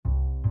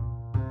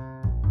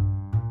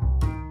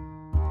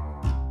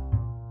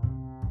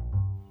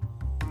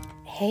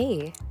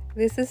Hey,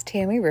 this is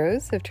Tammy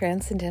Rose of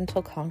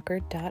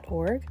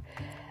transcendentalconcord.org,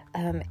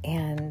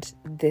 and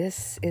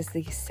this is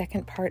the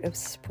second part of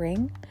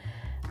spring.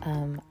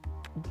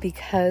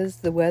 Because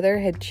the weather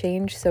had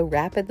changed so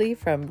rapidly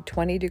from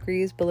 20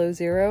 degrees below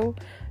zero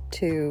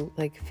to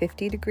like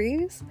 50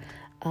 degrees,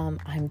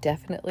 I'm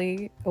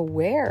definitely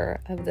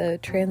aware of the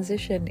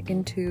transition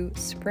into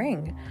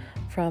spring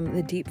from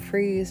the deep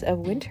freeze of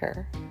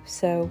winter.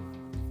 So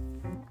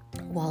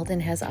Walden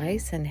has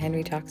ice, and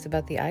Henry talks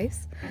about the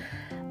ice.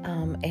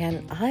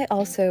 And I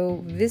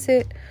also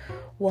visit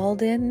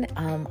Walden.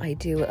 I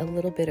do a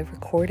little bit of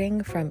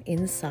recording from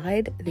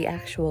inside the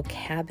actual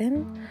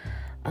cabin.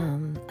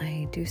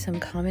 I do some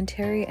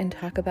commentary and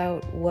talk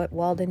about what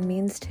Walden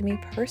means to me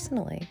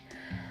personally.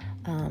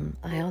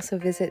 I also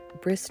visit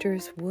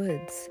Brister's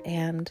Woods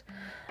and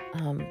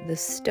the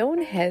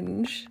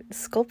Stonehenge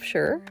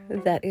sculpture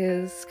that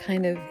is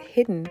kind of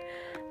hidden,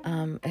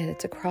 and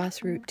it's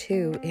across Route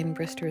 2 in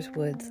Brister's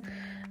Woods,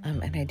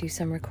 and I do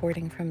some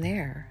recording from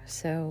there.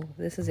 So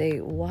this is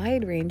a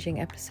wide-ranging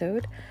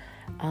episode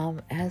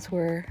as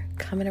we're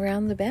coming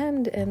around the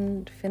bend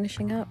and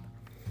finishing up.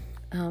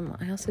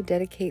 I also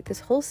dedicate this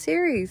whole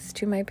series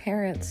to my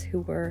parents, who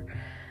were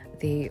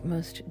the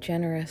most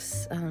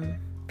generous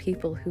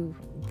people who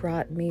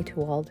brought me to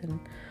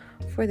Walden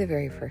for the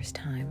very first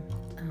time.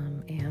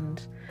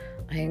 And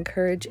I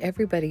encourage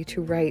everybody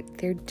to write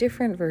their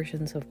different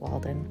versions of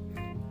Walden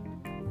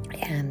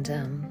and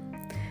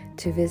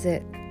to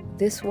visit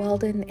this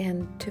Walden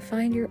and to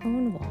find your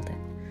own Walden.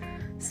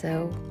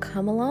 So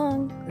come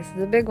along. This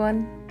is a big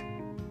one.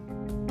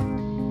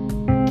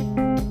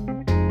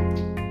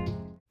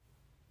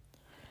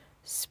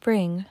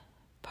 Spring,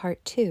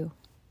 Part 2.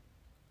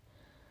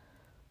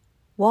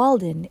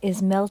 Walden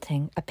is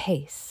melting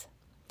apace.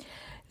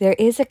 There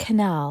is a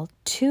canal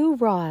 2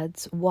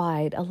 rods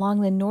wide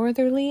along the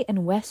northerly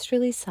and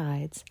westerly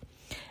sides,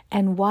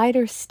 and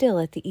wider still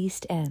at the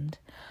east end.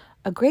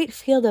 A great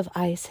field of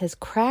ice has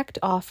cracked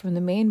off from the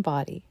main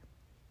body.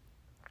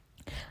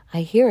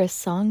 I hear a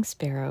song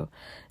sparrow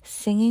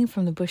singing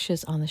from the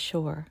bushes on the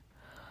shore.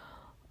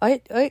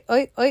 Oit, oit,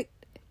 oit, oit,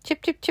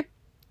 chip, chip, chip.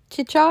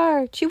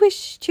 Chit-char,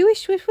 chi-wish,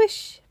 chi-wish, wish,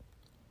 wish.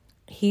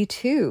 He,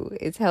 too,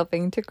 is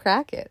helping to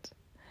crack it.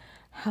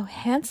 How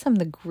handsome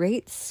the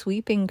great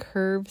sweeping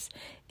curves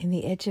in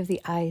the edge of the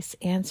ice,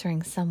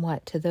 answering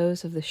somewhat to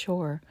those of the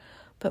shore,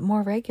 but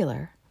more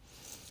regular.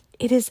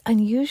 It is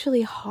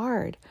unusually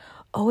hard,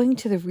 owing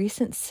to the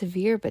recent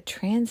severe but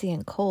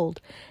transient cold,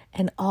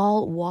 and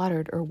all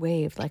watered or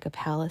waved like a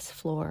palace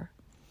floor.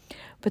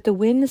 But the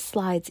wind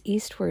slides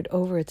eastward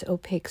over its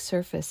opaque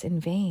surface in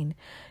vain,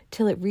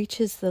 till it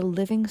reaches the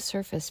living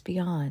surface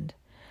beyond.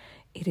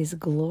 It is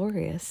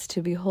glorious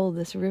to behold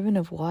this ribbon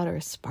of water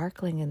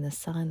sparkling in the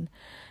sun,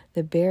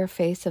 the bare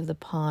face of the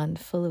pond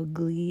full of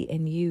glee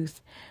and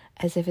youth,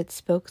 as if it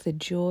spoke the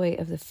joy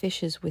of the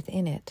fishes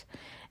within it,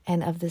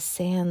 and of the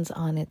sands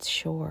on its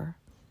shore.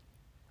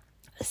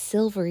 A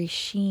silvery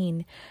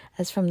sheen,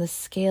 as from the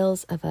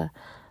scales of a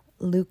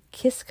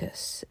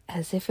leuciscus,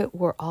 as if it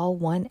were all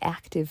one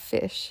active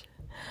fish.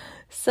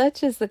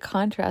 Such is the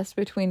contrast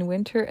between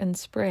winter and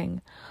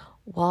spring.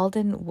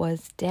 Walden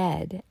was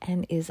dead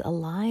and is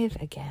alive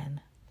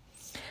again.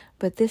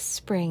 But this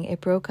spring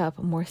it broke up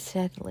more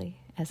steadily,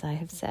 as I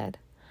have said.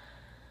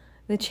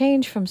 The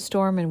change from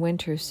storm and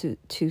winter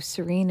to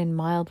serene and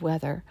mild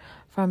weather,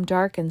 from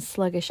dark and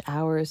sluggish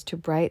hours to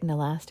bright and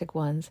elastic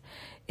ones,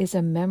 is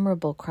a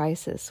memorable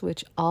crisis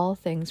which all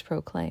things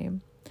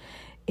proclaim.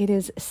 It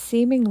is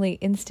seemingly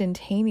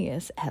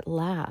instantaneous at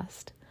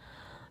last.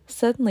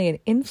 Suddenly an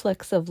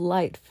influx of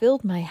light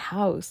filled my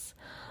house,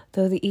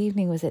 though the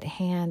evening was at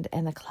hand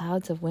and the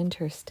clouds of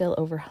winter still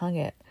overhung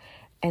it,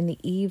 and the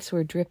eaves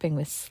were dripping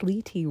with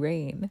sleety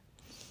rain.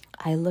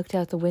 I looked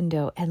out the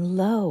window, and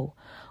lo,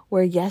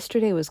 where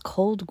yesterday was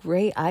cold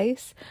gray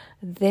ice,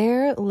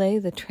 there lay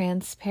the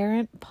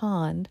transparent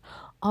pond,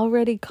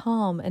 already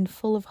calm and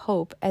full of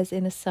hope as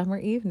in a summer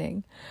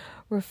evening,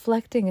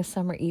 reflecting a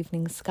summer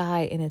evening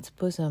sky in its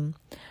bosom,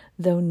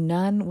 though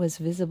none was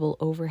visible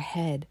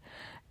overhead,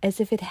 as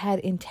if it had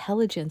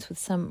intelligence with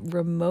some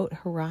remote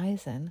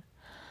horizon.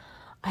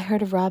 I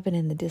heard a robin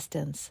in the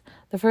distance,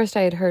 the first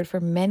I had heard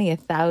for many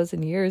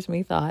 1,000 years,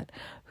 methought,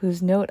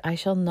 whose note I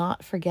shall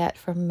not forget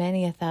for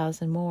many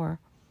 1,000 more.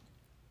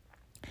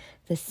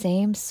 The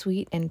same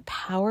sweet and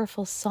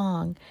powerful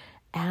song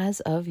as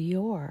of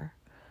yore.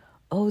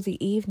 Oh,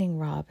 the evening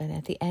robin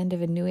at the end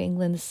of a New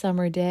England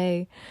summer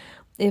day,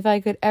 if I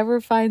could ever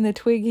find the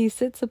twig he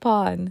sits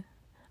upon.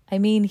 I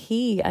mean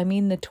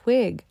the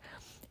twig.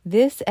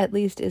 This, at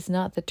least, is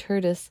not the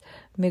Turdus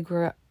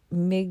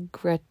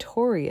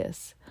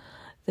migratorius.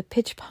 The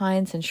pitch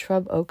pines and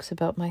shrub oaks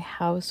about my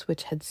house,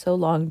 which had so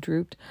long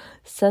drooped,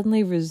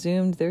 suddenly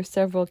resumed their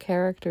several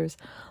characters,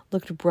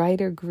 looked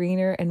brighter,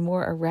 greener, and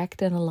more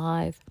erect and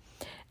alive,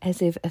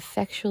 as if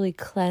effectually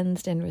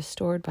cleansed and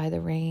restored by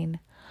the rain.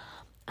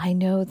 I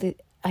knew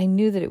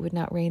that it would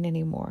not rain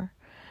any more.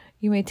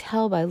 You may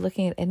tell by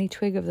looking at any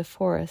twig of the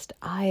forest,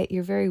 aye, at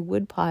your very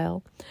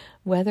woodpile,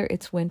 whether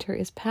its winter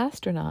is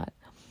past or not.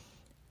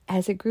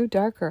 As it grew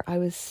darker, I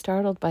was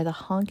startled by the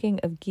honking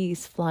of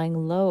geese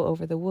flying low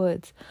over the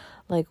woods,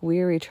 like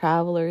weary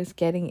travelers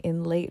getting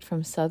in late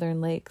from southern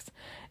lakes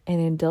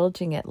and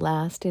indulging at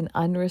last in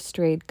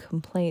unrestrained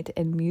complaint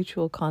and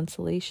mutual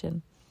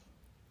consolation.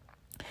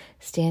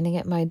 Standing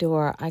at my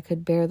door, I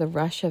could bear the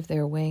rush of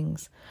their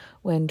wings.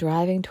 When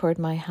driving toward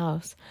my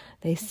house,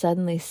 they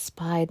suddenly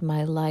spied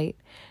my light,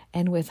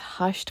 and with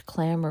hushed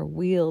clamor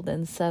wheeled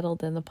and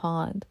settled in the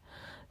pond.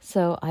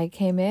 So I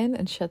came in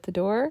and shut the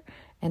door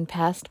and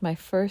passed my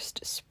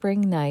first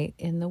spring night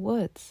in the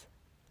woods.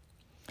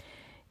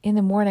 In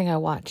the morning, I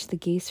watched the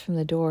geese from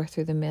the door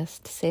through the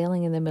mist,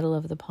 sailing in the middle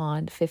of the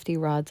pond, 50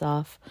 rods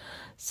off,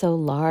 so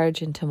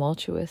large and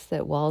tumultuous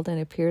that Walden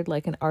appeared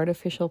like an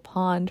artificial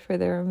pond for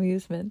their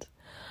amusement.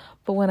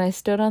 But when I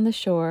stood on the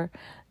shore,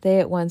 they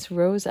at once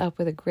rose up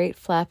with a great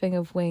flapping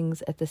of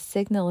wings at the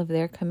signal of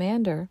their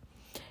commander,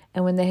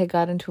 and when they had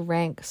got into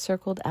rank,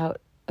 circled out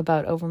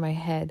about over my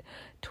head,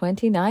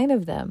 29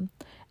 of them,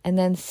 and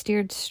then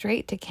steered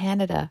straight to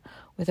Canada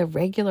with a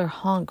regular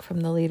honk from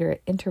the leader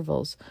at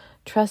intervals,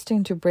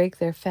 trusting to break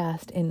their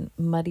fast in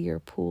muddier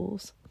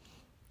pools.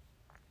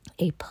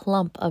 A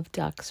plump of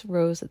ducks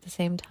rose at the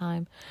same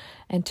time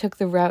and took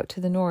the route to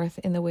the north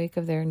in the wake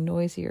of their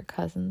noisier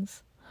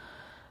cousins.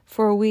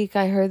 For a week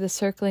I heard the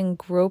circling,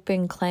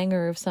 groping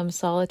clangor of some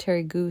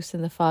solitary goose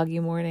in the foggy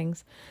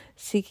mornings,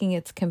 seeking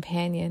its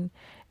companion,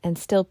 and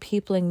still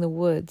peopling the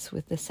woods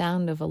with the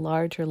sound of a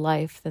larger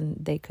life than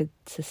they could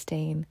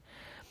sustain.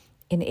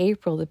 In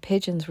April, the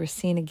pigeons were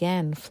seen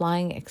again,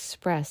 flying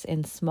express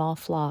in small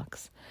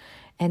flocks,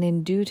 and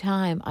in due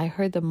time I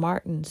heard the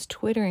martins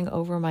twittering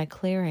over my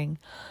clearing,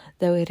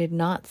 though it had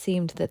not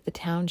seemed that the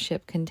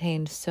township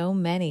contained so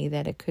many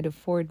that it could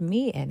afford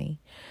me any,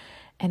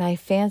 and I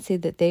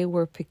fancied that they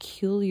were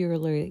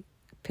peculiarly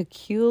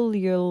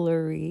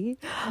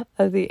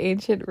of the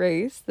ancient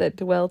race that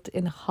dwelt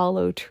in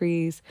hollow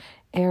trees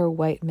ere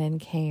white men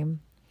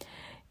came.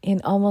 In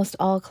almost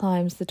all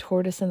climes, the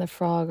tortoise and the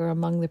frog are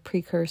among the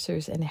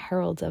precursors and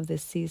heralds of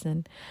this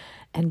season,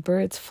 and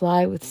birds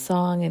fly with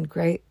song and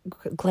great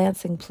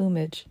glancing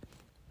plumage,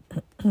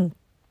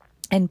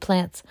 and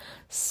plants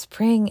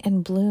spring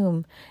and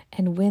bloom,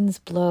 and winds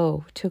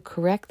blow to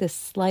correct this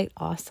slight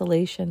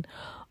oscillation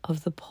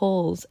of the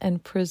poles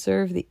and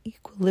preserve the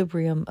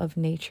equilibrium of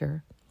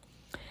nature.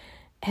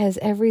 As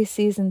every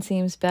season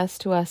seems best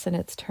to us in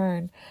its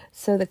turn,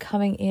 so the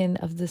coming in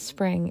of the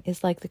spring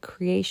is like the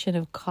creation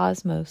of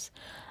cosmos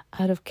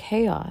out of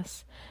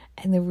chaos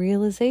and the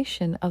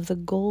realization of the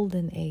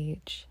golden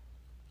age.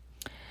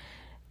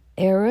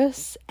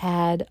 Eris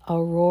ad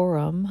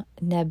auroram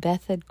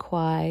nebethid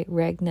quae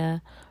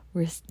regna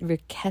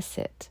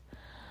recessit,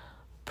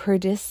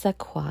 perdissa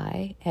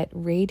quae et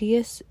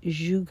radius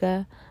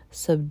juga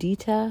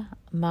subdita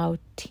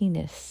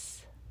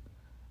maututinis.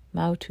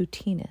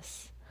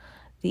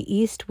 The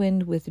east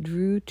wind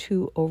withdrew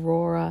to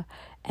Aurora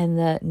and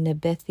the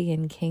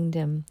Nabatean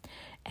kingdom,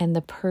 and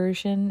the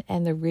Persian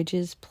and the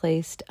ridges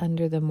placed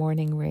under the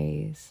morning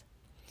rays.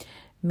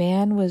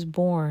 Man was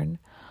born,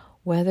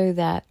 whether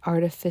that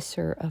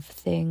artificer of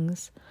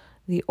things,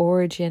 the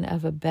origin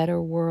of a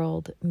better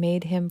world,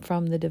 made him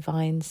from the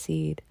divine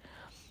seed,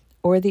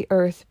 or the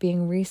earth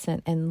being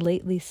recent and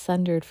lately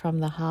sundered from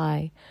the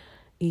high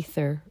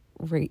ether,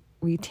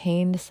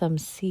 retained some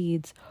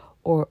seeds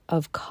or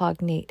of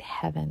cognate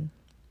heaven.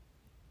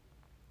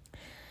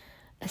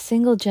 A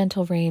single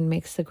gentle rain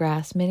makes the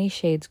grass many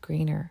shades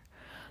greener,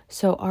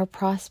 so our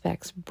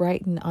prospects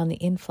brighten on the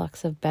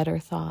influx of better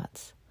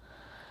thoughts.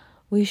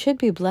 We should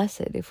be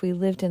blessed if we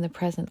lived in the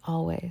present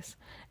always,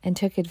 and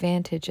took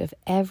advantage of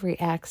every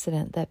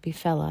accident that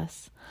befell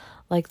us,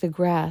 like the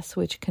grass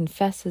which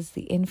confesses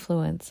the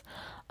influence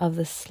of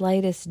the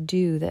slightest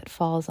dew that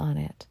falls on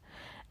it,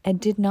 and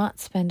did not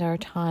spend our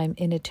time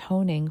in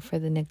atoning for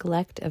the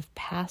neglect of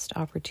past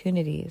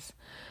opportunities,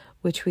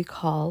 which we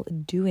call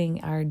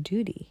doing our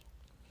duty.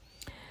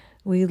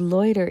 We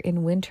loiter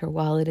in winter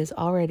while it is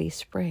already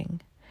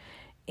spring.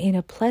 In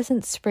a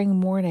pleasant spring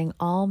morning,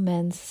 all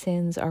men's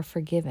sins are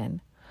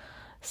forgiven.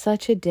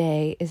 Such a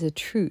day is a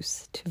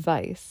truce to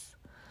vice.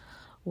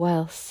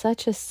 While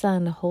such a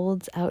sun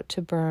holds out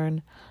to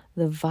burn,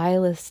 the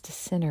vilest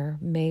sinner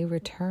may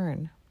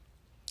return.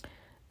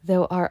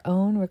 Though our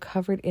own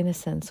recovered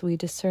innocence, we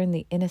discern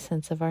the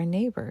innocence of our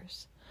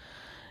neighbors.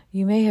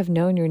 You may have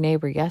known your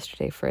neighbor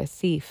yesterday for a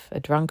thief, a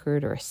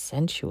drunkard, or a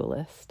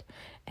sensualist,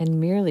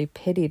 and merely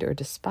pitied or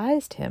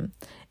despised him,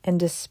 and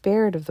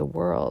despaired of the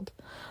world.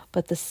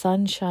 But the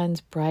sun shines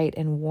bright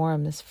and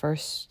warm this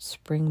first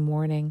spring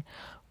morning,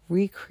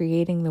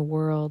 recreating the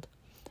world,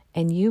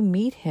 and you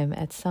meet him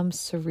at some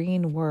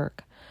serene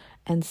work,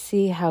 and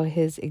see how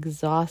his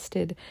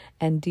exhausted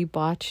and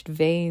debauched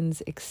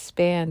veins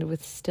expand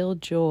with still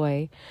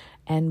joy,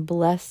 and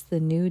bless the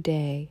new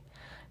day.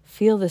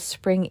 Feel the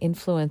spring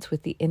influence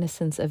with the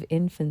innocence of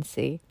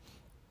infancy,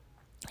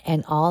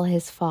 and all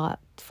his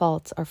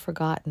faults are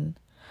forgotten.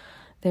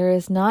 There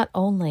is not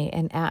only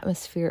an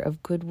atmosphere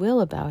of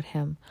goodwill about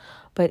him,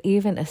 but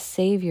even a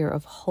savior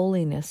of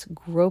holiness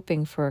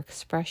groping for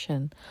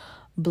expression,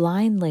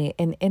 blindly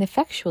and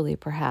ineffectually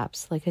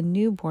perhaps, like a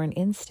newborn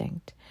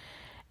instinct.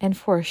 And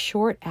for a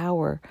short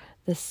hour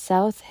the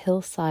south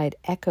hillside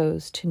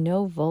echoes to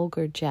no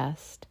vulgar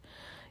jest.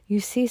 You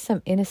see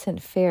some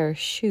innocent fair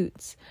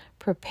shoots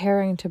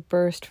preparing to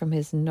burst from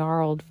his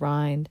gnarled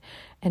rind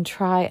and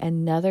try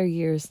another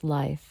year's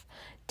life,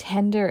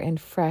 tender and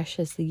fresh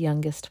as the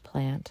youngest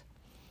plant.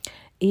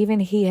 Even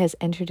he has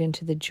entered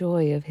into the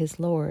joy of his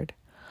Lord.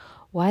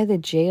 Why the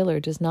jailer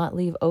does not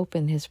leave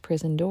open his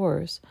prison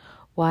doors,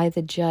 why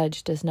the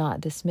judge does not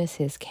dismiss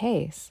his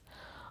case,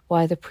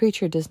 why the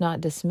preacher does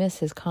not dismiss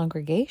his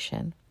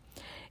congregation,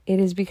 it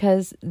is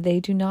because they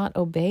do not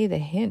obey the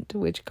hint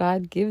which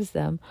God gives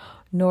them,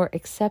 nor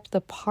accept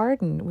the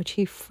pardon which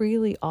he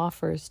freely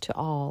offers to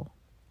all.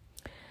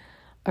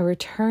 A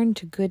return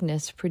to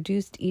goodness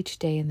produced each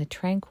day in the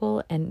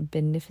tranquil and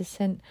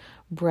beneficent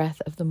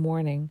breath of the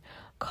morning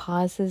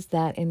causes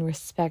that in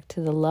respect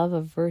to the love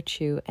of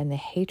virtue and the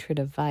hatred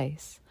of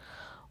vice,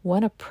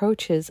 one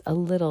approaches a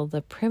little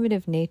the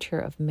primitive nature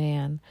of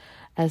man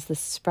as the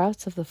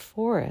sprouts of the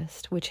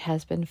forest which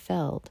has been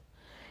felled.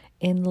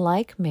 In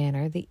like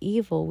manner, the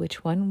evil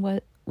which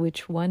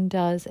one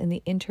does in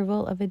the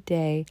interval of a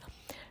day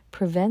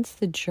prevents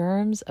the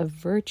germs of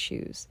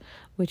virtues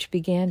which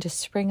began to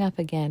spring up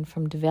again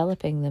from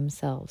developing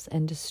themselves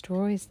and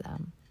destroys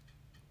them.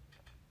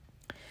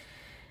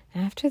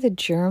 After the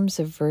germs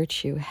of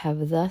virtue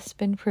have thus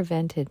been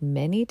prevented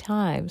many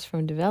times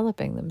from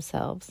developing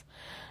themselves,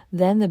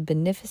 then the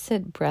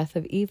beneficent breath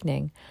of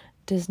evening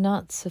does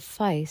not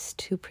suffice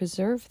to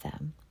preserve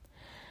them.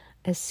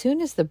 As soon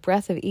as the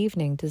breath of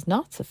evening does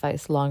not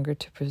suffice longer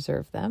to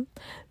preserve them,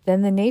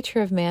 then the nature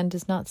of man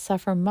does not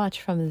suffer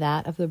much from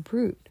that of the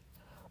brute.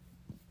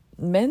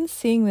 Men,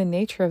 seeing the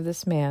nature of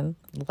this man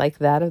like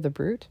that of the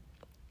brute,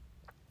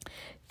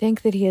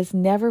 think that he has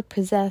never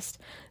possessed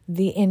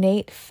the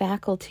innate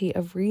faculty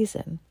of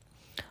reason.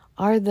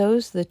 Are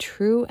those the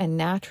true and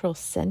natural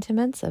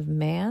sentiments of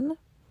man?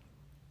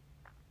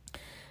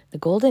 The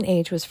golden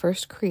age was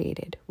first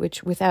created,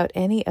 which without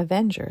any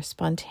avenger,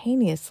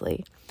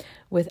 spontaneously,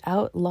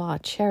 without law,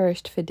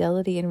 cherished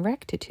fidelity and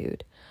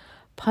rectitude.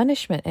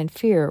 Punishment and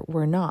fear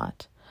were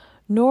not,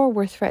 nor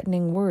were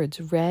threatening words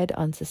read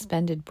on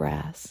suspended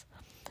brass,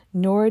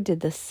 nor did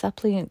the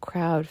suppliant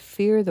crowd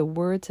fear the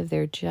words of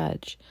their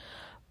judge,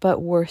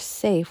 but were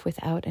safe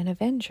without an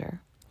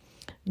avenger.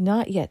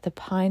 Not yet the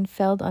pine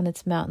felled on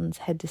its mountains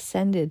had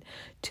descended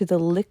to the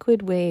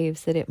liquid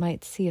waves that it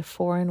might see a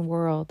foreign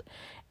world,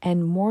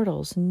 and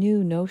mortals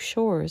knew no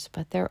shores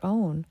but their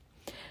own.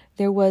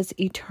 There was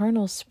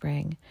eternal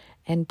spring,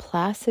 and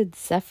placid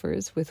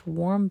zephyrs with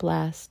warm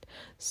blast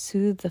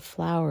soothed the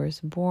flowers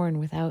born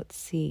without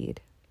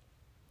seed.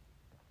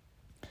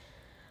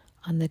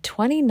 On the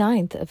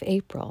 29th of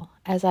April,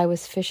 as I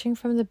was fishing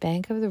from the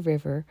bank of the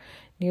river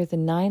near the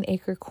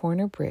 9-acre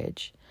corner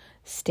bridge,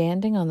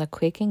 standing on the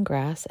quaking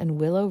grass and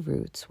willow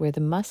roots where the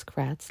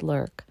muskrats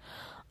lurk,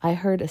 I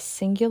heard a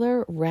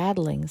singular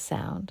rattling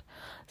sound,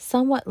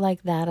 somewhat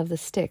like that of the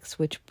sticks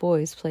which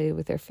boys play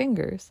with their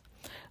fingers.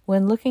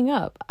 When looking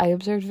up, I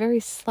observed a very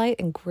slight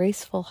and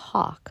graceful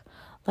hawk,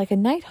 like a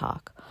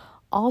nighthawk,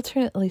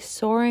 alternately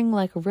soaring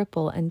like a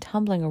ripple and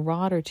tumbling a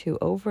rod or two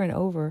over and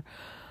over,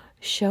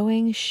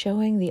 showing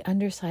the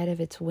underside of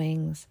its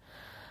wings,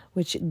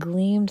 which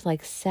gleamed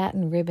like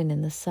satin ribbon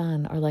in the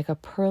sun, or like a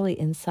pearly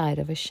inside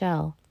of a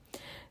shell.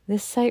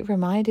 This sight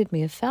reminded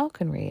me of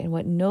falconry and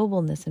what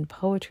nobleness and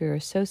poetry are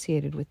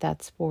associated with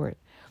that sport.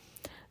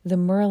 The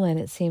merlin,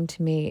 it seemed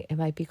to me, it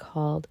might be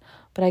called,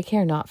 but I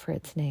care not for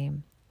its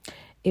name.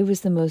 It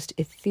was the most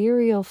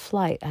ethereal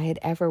flight I had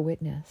ever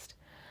witnessed.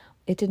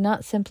 It did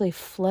not simply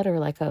flutter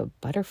like a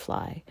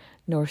butterfly,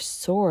 nor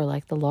soar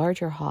like the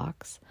larger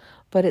hawks,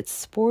 but it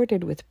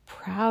sported with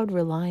proud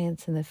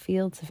reliance in the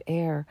fields of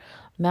air,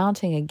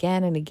 mounting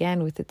again and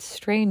again with its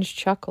strange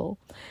chuckle.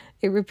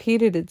 It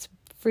repeated its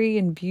free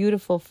and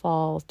beautiful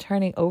fall,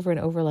 turning over and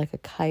over like a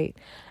kite,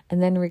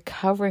 and then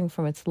recovering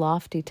from its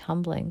lofty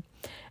tumbling,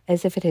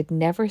 as if it had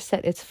never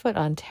set its foot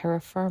on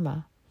terra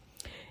firma.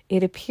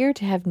 It appeared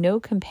to have no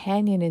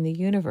companion in the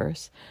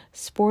universe,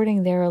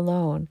 sporting there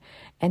alone,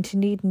 and to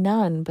need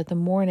none but the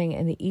morning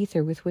and the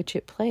ether with which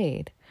it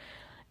played.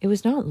 It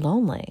was not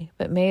lonely,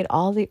 but made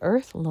all the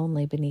earth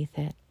lonely beneath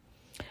it.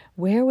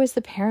 Where was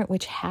the parent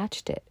which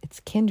hatched it,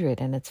 its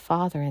kindred and its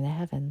father in the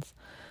heavens?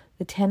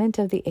 The tenant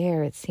of the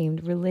air, it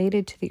seemed,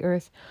 related to the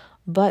earth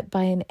but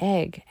by an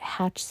egg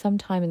hatched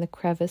sometime in the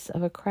crevice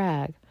of a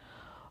crag.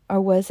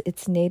 Or was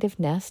its native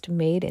nest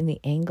made in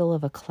the angle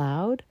of a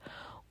cloud,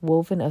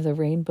 woven of the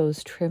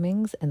rainbow's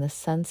trimmings and the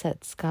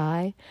sunset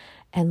sky,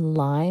 and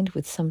lined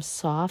with some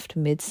soft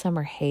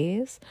midsummer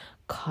haze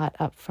caught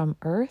up from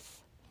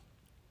earth?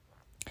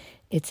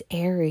 Its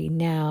airy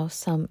now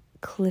some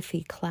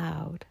cliffy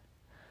cloud.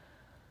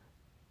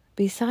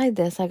 Beside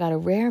this, I got a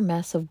rare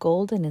mess of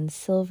golden and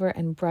silver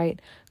and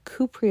bright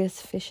cupreous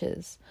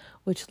fishes,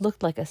 which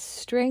looked like a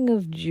string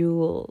of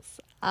jewels.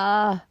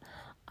 Ah,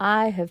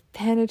 I have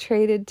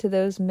penetrated to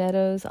those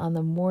meadows on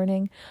the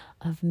morning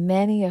of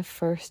many a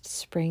first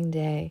spring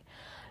day,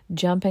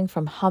 jumping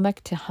from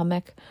hummock to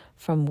hummock,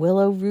 from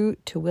willow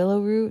root to willow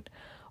root,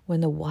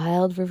 when the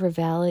wild river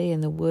valley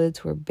and the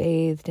woods were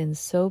bathed in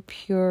so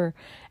pure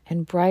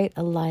and bright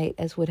a light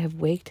as would have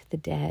waked the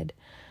dead,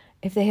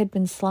 if they had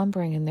been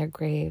slumbering in their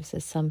graves,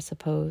 as some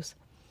suppose.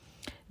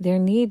 There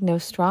need no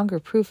stronger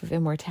proof of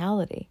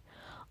immortality.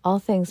 All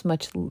things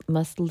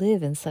must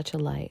live in such a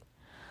light.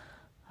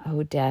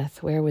 O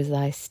death, where was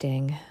thy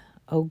sting?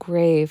 O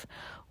grave,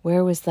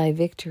 where was thy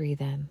victory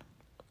then?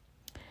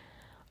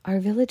 Our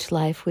village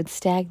life would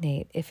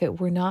stagnate if it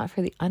were not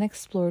for the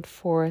unexplored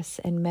forests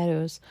and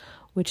meadows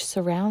which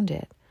surround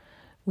it.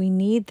 We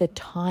need the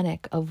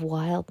tonic of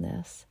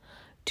wildness,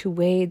 to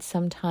wade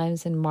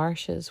sometimes in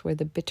marshes where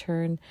the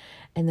bittern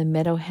and the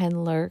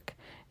meadowhen lurk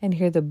and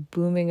hear the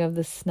booming of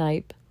the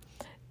snipe,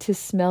 to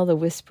smell the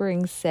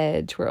whispering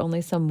sedge where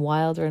only some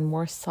wilder and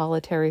more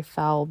solitary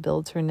fowl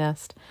builds her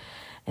nest,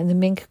 and the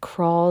mink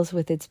crawls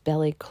with its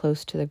belly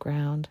close to the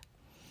ground.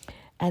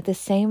 At the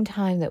same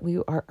time that we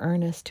are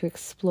earnest to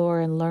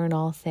explore and learn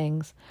all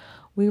things,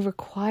 we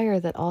require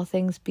that all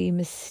things be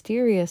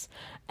mysterious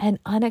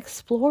and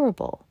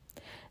unexplorable,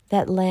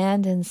 that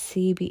land and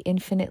sea be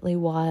infinitely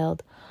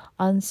wild,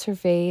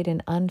 unsurveyed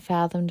and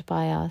unfathomed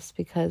by us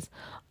because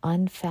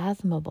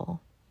unfathomable.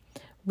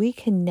 We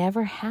can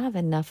never have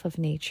enough of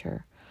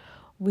nature.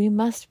 We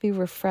must be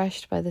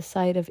refreshed by the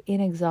sight of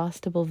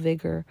inexhaustible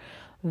vigor,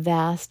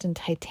 vast and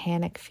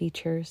titanic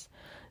features,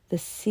 the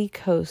sea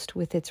coast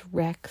with its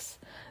wrecks,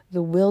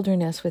 the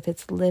wilderness with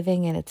its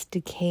living and its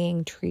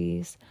decaying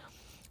trees,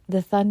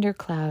 the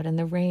thundercloud and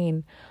the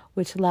rain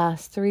which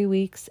lasts 3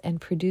 weeks and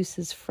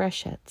produces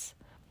freshets.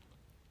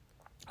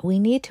 We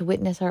need to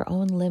witness our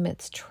own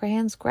limits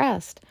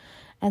transgressed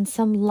and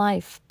some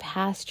life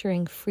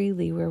pasturing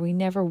freely where we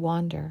never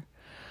wander.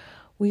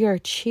 We are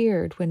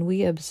cheered when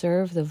we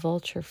observe the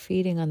vulture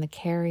feeding on the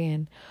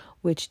carrion,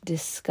 which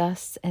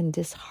disgusts and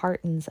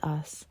disheartens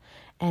us,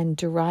 and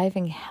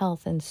deriving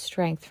health and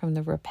strength from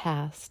the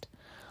repast.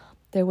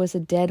 There was a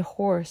dead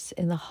horse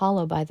in the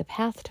hollow by the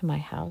path to my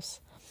house,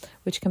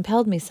 which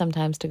compelled me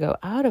sometimes to go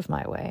out of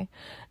my way,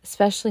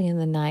 especially in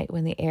the night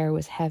when the air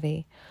was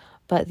heavy.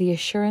 But the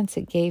assurance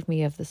it gave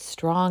me of the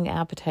strong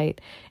appetite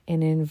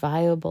and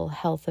inviolable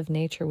health of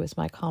nature was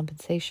my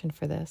compensation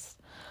for this.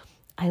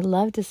 I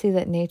love to see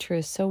that nature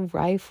is so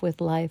rife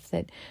with life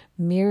that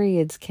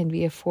myriads can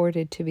be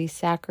afforded to be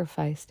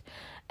sacrificed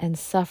and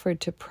suffered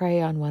to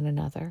prey on one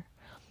another,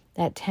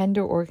 that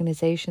tender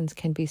organizations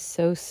can be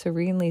so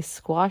serenely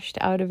squashed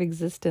out of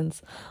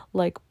existence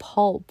like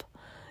pulp,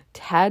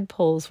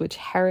 tadpoles which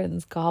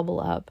herons gobble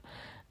up,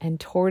 and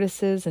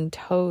tortoises and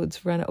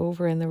toads run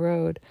over in the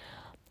road,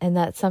 and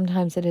that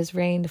sometimes it has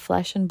rained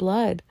flesh and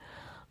blood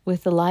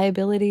with the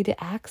liability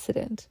to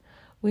accident.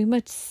 We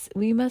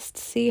must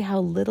see how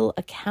little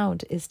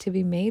account is to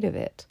be made of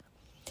it.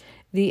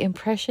 The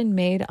impression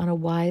made on a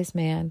wise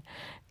man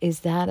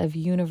is that of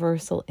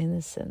universal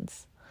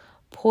innocence.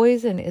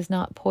 Poison is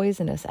not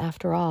poisonous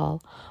after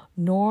all,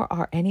 nor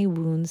are any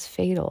wounds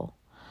fatal.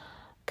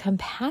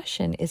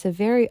 Compassion is a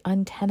very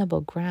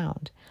untenable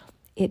ground.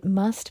 It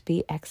must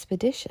be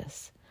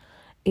expeditious.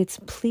 Its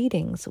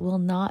pleadings will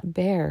not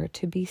bear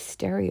to be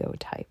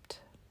stereotyped.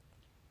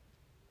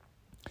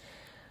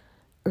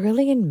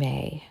 Early in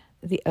May,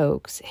 the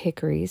oaks,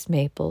 hickories,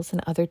 maples,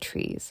 and other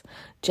trees,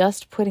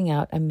 just putting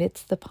out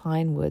amidst the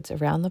pine woods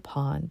around the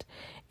pond,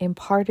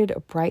 imparted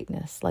a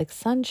brightness like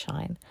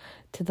sunshine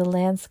to the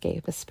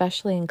landscape,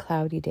 especially in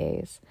cloudy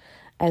days,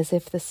 as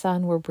if the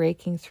sun were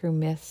breaking through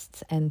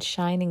mists and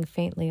shining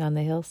faintly on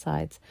the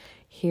hillsides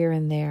here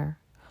and there.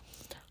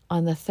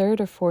 On the 3rd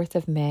or 4th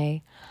of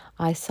May,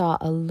 I saw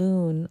a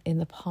loon in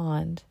the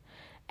pond,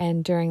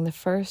 and during the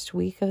first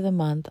week of the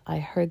month I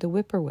heard the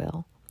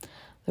whippoorwill,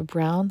 the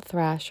brown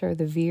thrasher,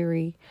 the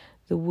veery,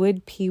 the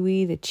wood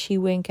pewee, the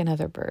chewink, and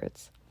other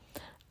birds.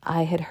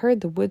 I had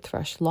heard the wood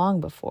thrush long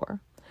before.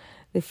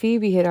 The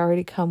phoebe had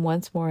already come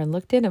once more and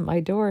looked in at my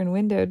door and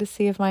window to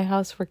see if my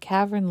house were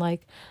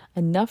cavern-like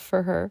enough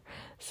for her,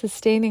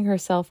 sustaining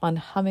herself on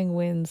humming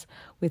winds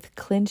with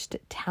clinched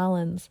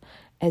talons,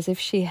 as if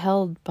she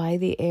held by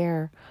the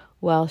air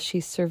while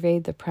she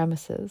surveyed the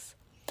premises.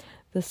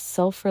 The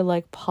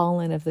sulphur-like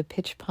pollen of the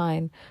pitch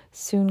pine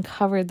soon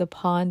covered the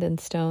pond and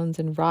stones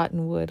and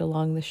rotten wood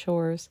along the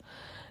shores,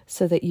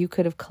 so that you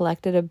could have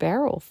collected a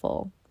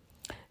barrelful.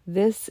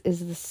 This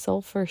is the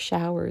sulphur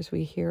showers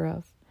we hear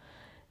of.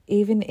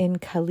 Even in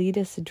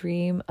Kalida's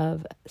dream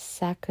of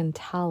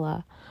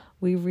Sakuntala,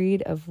 we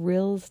read of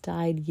rills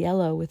dyed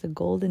yellow with the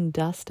golden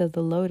dust of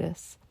the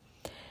lotus.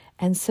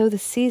 And so the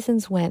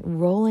seasons went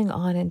rolling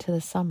on into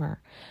the summer,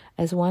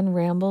 as one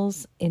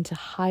rambles into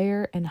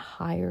higher and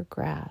higher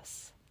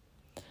grass.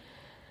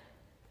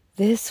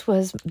 Thus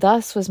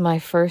was my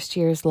first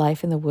year's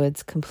life in the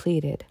woods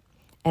completed,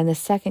 and the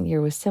second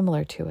year was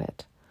similar to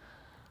it.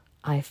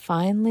 I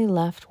finally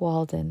left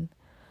Walden,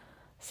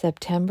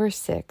 September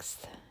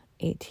 6th,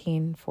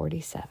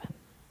 1847.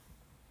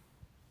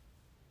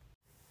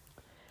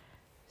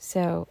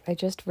 So I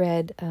just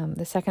read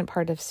the second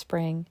part of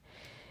Spring,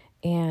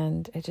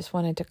 and I just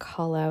wanted to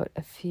call out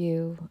a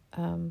few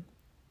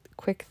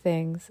quick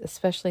things,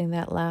 especially in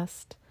that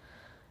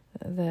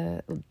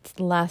the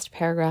last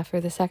paragraph, or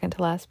the second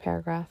to last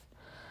paragraph,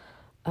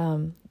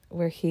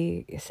 where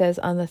he says,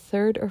 "On the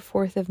 3rd or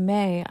 4th of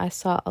May, I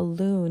saw a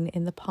loon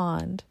in the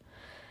pond.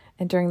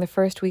 And during the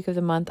first week of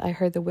the month, I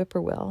heard the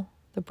whippoorwill,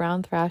 the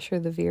brown thrasher,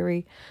 the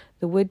veery,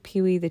 the wood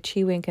pewee, the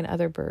chewink, and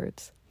other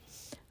birds."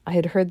 I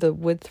had heard the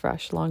wood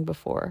thrush long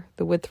before.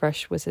 The wood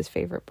thrush was his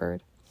favorite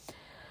bird.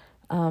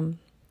 But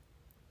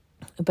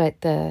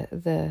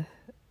the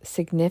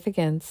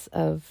significance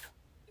of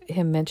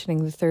him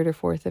mentioning the 3rd or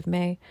 4th of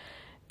May,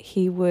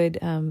 he would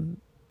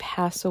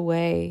pass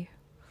away,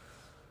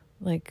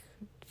 like,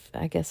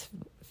 I guess,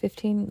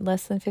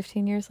 less than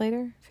 15 years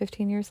later.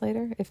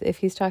 If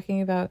he's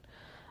talking about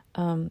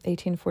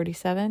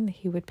 1847,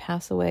 he would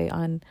pass away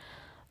on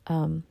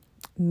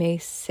May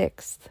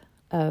 6th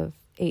of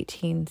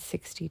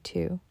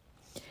 1862.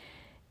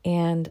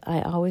 And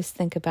I always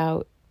think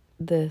about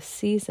the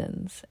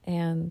seasons,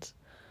 and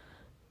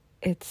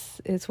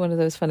it's one of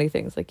those funny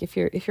things. Like, if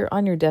you're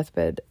on your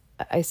deathbed,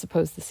 I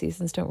suppose the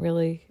seasons don't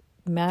really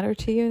matter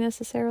to you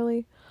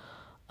necessarily,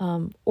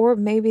 or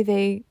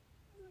maybe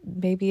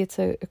it's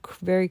a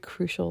very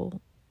crucial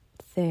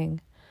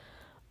thing.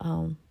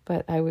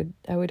 But I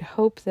would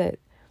hope that,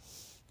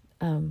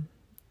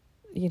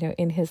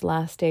 in his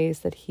last days,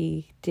 that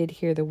he did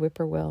hear the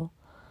whippoorwill,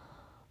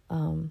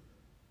 and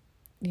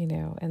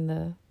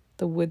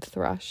the wood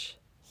thrush.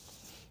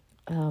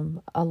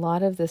 A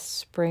lot of this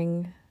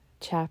spring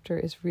chapter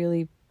is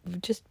really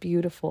just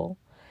beautiful,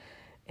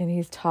 and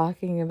he's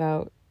talking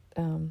about,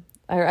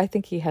 I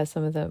think he has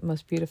some of the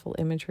most beautiful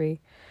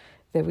imagery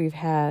that we've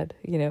had.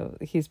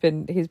 He's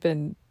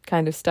been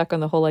kind of stuck on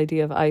the whole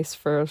idea of ice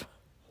for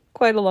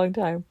quite a long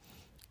time,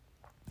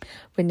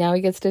 but now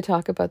he gets to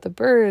talk about the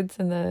birds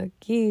and the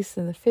geese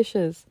and the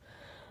fishes,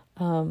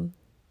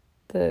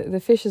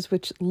 the fishes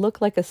which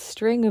look like a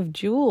string of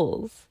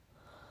jewels,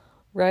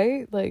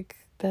 right? Like,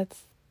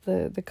 that's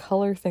the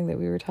color thing that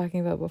we were talking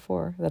about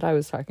before, that I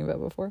was talking about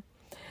before,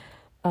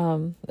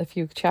 a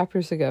few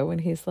chapters ago, when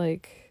he's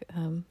like,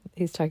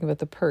 he's talking about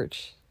the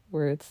perch,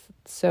 where it's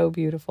so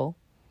beautiful.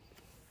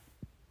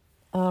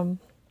 And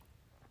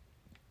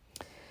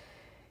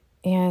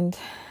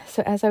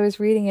so as I was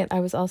reading it, I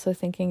was also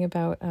thinking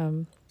about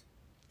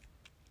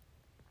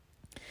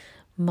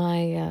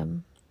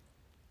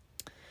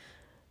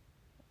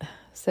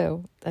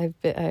so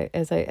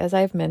as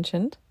I've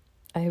mentioned,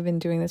 I have been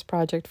doing this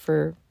project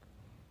for,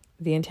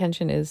 the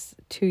intention is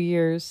 2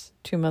 years,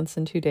 2 months,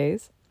 and 2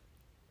 days.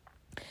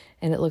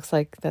 And it looks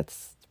like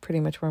that's pretty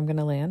much where I'm going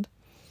to land.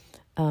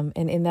 And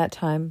in that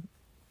time,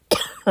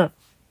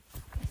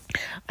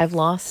 I've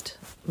lost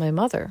my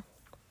mother.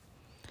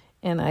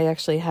 And I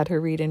actually had her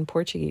read in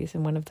Portuguese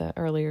in one of the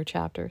earlier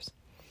chapters.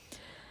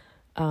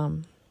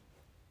 And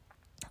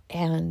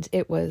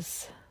it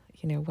was,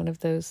 one of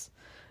those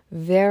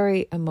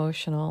very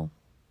emotional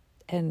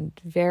and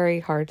very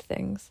hard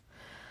things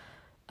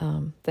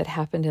that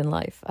happened in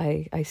life.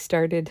 I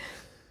started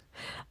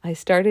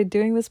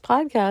doing this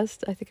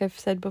podcast, I think I've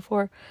said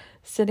before,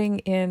 sitting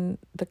in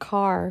the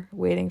car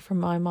waiting for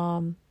my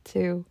mom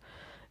to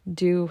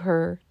do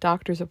her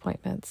doctor's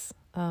appointments.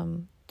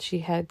 She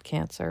had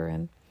cancer,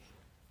 and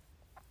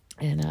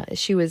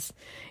she was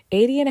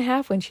 80 and a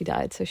half when she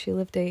died, so she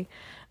lived a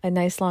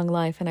nice long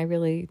life, and I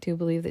really do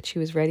believe that she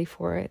was ready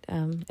for it.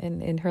 And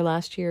in her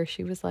last year,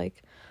 she was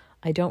like,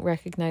 "I don't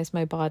recognize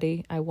my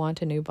body. I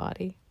want a new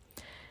body."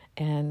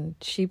 And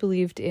she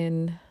believed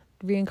in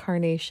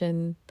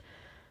reincarnation,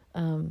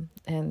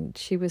 and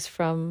she was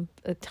from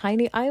a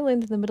tiny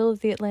island in the middle of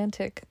the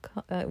Atlantic,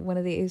 one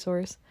of the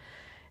Azores,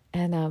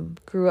 and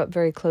grew up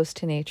very close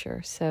to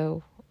nature.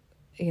 So,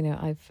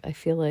 I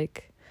feel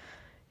like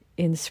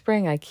in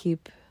spring I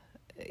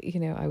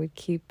would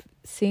keep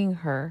seeing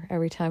her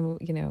every time,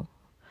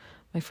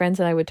 my friends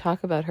and I would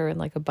talk about her, and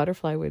like a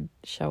butterfly would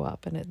show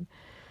up, and it,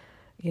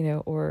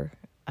 or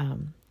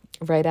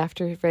right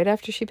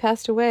after she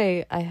passed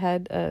away, I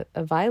had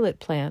a violet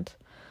plant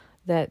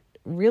that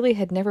really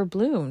had never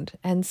bloomed,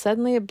 and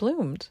suddenly it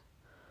bloomed.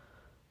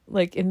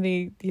 Like, in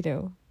the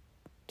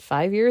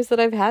 5 years that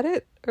I've had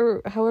it,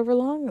 or however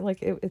long,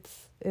 like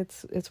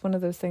it's one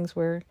of those things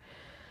where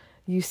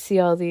you see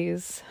all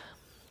these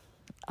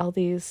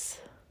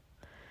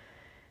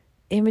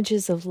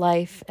images of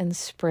life and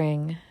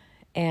spring,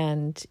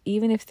 and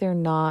even if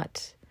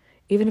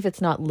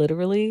it's not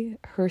literally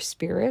her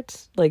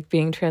spirit, like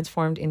being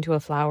transformed into a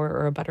flower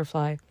or a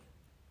butterfly,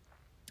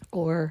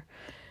 or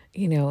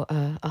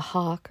a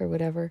hawk or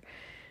whatever,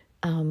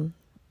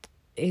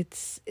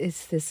 it's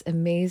this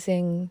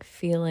amazing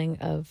feeling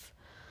of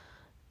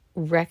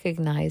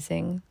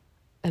recognizing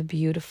a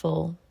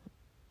beautiful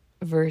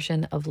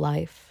version of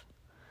life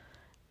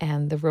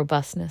and the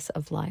robustness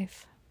of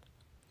life.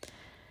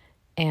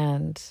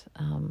 And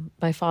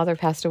my father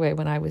passed away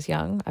when I was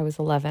young. I was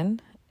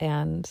 11,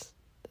 and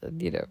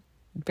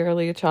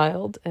barely a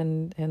child,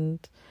 and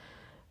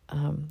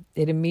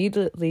it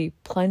immediately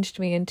plunged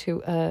me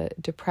into a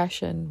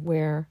depression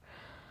where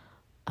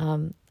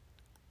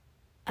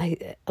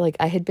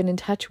I had been in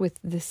touch with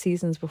the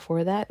seasons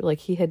before that. Like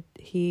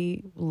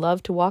he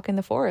loved to walk in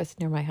the forest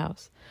near my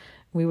house.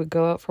 We would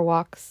go out for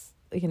walks,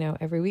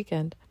 every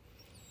weekend.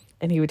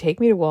 And he would take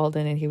me to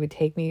Walden, and he would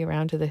take me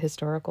around to the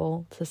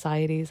historical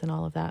societies and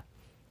all of that.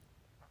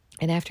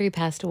 And after he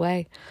passed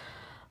away,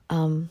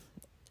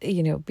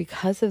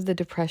 because of the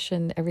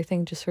depression,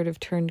 everything just sort of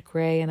turned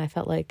gray, and I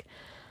felt like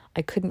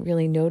I couldn't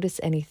really notice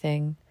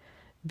anything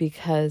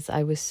because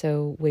I was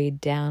so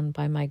weighed down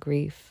by my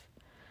grief.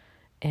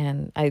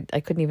 And I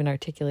couldn't even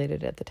articulate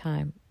it at the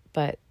time.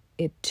 But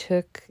it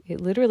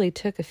literally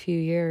took a few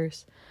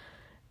years.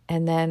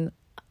 And then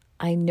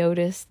I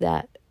noticed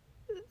that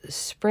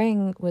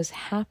spring was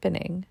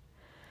happening.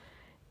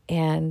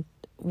 And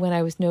when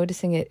I was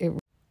noticing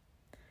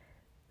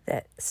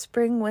that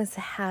spring was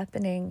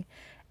happening,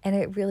 and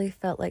it really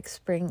felt like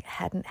spring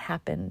hadn't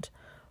happened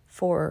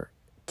for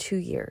 2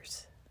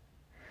 years.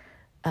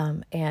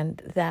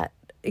 And that,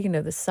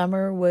 the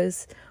summer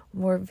was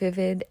more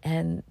vivid,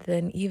 and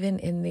then even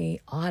in the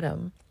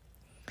autumn,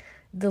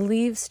 the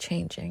leaves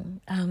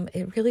changing.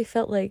 It really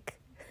felt like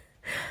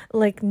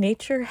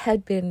nature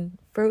had been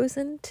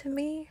frozen to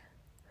me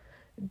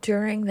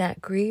during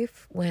that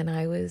grief, when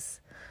I was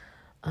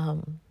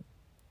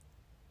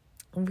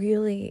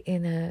really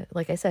in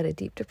like I said, a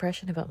deep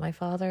depression about my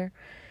father.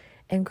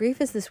 And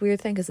grief is this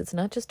weird thing, because it's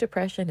not just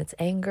depression, it's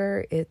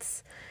anger,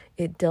 it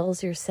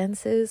dulls your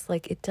senses,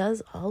 like it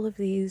does all of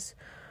these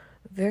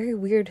very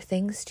weird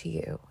things to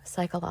you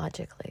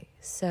psychologically.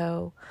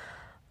 So,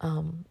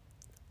 and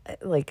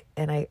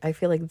I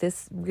feel like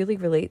this really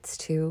relates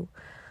to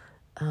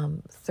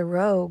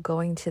Thoreau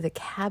going to the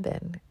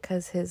cabin,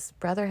 because his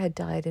brother had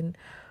died in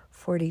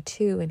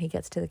 42 and he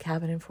gets to the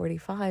cabin in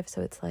 45.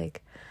 So it's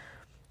like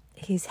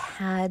he's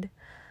had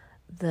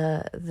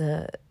the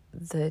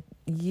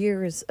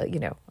years,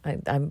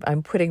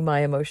 I'm putting my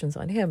emotions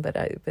on him, but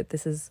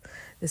this is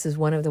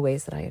one of the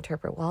ways that I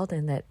interpret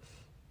Walden, that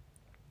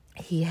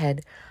he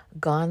had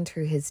gone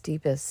through his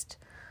deepest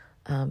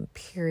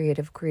period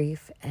of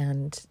grief,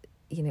 and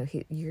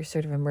you're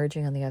sort of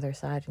emerging on the other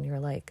side, and you're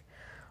like,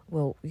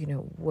 well,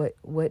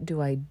 what do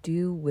I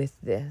do with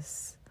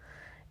this,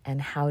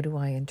 and how do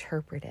I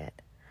interpret it?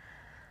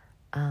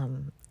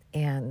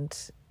 And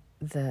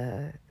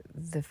the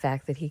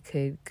fact that he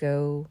could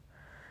go,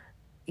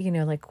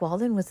 like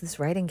Walden was this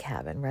writing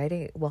cabin,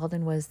 right?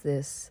 Walden was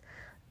this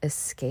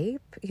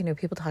escape.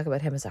 People talk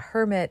about him as a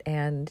hermit,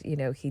 and,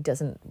 he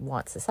doesn't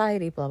want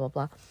society, blah, blah,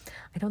 blah.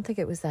 I don't think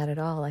it was that at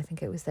all. I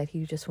think it was that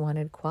he just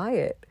wanted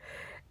quiet.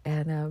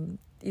 And,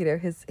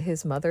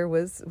 his mother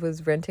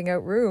was renting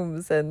out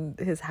rooms, and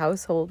his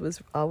household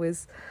was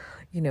always,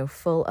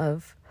 full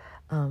of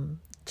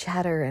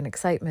chatter and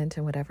excitement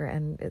and whatever.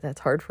 And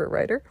that's hard for a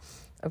writer,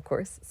 of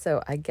course.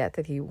 So I get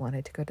that he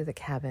wanted to go to the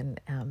cabin.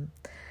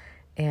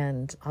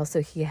 And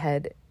also he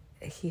had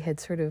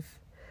sort of,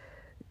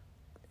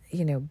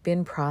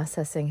 been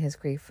processing his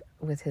grief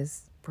with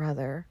his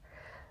brother,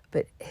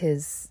 but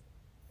his,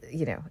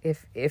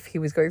 if he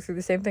was going through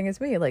the same thing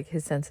as me, like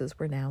his senses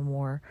were now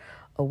more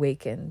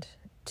awakened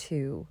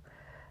to,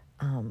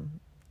 for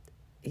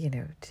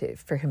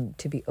him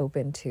to be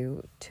open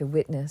to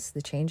witness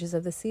the changes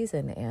of the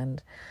season,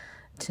 and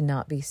to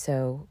not be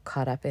so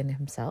caught up in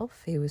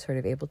himself. He was sort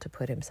of able to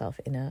put himself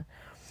in a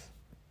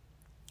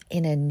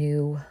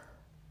new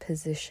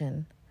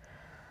position,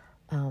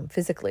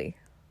 physically,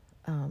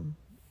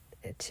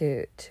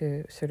 to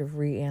sort of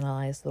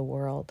reanalyze the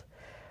world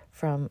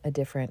from a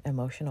different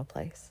emotional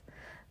place.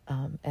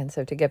 And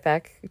so to get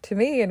back to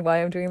me and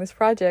why I'm doing this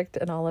project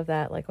and all of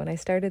that, like when I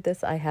started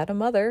this, I had a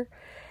mother,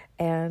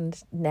 and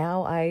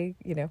now I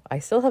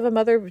still have a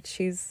mother, but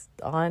she's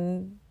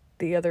on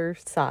the other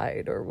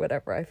side or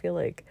whatever. I feel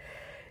like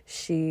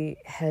she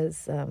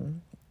has,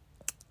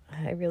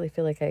 I really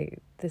feel like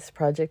this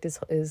project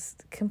is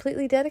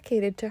completely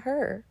dedicated to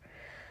her,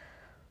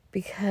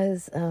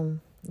 because,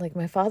 like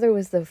my father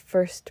was the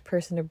first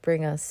person to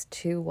bring us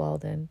to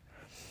Walden.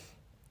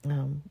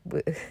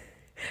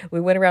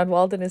 We went around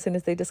Walden as soon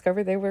as they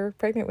discovered they were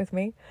pregnant with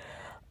me.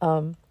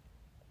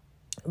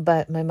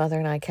 But my mother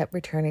and I kept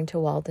returning to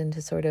Walden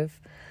to sort of,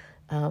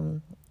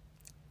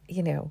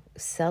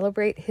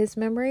 celebrate his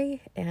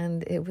memory.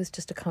 And it was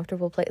just a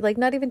comfortable place, like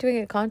not even doing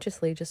it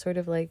consciously, just sort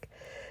of like,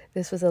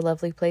 this was a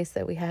lovely place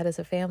that we had as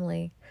a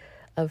family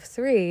of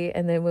 3.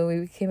 And then when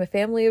we became a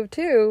family of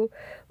 2,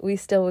 we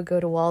still would go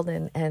to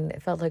Walden, and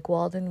it felt like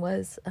Walden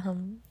was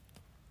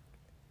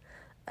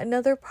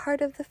another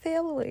part of the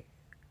family.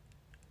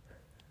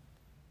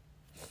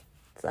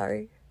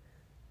 Sorry.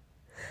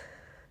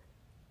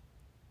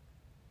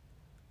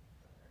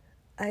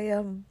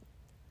 I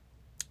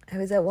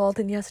was at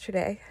Walden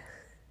yesterday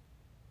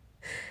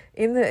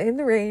in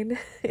the rain,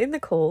 in the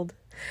cold,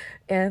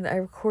 and I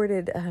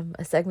recorded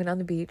a segment on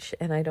the beach,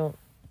 and I don't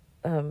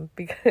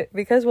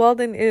because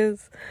Walden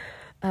is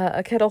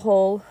a kettle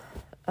hole,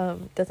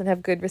 doesn't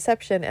have good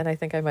reception, and I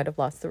think I might have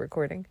lost the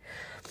recording.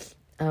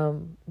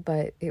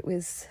 But it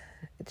was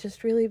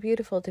just really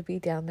beautiful to be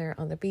down there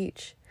on the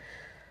beach,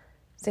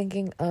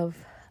 thinking of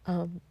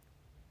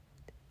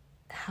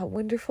how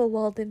wonderful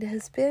Walden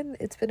has been.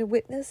 It's been a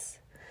witness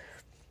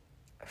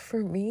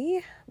for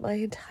me my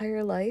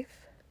entire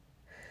life.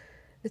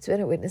 It's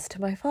been a witness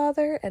to my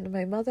father and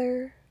my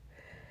mother,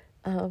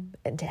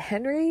 and to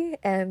Henry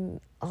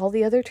and all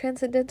the other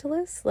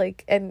transcendentalists,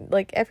 and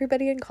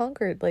everybody in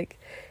Concord.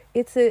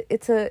 It's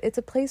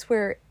a place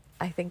where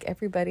I think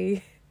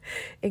everybody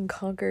in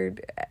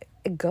Concord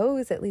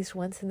goes at least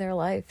once in their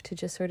life to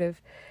just sort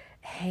of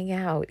hang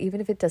out,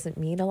 even if it doesn't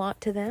mean a lot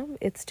to them.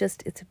 It's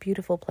a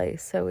beautiful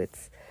place. So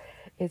it's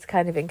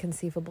kind of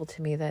inconceivable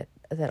to me that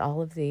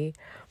all of the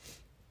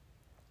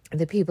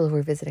people who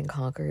were visiting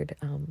Concord,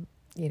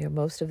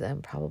 most of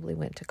them probably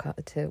went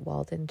to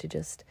Walden to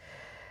just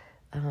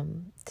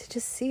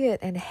see it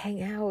and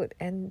hang out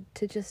and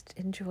to just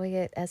enjoy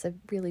it as a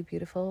really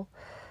beautiful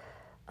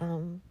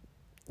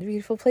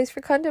place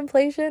for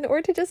contemplation,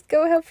 or to just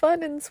go have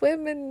fun and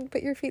swim and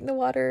put your feet in the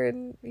water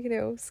and,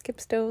 skip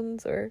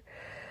stones, or,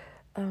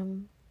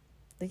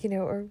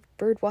 or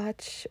bird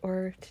watch,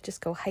 or to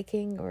just go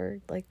hiking, or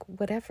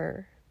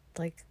whatever.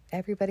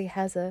 Everybody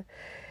has a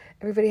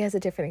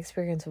different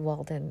experience of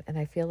Walden. And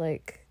I feel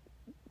like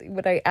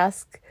when I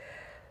ask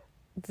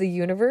the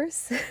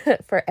universe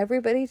for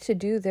everybody to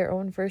do their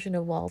own version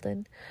of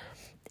Walden,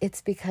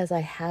 it's because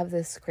I have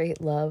this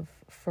great love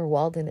for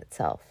Walden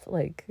itself.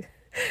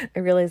 I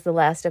realize the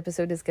last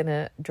episode is going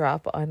to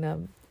drop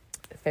on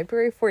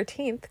February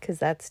 14th, because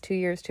that's 2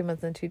 years, 2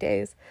 months, and 2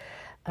 days.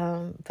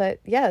 But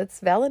yeah, it's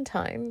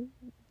Valentine's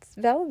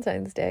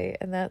Day,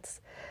 and that's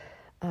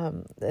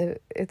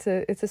it's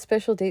a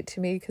special date to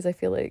me, because I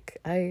feel like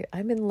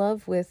I'm in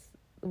love with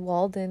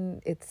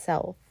Walden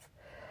itself,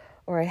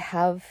 or I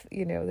have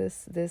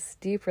this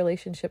deep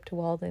relationship to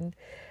Walden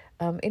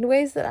in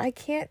ways that I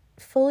can't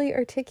fully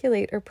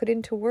articulate or put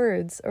into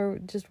words, or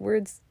just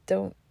words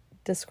don't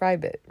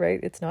describe it, right?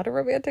 It's not a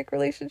romantic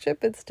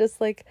relationship. It's just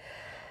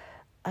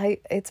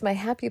it's my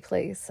happy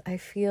place. I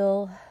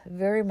feel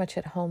very much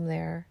at home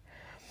there.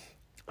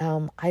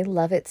 I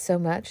love it so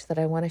much that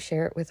I want to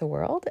share it with the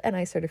world. And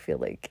I sort of feel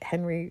like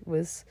Henry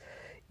was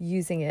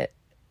using it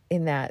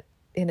in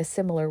a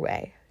similar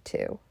way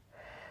too.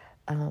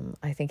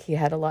 I think he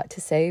had a lot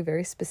to say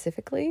very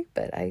specifically,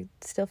 but I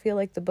still feel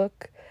like the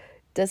book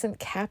doesn't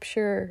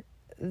capture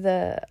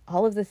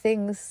all of the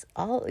things,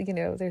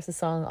 there's a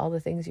song, All the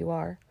Things You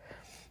Are.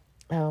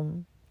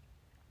 And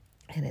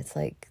it's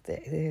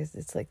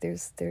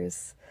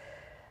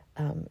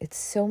it's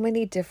so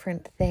many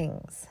different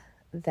things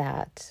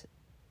that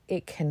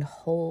it can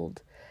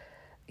hold,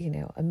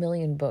 a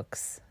million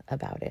books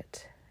about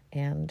it.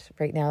 And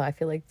right now I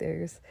feel like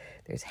there's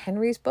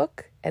Henry's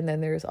book, and then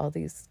there's all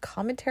these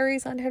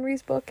commentaries on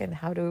Henry's book and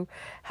how to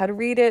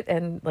read it.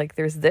 And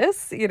there's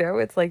this,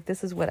 it's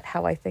this is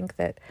how I think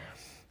that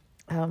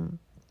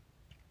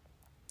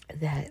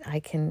I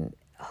can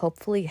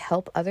hopefully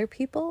help other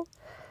people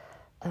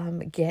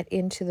get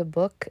into the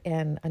book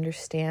and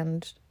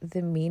understand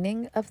the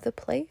meaning of the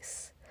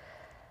place.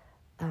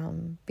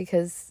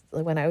 Because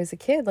when I was a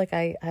kid,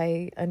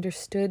 I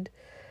understood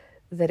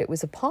that it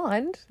was a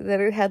pond, that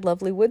it had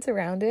lovely woods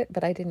around it,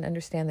 but I didn't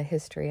understand the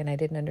history, and I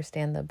didn't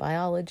understand the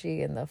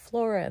biology and the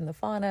flora and the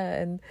fauna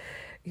and,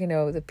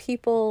 the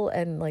people,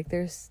 and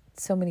there's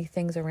so many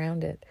things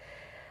around it.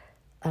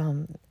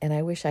 And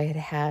I wish I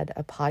had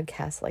a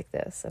podcast like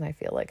this. And I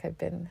feel like I've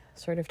been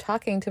sort of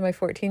talking to my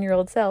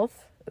 14-year-old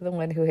self, the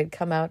one who had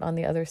come out on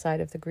the other side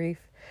of the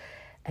grief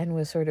and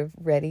was sort of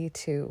ready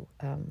to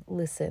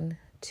listen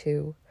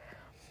to,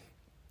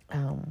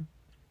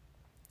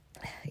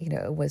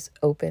 was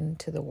open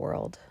to the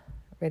world,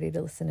 ready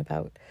to listen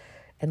about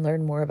and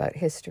learn more about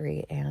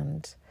history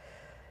and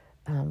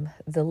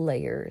the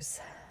layers.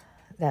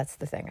 That's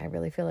the thing. I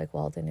really feel like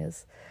Walden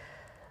is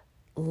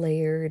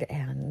layered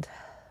and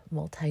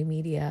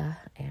multimedia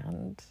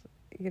and,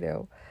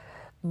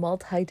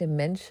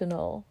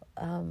 multidimensional.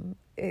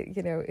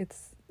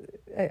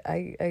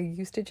 I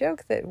used to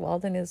joke that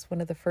Walden is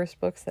one of the first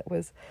books that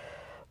was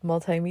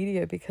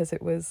multimedia, because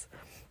it was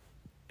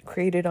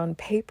created on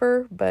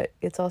paper, but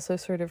it's also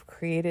sort of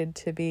created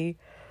to be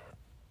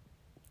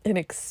an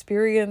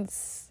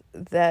experience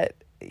that,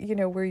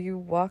 where you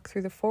walk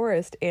through the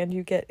forest and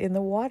you get in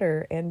the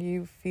water and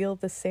you feel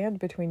the sand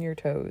between your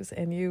toes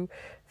and you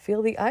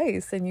feel the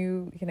ice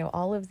and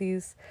all of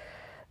these.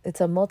 It's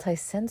a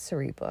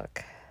multi-sensory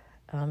book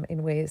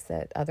in ways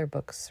that other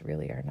books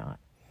really are not.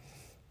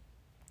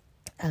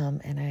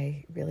 And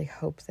I really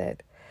hope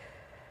that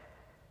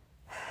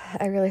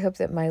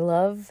my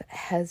love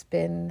has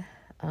been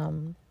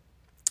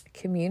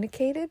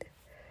communicated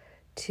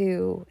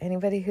to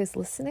anybody who's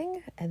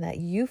listening, and that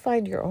you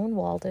find your own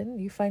Walden,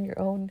 you find your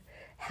own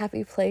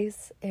happy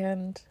place.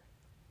 And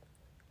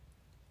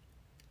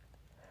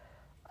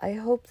I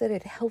hope that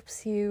it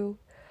helps you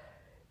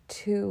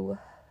to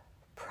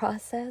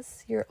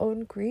process your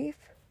own grief,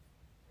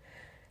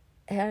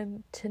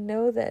 and to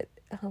know that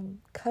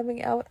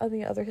coming out on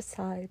the other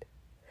side,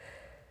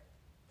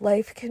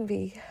 life can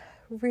be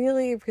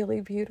really,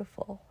 really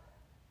beautiful.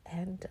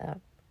 And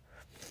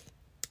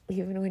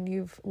even when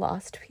you've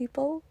lost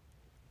people,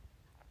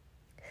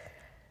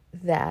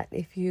 that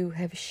if you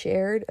have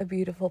shared a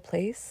beautiful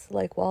place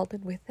like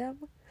Walden with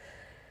them,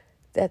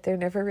 that they're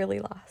never really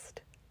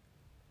lost.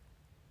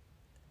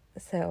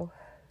 So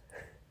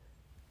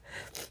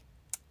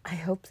I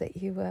hope that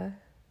you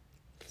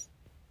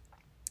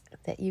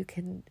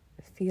can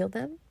feel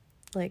them,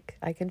 like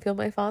I can feel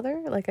my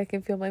father, like I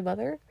can feel my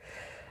mother,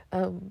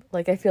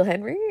 like I feel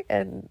Henry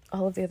and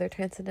all of the other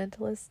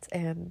transcendentalists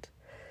and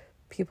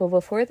people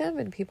before them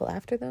and people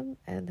after them,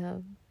 and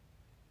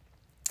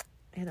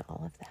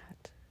all of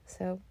that.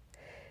 So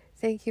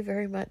thank you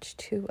very much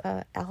to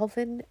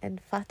Alvin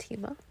and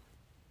Fatima,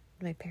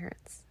 my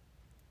parents,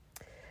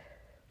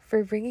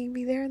 for bringing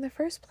me there in the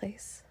first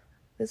place.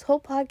 This whole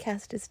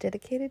podcast is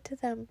dedicated to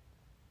them.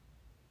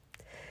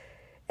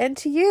 And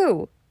to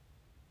you.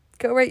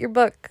 Go write your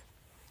book.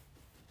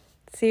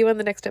 See you on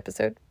the next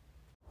episode.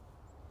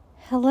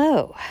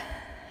 Hello.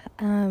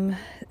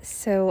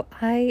 So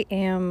I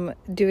am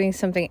doing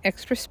something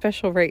extra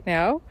special right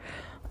now.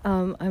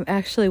 I'm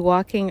actually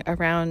walking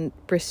around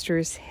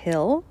Brister's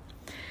Hill,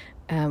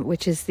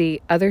 which is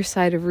the other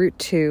side of Route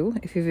 2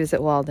 if you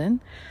visit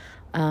Walden.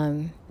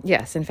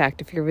 Yes, in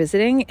fact, if you're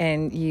visiting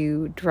and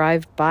you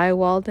drive by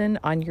Walden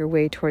on your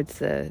way towards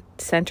the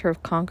center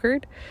of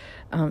Concord,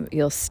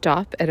 you'll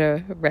stop at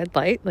a red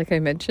light, like I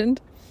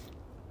mentioned,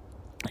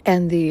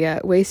 and the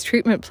waste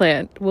treatment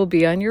plant will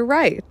be on your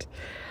right.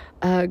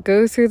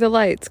 Go through the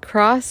lights,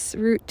 cross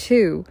Route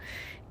 2,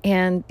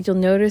 and you'll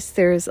notice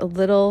there's a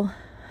little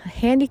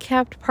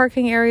handicapped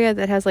parking area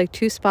that has like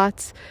 2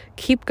 spots.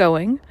 Keep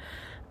going.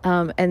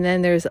 And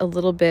then there's a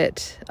little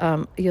bit,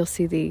 you'll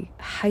see the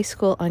high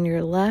school on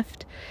your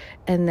left,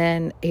 and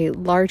then a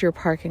larger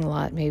parking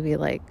lot, maybe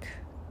like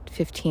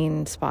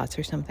 15 spots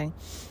or something.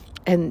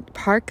 And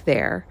park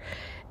there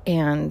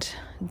and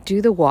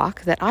do the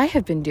walk that I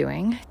have been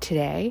doing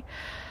today,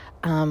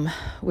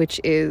 which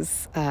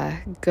is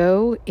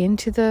go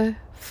into the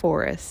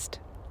forest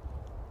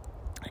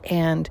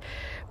and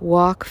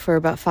walk for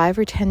about 5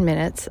 or 10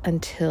 minutes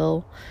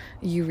until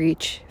you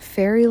reach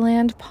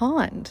Fairyland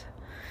Pond.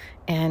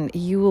 And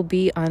you will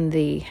be on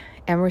the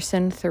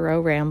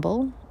Emerson-Thoreau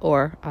Ramble,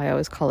 or I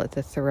always call it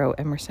the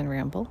Thoreau-Emerson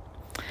Ramble,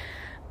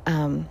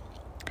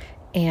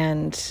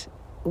 and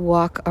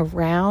walk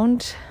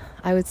around,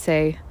 I would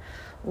say,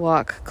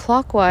 walk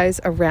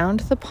clockwise around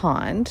the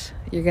pond.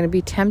 You're going to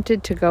be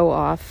tempted to go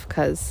off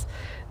because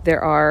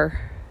there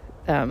are,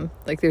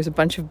 there's a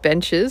bunch of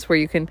benches where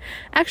you can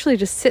actually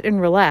just sit and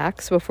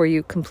relax before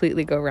you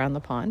completely go around the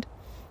pond.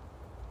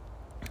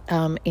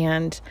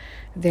 And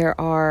there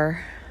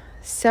are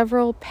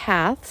several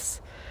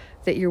paths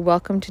that you're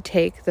welcome to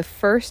take. The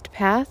first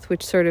path,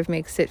 which sort of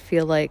makes it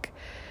feel like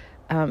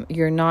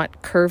you're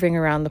not curving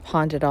around the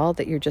pond at all,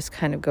 that you're just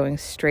kind of going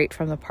straight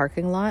from the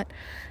parking lot.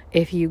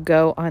 If you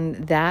go on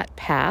that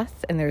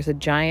path, and there's a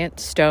giant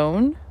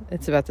stone,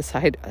 it's about the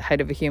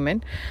height of a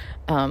human,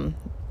 and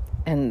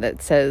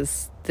that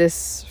says,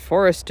 "This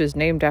forest is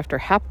named after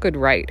Hapgood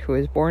Wright, who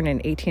was born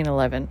in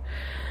 1811.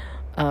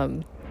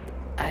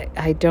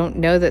 I don't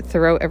know that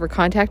Thoreau ever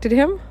contacted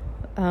him,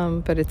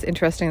 but it's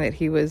interesting that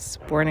he was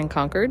born in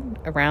Concord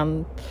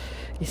around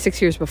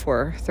 6 years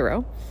before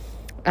Thoreau.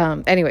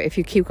 Anyway, if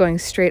you keep going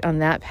straight on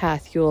that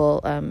path,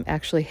 you'll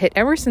actually hit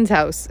Emerson's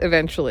house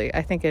eventually,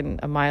 I think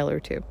in a mile or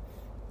 2.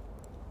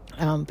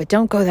 But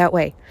don't go that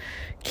way.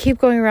 Keep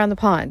going around the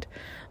pond.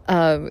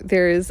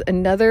 There is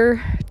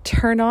another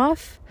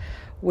turnoff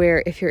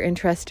where if you're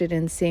interested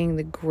in seeing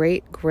the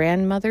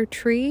great-grandmother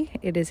tree,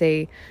 it is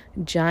a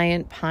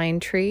giant pine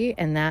tree,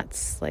 and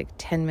that's like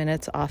 10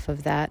 minutes off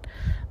of that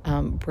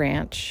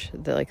branch,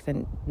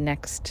 the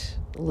next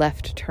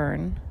left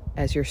turn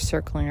as you're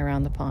circling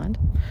around the pond.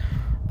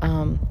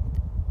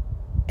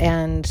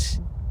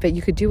 But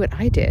you could do what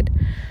I did,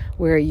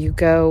 where you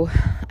go,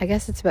 I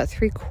guess it's about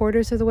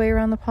 3/4 of the way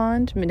around the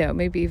pond. No,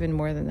 maybe even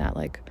more than that,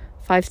 like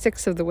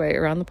 5/6 of the way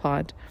around the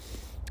pond.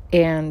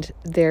 And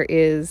there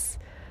is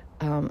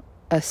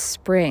a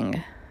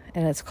spring,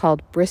 and it's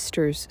called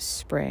Brister's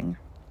Spring.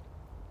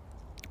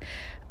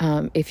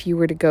 If you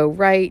were to go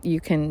right, you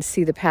can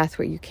see the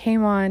pathway you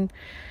came on,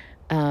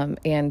 and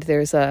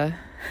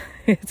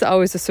it's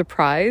always a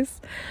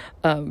surprise,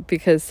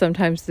 because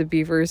sometimes the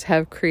beavers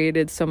have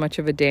created so much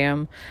of a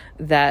dam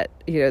that,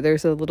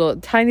 there's a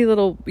tiny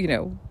little,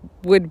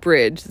 wood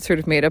bridge that's sort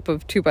of made up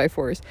of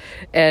 2x4s.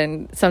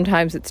 And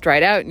sometimes it's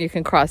dried out and you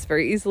can cross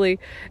very easily.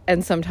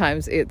 And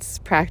sometimes it's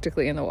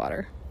practically in the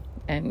water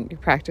and you're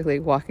practically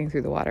walking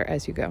through the water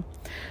as you go.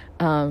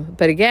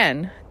 But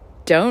again,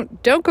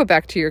 don't go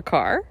back to your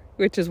car,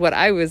 which is what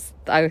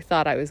I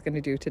thought I was going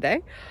to do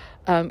today.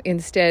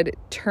 Instead,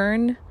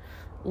 turn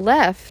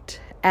left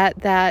at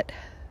that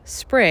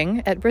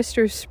spring, at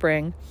Brister's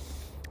Spring,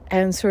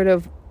 and sort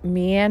of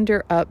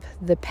meander up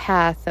the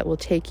path that will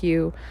take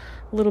you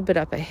a little bit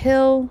up a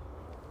hill,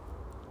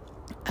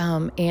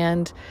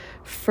 and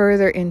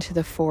further into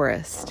the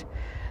forest.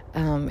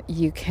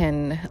 You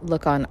can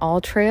look on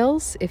all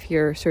trails if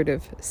you're sort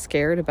of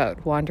scared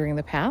about wandering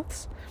the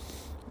paths.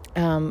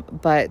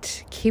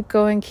 But keep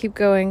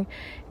going,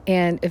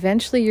 and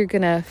eventually you're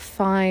going to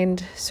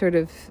find sort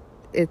of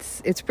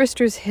it's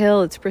Brister's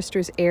Hill, it's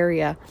Brister's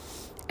area,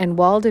 and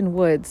Walden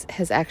Woods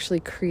has actually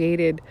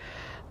created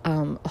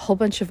a whole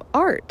bunch of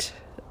art,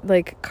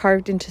 like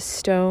carved into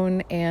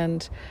stone,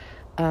 and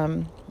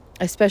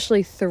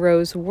especially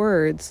Thoreau's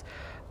words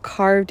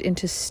carved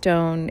into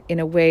stone in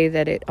a way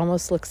that it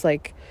almost looks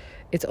like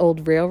it's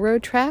old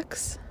railroad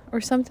tracks or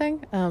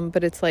something,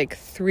 but it's like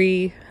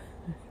three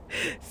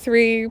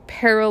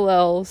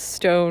parallel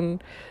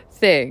stone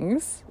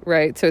things,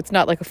 right? So it's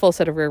not like a full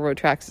set of railroad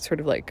tracks. It's sort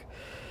of like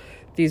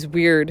these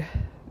weird,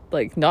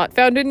 like not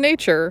found in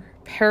nature,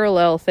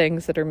 parallel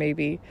things that are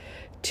maybe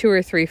 2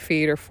 or 3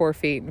 feet or 4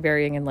 feet,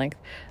 varying in length,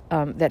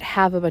 that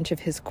have a bunch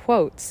of his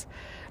quotes.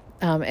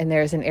 And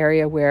there's an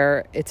area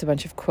where it's a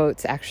bunch of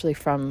quotes actually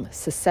from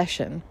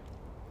Secession,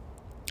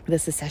 the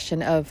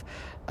secession of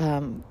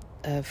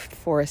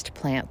forest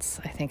plants,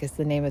 I think is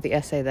the name of the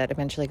essay that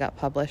eventually got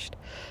published,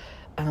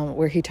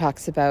 where he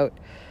talks about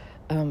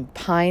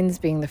pines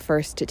being the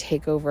first to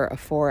take over a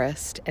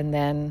forest, and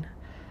then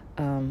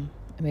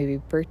maybe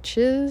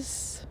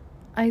birches,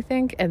 I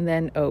think, and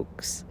then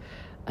oaks.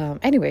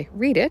 Anyway,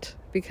 read it,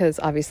 because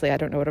obviously I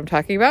don't know what I'm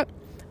talking about.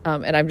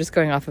 And I'm just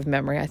going off of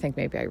memory. I think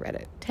maybe I read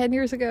it 10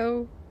 years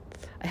ago.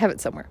 I have it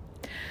somewhere.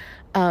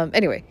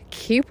 Anyway,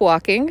 keep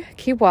walking.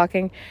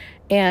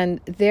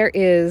 And there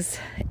is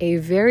a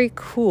very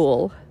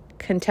cool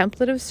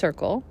contemplative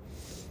circle.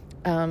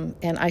 And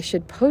I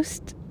should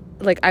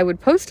I would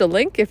post a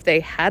link if they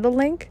had a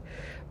link,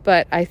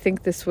 but I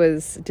think this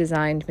was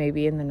designed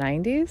maybe in the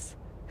 90s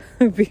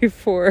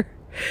before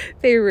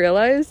they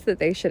realized that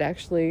they should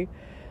actually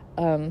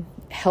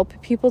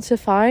help people to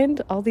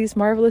find all these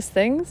marvelous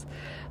things.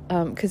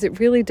 Because it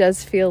really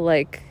does feel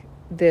like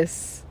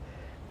this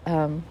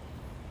a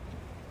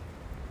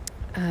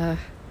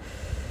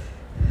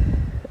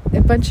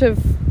bunch of,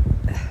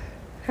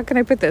 how can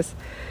I put this?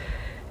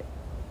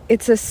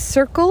 It's a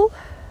circle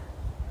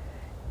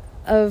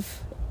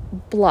of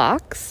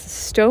blocks,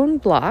 stone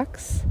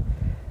blocks,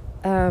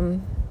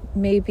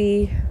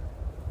 maybe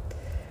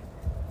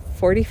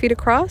 40 feet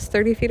across,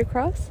 30 feet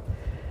across.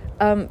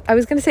 I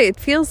was going to say it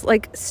feels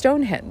like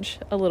Stonehenge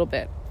a little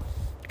bit,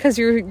 because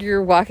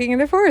you're walking in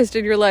the forest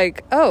and you're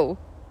like, oh,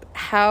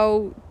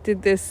 how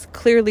did this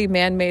clearly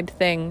man-made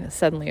thing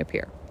suddenly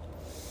appear?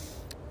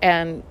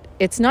 And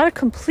it's not a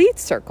complete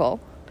circle.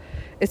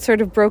 It's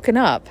sort of broken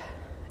up.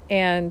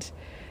 And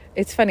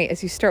it's funny,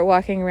 as you start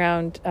walking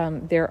around,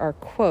 there are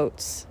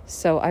quotes.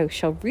 So I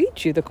shall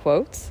read you the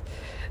quotes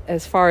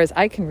as far as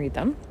I can read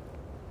them.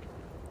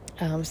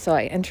 So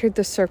I entered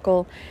the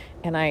circle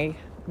and I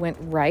went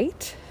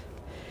right.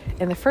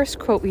 And the first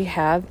quote we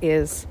have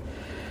is,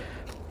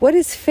 "What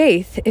is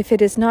faith if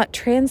it is not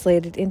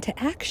translated into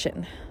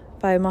action?"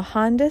 by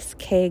Mohandas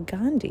K.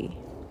 Gandhi.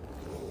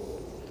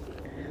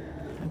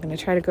 I'm going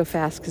to try to go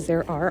fast because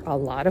there are a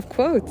lot of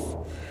quotes.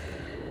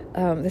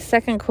 The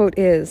second quote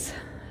is,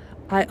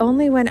 "I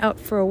only went out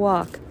for a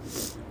walk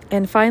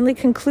and finally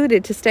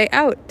concluded to stay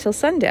out till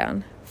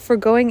sundown, for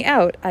going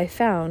out, I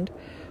found,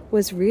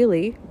 was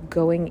really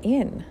going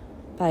in,"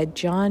 by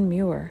John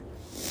Muir.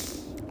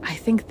 I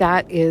think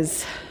that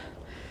is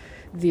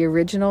the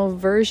original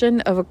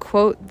version of a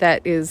quote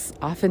that is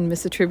often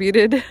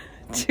misattributed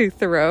to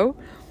Thoreau.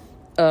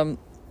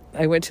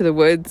 I went to the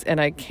woods and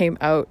I came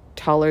out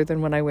taller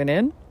than when I went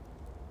in.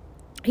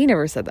 He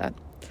never said that.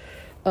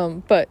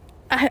 But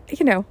I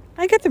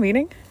get the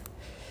meaning.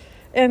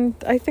 And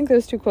I think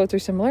those two quotes are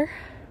similar.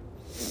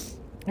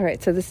 All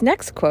right, so this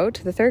next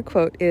quote, the third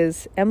quote,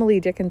 is Emily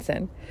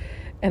Dickinson.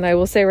 And I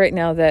will say right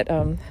now that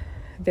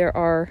there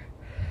are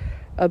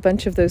a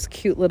bunch of those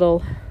cute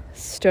little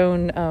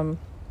stone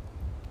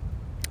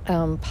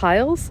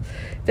piles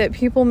that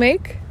people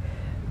make.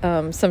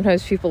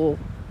 Sometimes people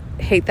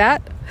hate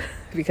that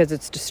because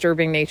it's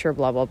disturbing nature,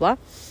 blah, blah, blah.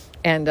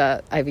 And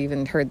I've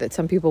even heard that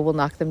some people will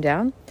knock them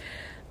down.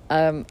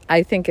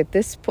 I think at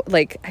this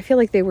point, I feel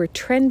like they were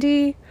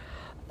trendy,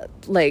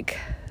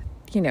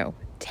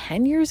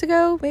 10 years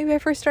ago, maybe I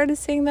first started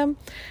seeing them,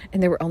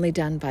 and they were only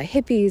done by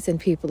hippies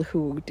and people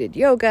who did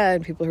yoga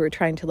and people who were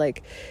trying to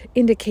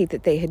indicate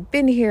that they had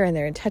been here and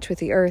they're in touch with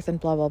the earth and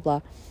blah, blah,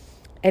 blah.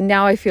 And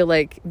now I feel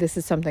like this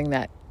is something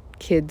that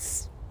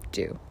kids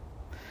do,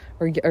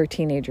 or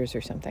teenagers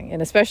or something.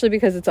 And especially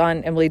because it's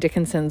on Emily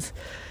Dickinson's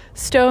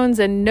stones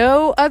and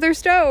no other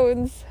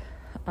stones,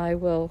 I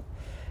will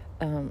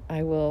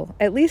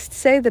at least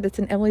say that it's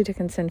an Emily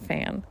Dickinson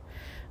fan.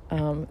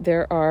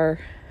 There are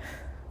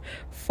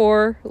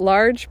 4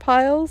 large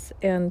piles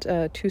and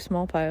 2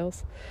 small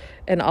piles,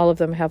 and all of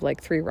them have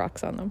 3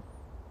 rocks on them.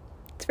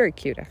 It's very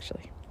cute,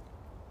 actually.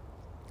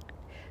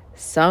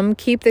 "Some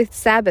keep the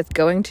Sabbath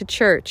going to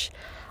church.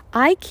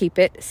 I keep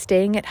it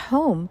staying at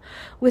home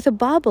with a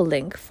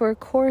bobolink for a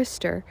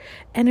chorister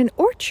and an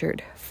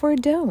orchard for a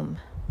dome.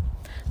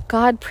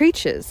 God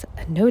preaches,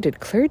 a noted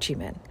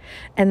clergyman,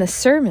 and the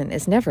sermon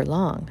is never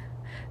long.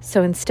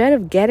 So instead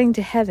of getting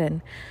to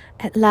heaven,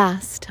 at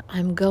last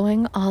I'm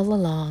going all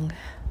along."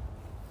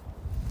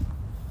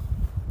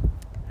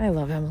 I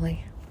love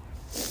Emily.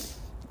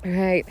 All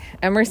right,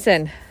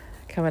 Emerson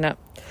coming up.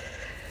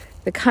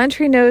 The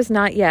country knows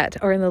not yet,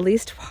 or in the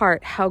least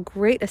part, how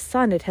great a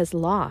son it has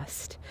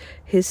lost.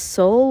 His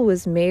soul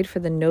was made for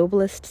the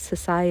noblest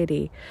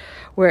society.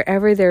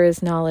 Wherever there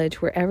is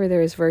knowledge, wherever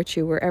there is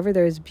virtue, wherever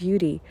there is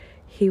beauty,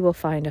 he will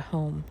find a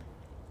home.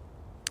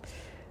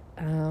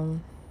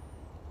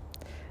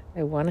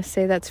 I want to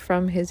say that's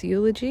from his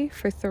eulogy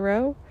for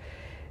Thoreau.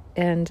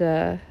 And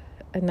a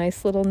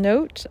nice little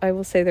note, I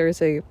will say there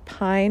is a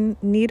pine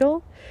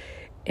needle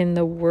in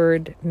the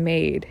word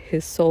made.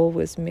 His soul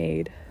was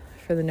made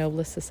for the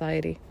noblest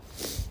society.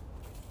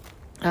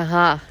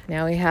 Aha,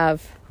 now we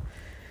have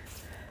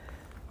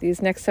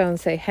these next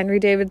stones say Henry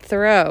David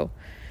Thoreau.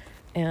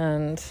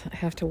 And I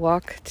have to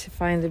walk to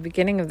find the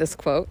beginning of this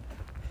quote,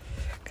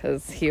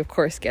 because he, of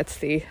course,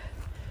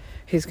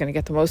 he's going to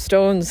get the most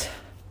stones.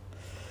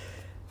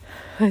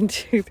 1,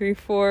 2, 3,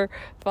 4,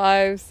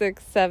 5,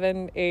 6,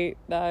 7, 8,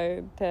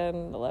 9, 10,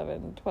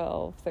 11,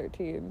 12,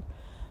 13,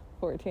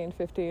 14,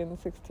 15,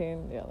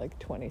 16, yeah, like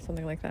 20,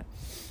 something like that.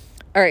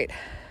 All right.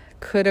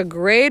 Could a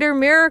greater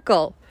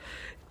miracle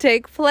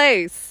take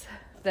place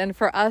than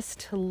for us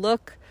to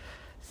look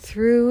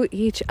through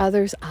each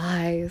other's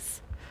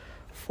eyes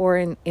for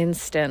an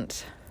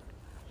instant?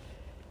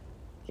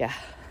 Yeah,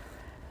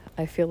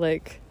 I feel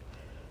like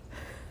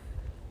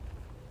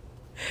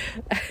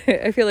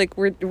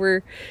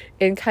we're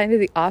in kind of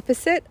the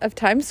opposite of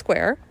Times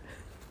Square.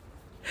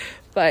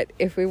 But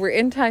if we were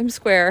in Times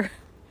Square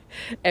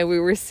and we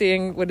were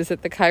seeing,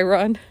 the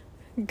Chiron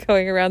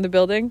going around the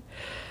building,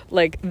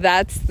 like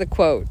that's the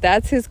quote.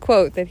 That's his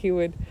quote that he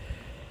would,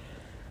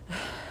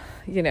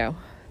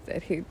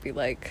 that he'd be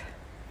like,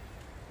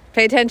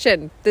 pay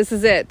attention. This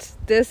is it.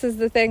 This is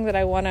the thing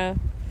I want to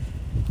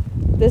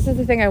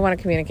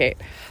communicate.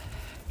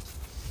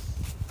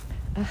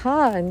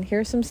 Aha, and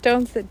here's some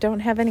stones that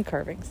don't have any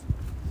carvings.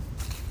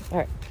 All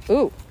right.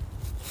 Ooh.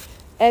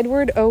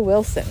 Edward O.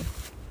 Wilson.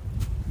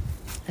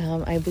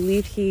 I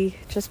believe he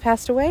just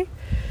passed away.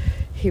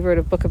 He wrote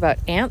a book about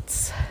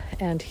ants,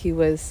 and he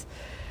was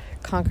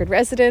Concord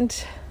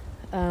resident,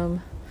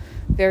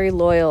 very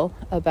loyal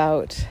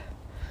about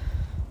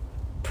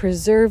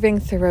preserving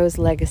Thoreau's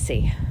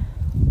legacy.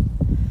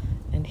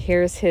 And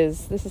here's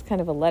this is kind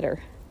of a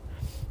letter.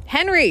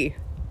 Henry,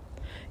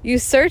 you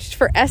searched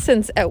for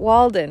essence at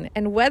Walden,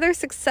 and whether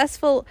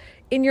successful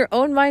in your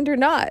own mind or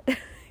not,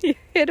 you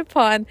hit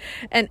upon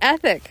an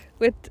ethic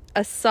with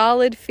a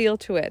solid feel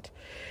to it.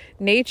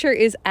 Nature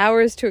is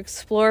ours to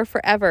explore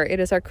forever. It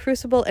is our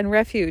crucible and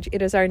refuge.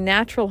 It is our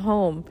natural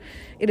home.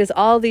 It is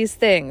all these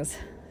things.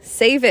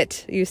 Save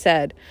it, you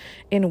said.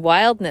 In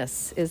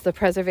wildness is the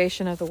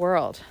preservation of the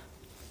world.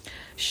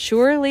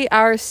 Surely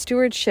our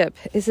stewardship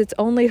is its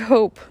only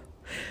hope.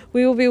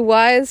 We will be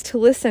wise to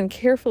listen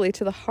carefully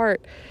to the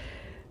heart,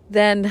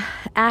 then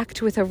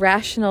act with a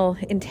rational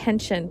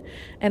intention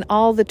and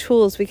all the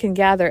tools we can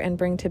gather and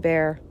bring to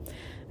bear.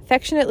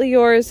 Affectionately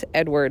yours,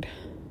 Edward.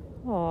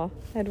 Aw,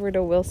 Edward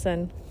O.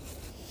 Wilson.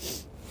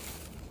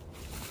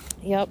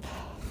 Yep.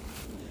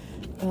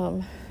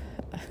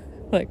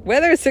 Like,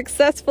 whether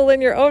successful in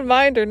your own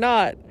mind or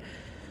not.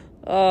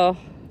 Oh,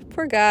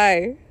 poor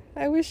guy.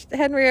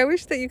 Henry, I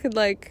wish that you could,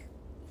 I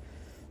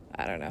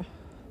don't know,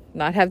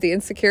 not have the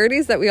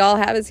insecurities that we all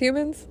have as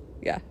humans.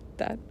 Yeah,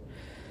 that.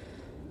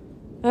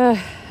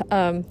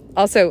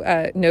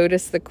 Also,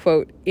 notice the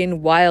quote,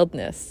 in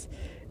wildness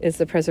is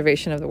the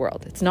preservation of the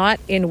world. It's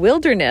not in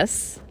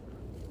wilderness,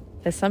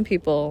 as some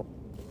people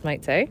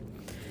might say.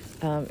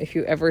 If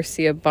you ever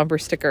see a bumper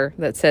sticker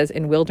that says,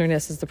 in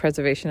wilderness is the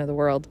preservation of the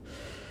world,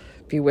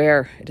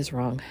 beware, it is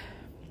wrong.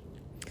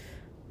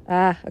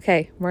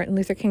 Okay, Martin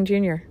Luther King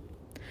Jr.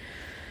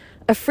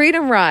 A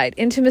freedom ride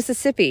into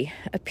Mississippi,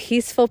 a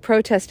peaceful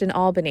protest in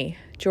Albany,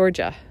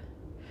 Georgia,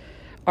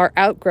 are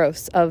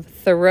outgrowths of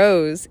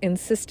Thoreau's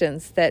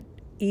insistence that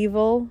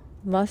evil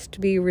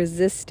must be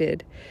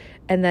resisted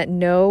and that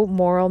no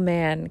moral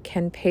man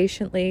can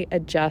patiently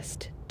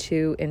adjust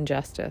to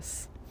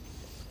injustice.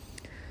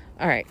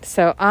 All right,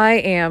 so I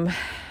am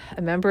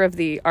a member of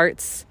the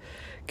Arts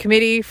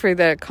Committee for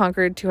the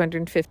Concord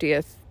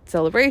 250th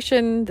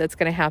celebration that's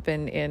going to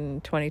happen in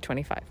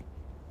 2025.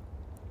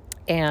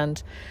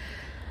 And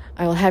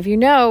I will have you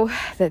know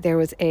that there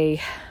was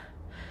a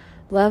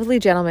lovely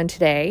gentleman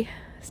today.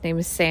 His name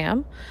is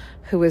Sam,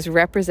 who was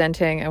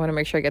representing, I want to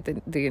make sure I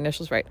get the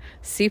initials right,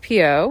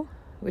 CPO,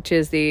 which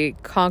is the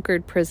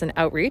Concord Prison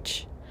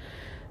Outreach,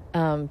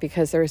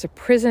 because there is a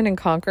prison in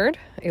Concord,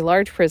 a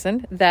large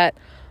prison, that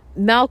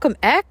Malcolm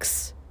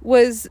X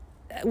was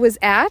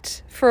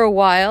at for a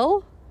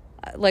while.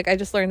 I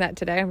just learned that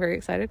today. I'm very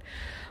excited.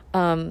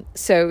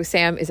 So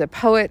Sam is a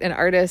poet, an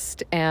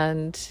artist,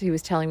 and he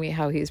was telling me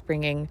how he's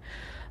bringing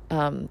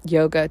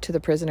yoga to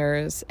the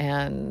prisoners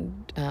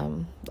and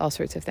all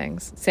sorts of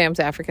things. Sam's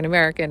African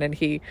American, and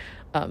he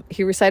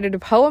recited a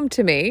poem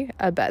to me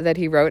that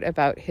he wrote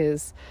about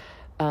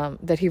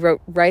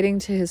writing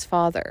to his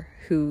father,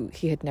 who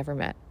he had never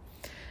met,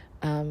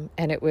 and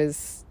it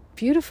was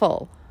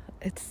beautiful.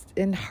 It's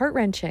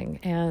heart-wrenching,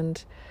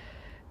 and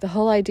the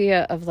whole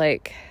idea of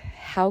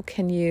how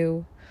can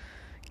you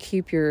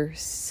keep your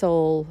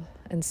soul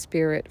and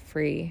spirit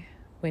free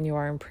when you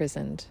are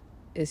imprisoned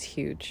is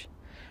huge.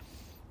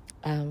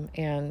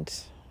 And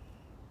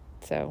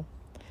so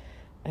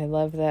I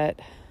love that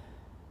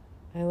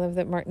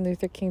Martin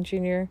Luther King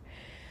Jr.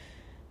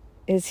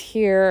 is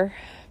here.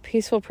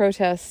 Peaceful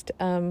protest.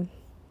 I'm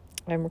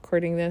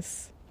recording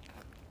this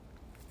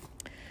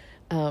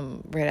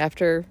right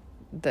after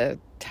the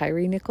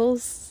Tyree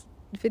Nichols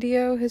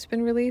video has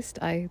been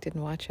released. I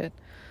didn't watch it.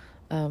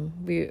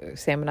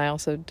 Sam and I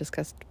also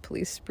discussed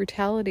police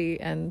brutality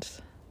and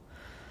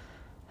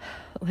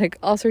like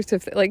all sorts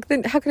of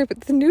the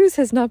news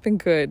has not been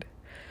good.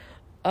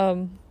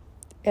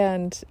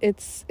 And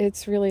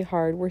it's really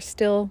hard. We're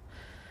still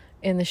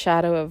in the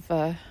shadow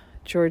of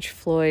George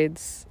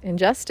Floyd's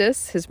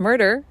injustice, his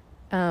murder,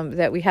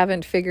 that we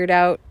haven't figured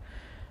out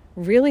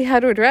really how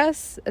to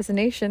address as a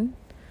nation.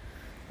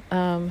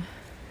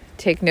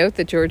 Take note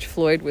that George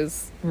Floyd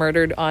was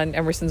murdered on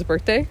Emerson's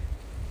birthday.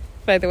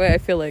 By the way, I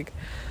feel like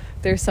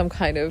there's some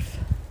kind of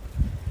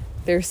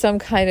I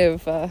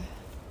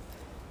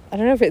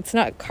don't know if it's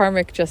not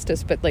karmic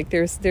justice, but like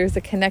there's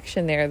a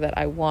connection there that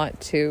I want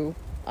to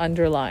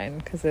underline,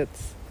 because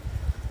it's,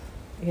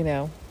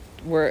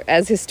 we're,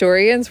 as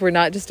historians, we're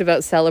not just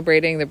about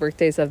celebrating the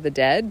birthdays of the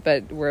dead,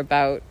 but we're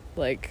about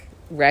like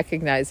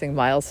recognizing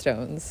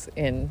milestones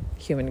in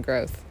human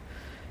growth.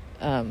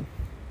 And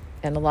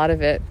a lot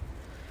of it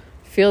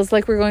feels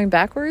like we're going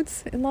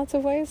backwards in lots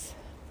of ways,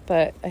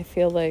 but I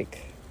feel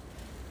like,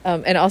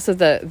 and also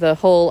the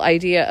whole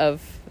idea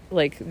of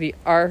like the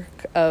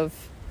arc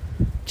of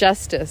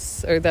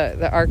justice, or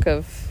the arc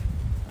of,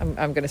 I'm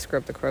going to screw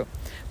up the quote,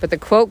 but the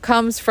quote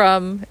comes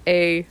from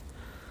a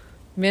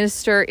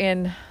minister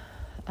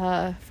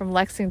from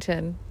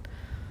Lexington,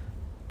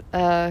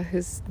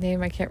 whose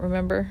name I can't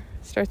remember.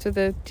 Starts with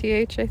a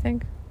TH, I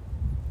think.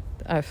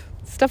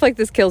 Stuff like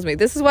this kills me.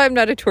 This is why I'm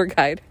not a tour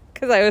guide,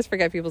 because I always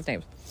forget people's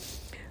names.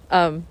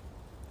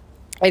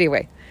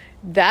 Anyway,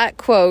 that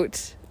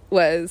quote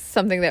was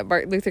something that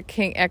Martin Luther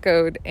King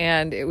echoed,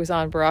 and it was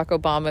on Barack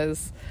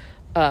Obama's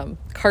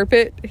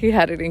carpet. He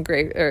had it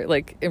engraved, or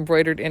like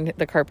embroidered in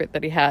the carpet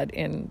that he had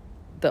in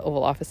the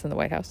Oval Office in the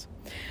White House.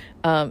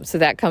 So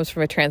that comes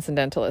from a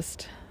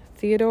transcendentalist,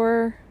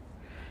 Theodore.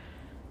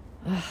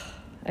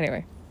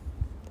 Anyway,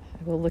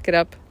 I will look it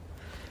up.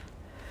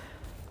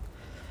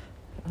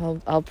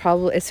 I'll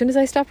probably, as soon as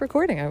I stop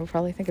recording, I will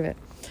probably think of it.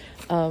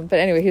 But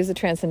anyway, he was a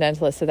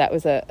transcendentalist, so that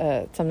was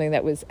something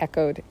that was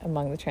echoed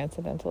among the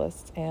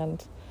transcendentalists,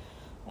 and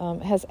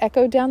has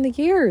echoed down the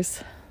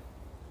years.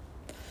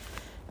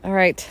 All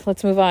right,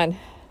 let's move on.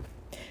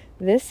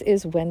 This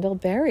is Wendell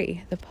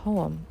Berry,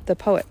 the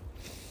poet.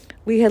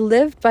 We had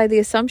lived by the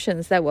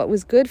assumptions that what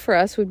was good for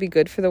us would be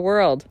good for the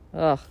world.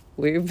 Ugh,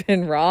 we've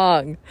been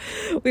wrong.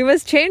 We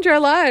must change our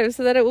lives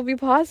so that it will be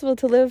possible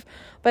to live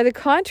by the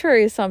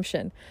contrary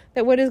assumption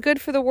that what is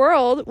good for the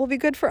world will be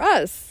good for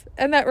us.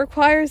 And that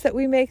requires that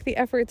we make the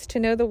efforts to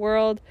know the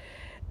world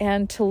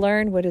and to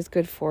learn what is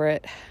good for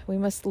it. We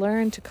must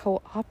learn to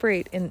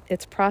cooperate in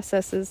its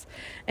processes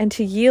and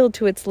to yield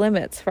to its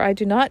limits. For I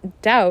do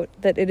not doubt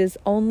that it is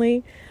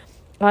only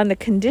on the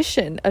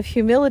condition of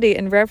humility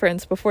and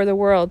reverence before the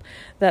world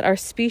that our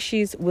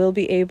species will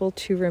be able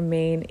to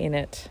remain in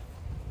it.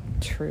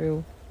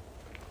 True.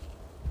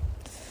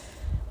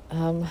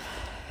 Yeah,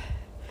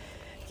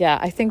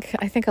 I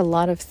think a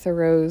lot of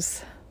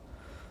Thoreau's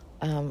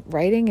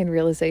writing and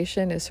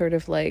realization is sort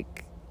of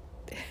like,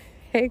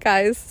 hey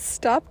guys,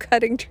 stop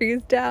cutting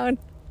trees down.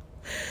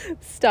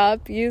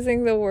 Stop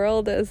using the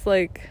world as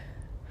like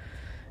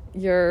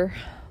your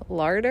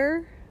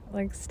larder.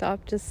 Like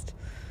stop just,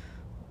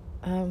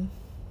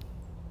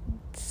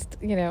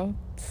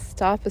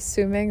 stop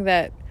assuming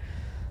that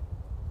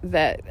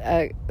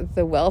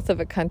the wealth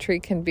of a country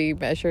can be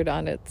measured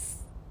on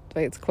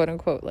by its quote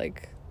unquote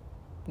like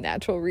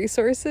natural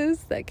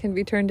resources that can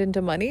be turned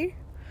into money.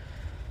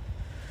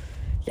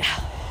 Yeah.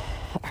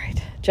 All right.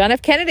 John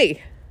F.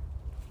 Kennedy.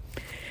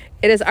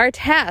 It is our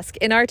task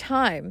in our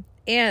time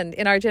and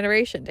in our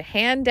generation to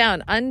hand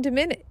down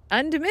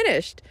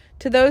undiminished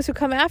to those who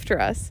come after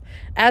us,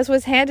 as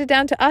was handed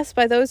down to us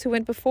by those who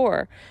went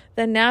before,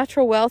 the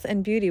natural wealth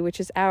and beauty which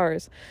is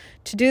ours.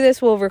 To do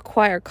this will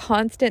require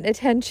constant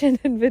attention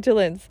and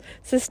vigilance,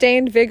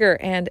 sustained vigor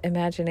and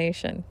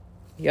imagination.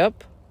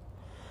 Yup.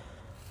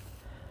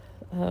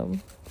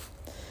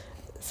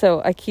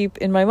 So I keep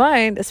in my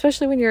mind,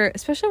 especially when you're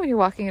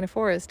walking in a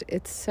forest,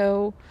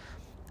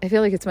 I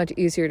feel like it's much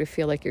easier to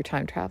feel like you're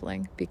time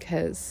traveling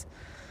because,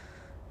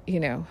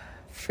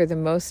 for the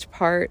most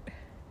part,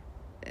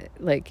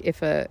 like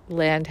if a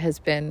land has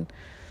been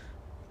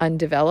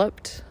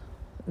undeveloped,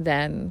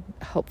 then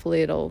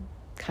hopefully it'll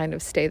kind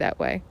of stay that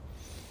way.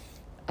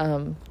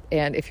 And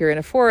if you're in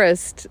a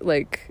forest,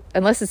 like,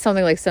 unless it's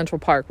something like Central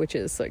Park, which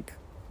is like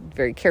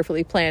very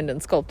carefully planned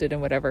and sculpted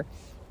and whatever,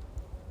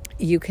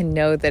 you can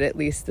know that at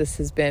least this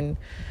has been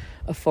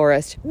a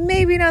forest,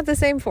 maybe not the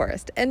same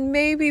forest, and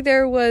maybe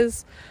there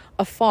was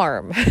a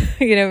farm,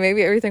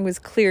 maybe everything was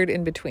cleared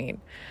in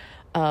between.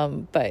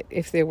 But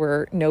if there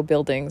were no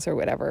buildings or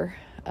whatever,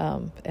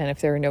 and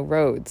if there are no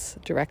roads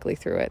directly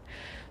through it.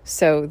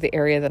 So the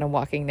area that I'm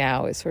walking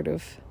now is sort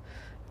of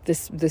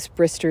this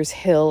Brister's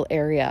Hill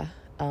area,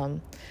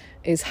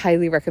 is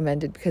highly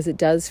recommended because it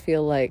does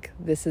feel like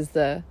this is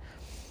the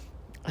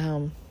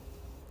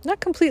not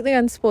completely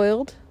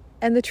unspoiled,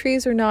 and the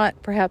trees are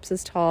not perhaps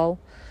as tall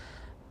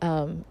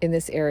in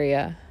this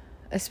area,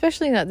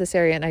 especially not this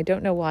area, and I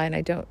don't know why. And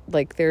I don't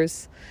like there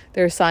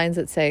are signs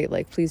that say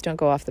like please don't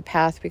go off the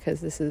path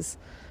because this is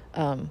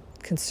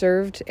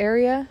conserved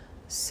area.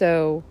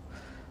 So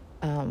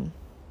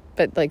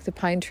but like the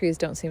pine trees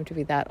don't seem to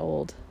be that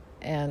old,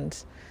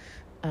 and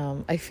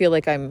I feel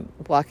like I'm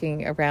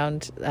walking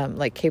around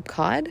like Cape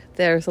Cod.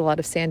 There's a lot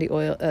of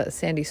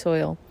sandy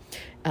soil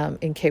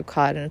in Cape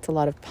Cod, and it's a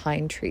lot of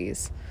pine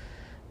trees.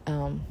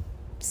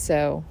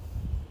 So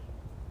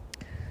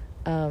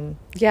John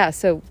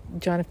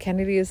F.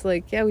 Kennedy is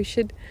like, yeah, we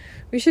should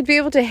be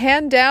able to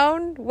hand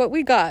down what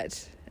we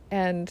got.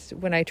 And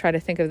when I try to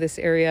think of this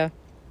area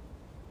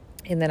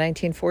in the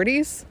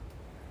 1940s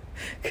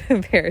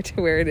compared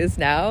to where it is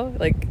now,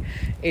 like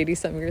 80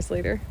 some years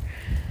later,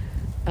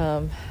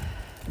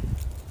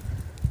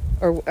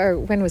 or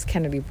when was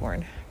Kennedy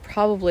born?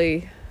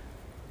 Probably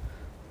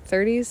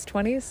 30s,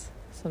 20s,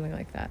 something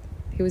like that.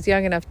 He was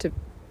young enough to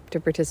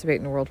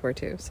participate in World War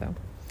II. So,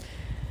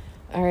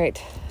 all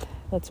right,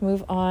 let's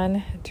move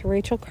on to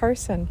Rachel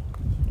Carson.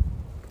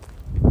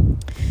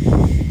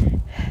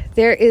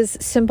 There is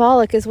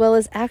symbolic as well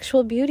as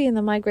actual beauty in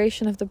the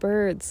migration of the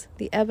birds,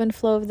 the ebb and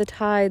flow of the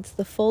tides,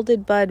 the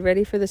folded bud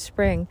ready for the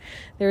spring.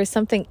 There is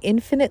something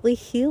infinitely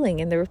healing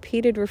in the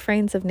repeated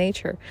refrains of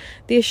nature,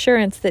 the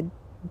assurance that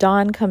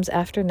dawn comes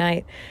after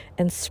night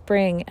and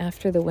spring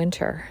after the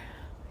winter.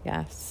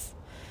 Yes.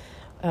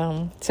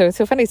 So it's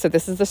so funny. So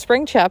this is the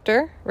spring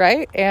chapter,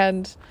 right?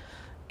 And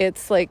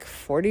it's like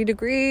 40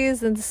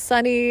 degrees and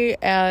sunny,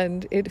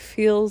 and it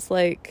feels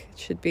like it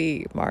should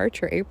be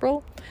March or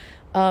April.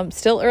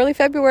 Still early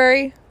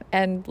February,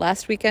 and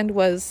last weekend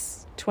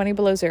was 20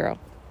 below zero.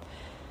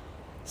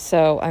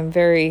 So I'm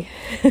very,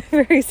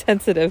 very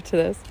sensitive to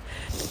this.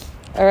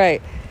 All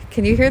right.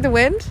 Can you hear the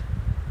wind?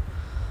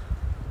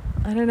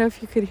 I don't know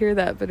if you could hear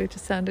that, but it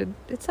sounded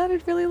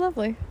really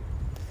lovely.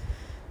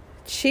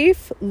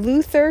 Chief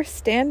Luther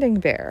Standing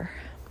Bear.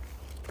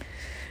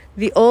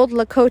 The old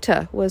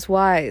Lakota was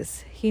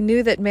wise. He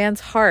knew that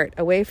man's heart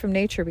away from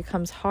nature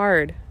becomes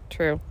hard.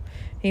 True.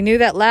 He knew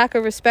that lack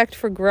of respect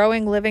for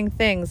growing living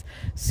things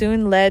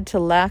soon led to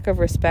lack of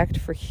respect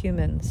for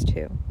humans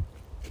too.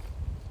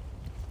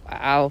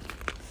 Wow.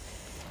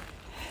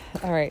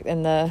 All right,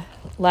 and the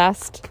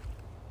last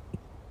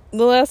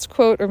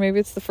quote, or maybe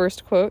it's the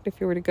first quote,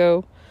 if you were to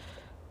go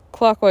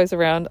clockwise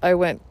around, I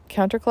went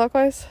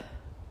counterclockwise.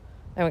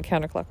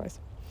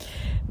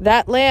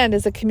 That land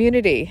is a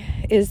community,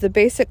 is the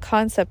basic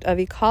concept of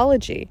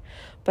ecology,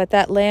 but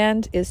that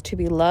land is to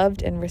be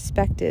loved and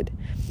respected,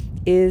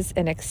 is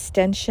an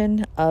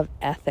extension of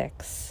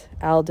ethics.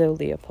 Aldo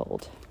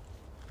Leopold.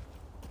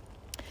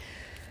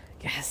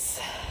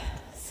 Yes.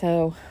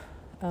 So,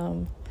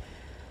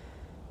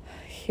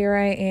 here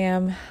I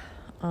am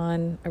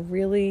on a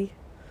really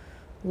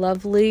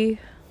lovely,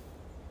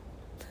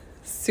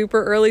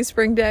 super early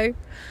spring day,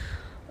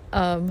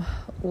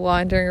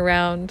 wandering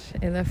around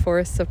in the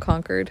forests of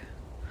Concord.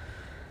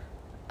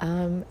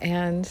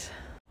 And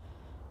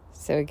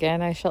so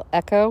again, I shall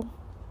echo,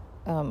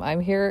 I'm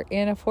here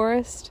in a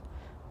forest,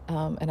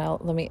 and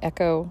let me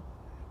echo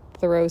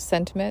Thoreau's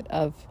sentiment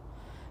of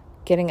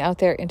getting out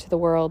there into the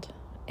world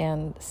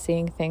and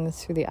seeing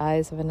things through the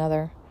eyes of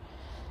another.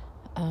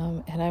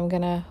 And I'm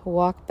going to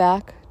walk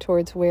back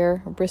towards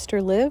where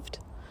Brister lived.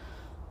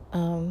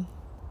 And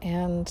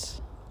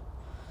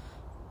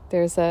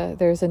there's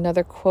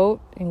another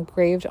quote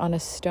engraved on a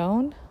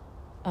stone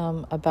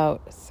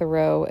about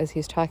Thoreau as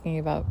he's talking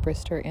about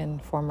Brister in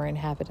Former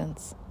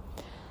Inhabitants.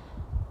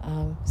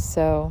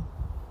 So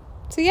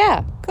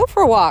yeah, go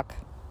for a walk.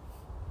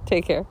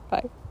 Take care.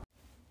 Bye.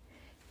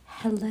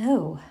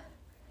 Hello.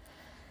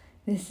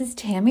 This is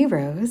Tammy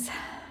Rose,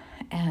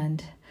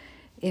 and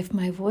if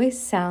my voice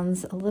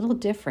sounds a little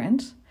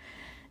different,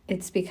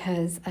 it's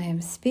because I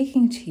am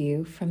speaking to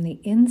you from the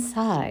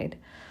inside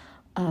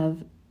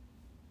of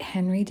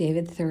Henry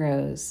David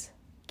Thoreau's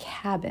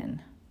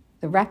cabin,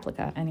 the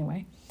replica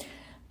anyway.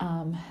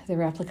 The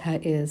replica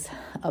is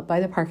up by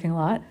the parking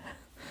lot.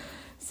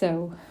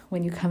 So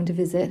when you come to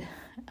visit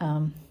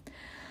and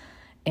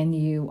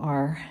you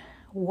are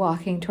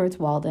walking towards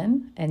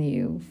Walden and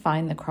you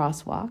find the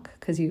crosswalk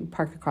because you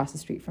park across the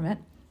street from it,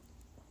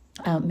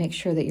 make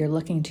sure that you're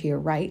looking to your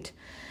right.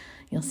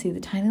 You'll see the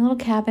tiny little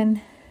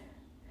cabin,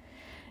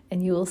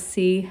 and you will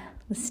see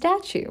the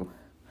statue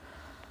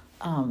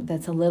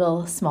that's a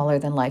little smaller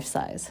than life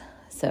size.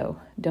 So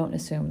don't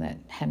assume that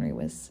Henry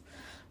was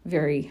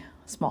very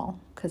small,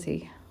 because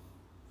he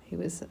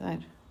was,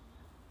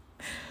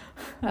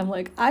 I'm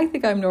like, I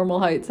think I'm normal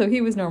height, so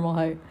he was normal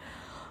height.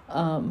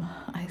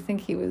 I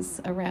think he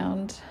was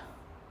around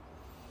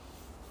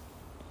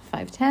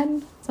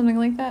 5'10", something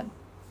like that.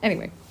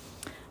 Anyway,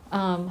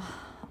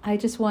 I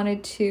just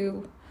wanted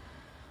to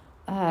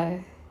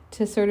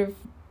sort of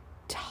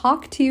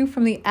talk to you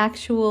from the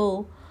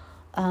actual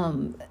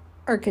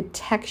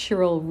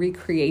architectural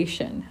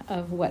recreation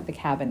of what the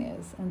cabin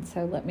is. And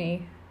so let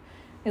me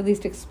at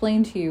least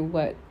explain to you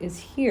what is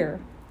here.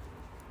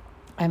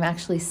 I'm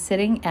actually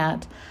sitting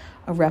at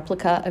a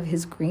replica of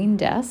his green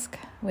desk,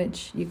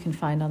 which you can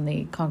find on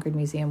the Concord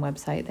Museum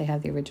website. They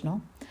have the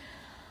original.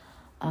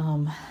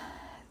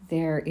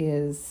 There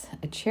is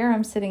a chair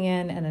I'm sitting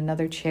in and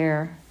another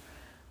chair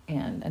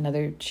and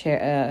another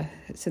chair.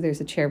 So there's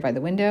a chair by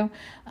the window,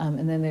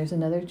 and then there's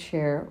another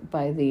chair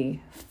by the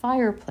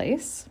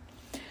fireplace.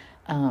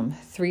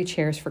 3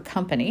 chairs for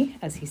company,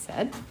 as he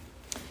said.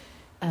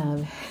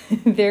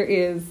 There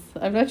is,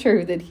 I'm not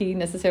sure that he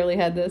necessarily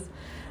had this,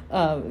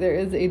 there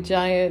is a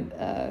giant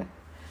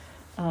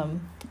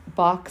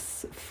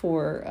box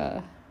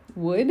for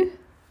wood,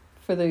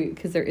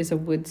 because there is a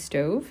wood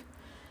stove.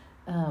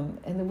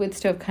 And the wood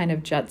stove kind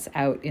of juts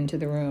out into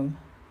the room.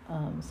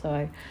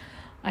 So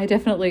I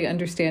definitely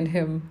understand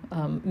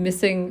him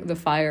missing the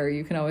fire.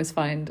 You can always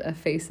find a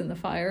face in the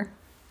fire.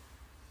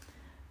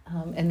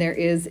 And there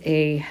is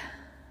a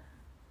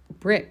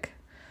brick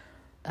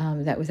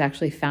that was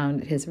actually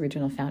found at his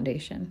original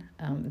foundation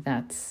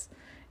that's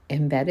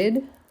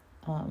embedded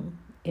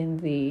in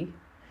the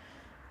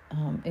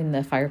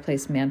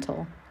fireplace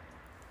mantle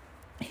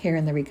here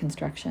in the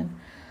reconstruction.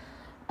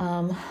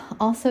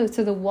 Also,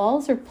 so the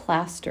walls are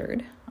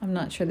plastered. I'm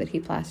not sure that he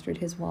plastered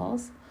his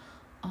walls.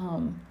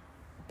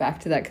 Back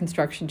to that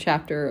construction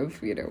chapter of,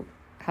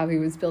 how he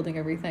was building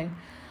everything.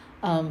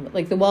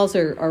 Like the walls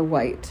are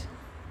white.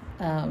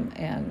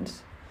 And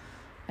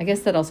I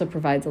guess that also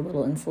provides a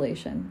little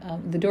insulation.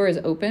 The door is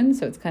open,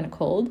 so it's kind of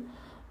cold.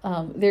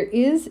 There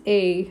is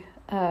a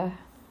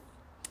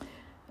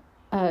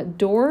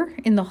door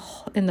in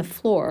the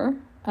floor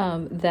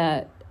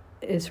that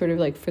is sort of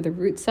like for the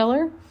root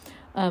cellar.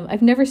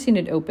 I've never seen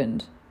it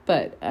opened,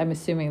 but I'm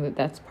assuming that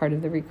that's part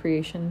of the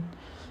recreation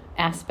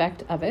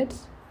aspect of it.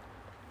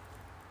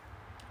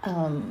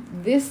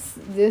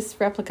 This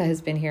replica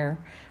has been here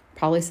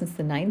probably since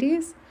the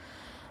 90s.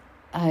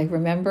 I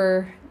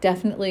remember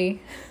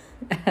definitely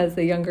as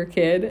a younger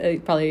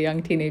kid, probably a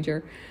young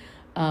teenager,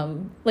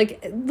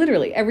 like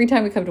literally every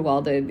time we come to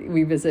Walden,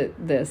 we visit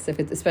this,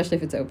 especially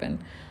if it's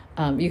open.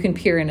 You can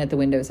peer in at the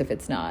windows if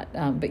it's not,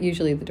 but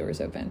usually the door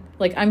is open.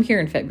 Like I'm here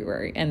in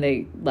February and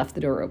they left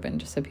the door open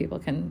just so people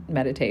can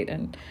meditate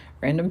and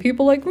random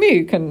people like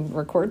me can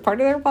record part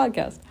of their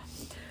podcast.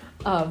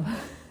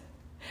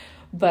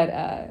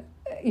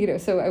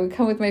 So I would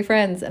come with my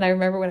friends, and I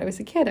remember when I was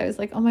a kid, I was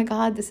like, oh my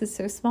God, this is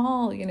so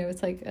small.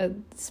 It's like a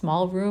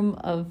small room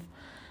of,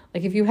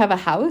 like if you have a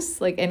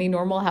house, like any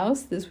normal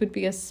house, this would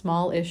be a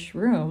small-ish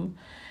room.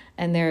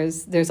 And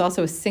there's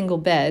also a single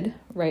bed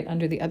right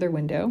under the other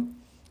window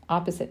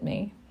opposite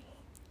me.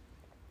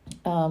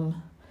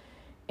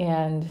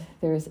 And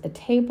there's a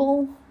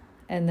table,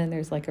 and then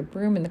there's like a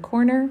broom in the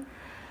corner,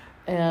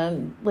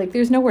 and like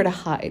there's nowhere to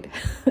hide,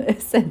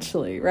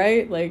 essentially,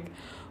 right? Like,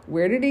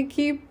 where did he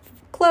keep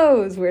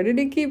clothes? Where did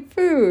he keep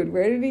food?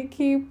 Where did he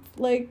keep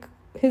like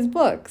his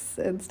books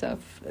and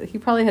stuff? He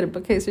probably had a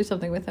bookcase or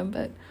something with him,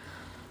 but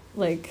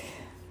like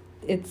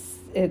it's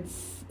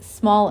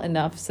small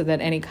enough so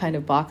that any kind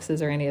of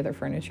boxes or any other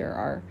furniture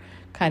are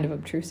kind of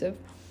obtrusive.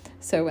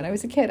 So when I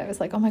was a kid, I was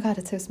like, oh my God,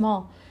 it's so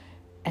small.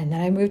 And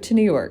then I moved to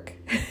New York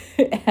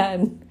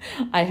and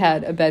I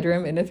had a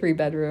bedroom in a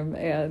 3-bedroom,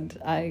 and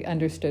I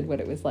understood what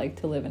it was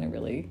like to live in a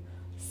really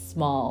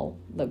small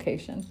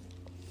location.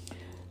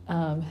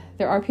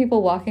 There are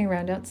people walking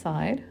around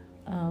outside,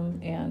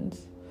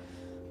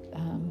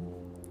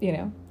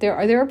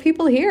 there are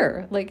people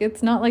here. Like,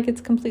 it's not like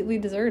it's completely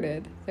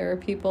deserted. There are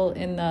people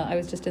I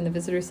was just in the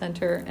visitor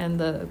center, and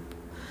the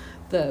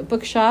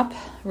bookshop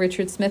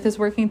Richard Smith is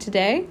working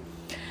today.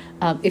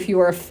 If you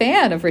are a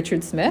fan of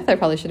Richard Smith, I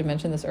probably should have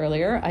mentioned this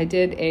earlier. I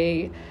did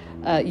a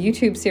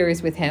YouTube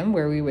series with him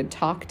where we would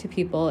talk to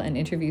people and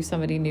interview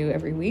somebody new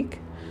every week.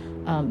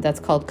 That's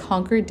called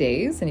Concord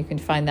Days, and you can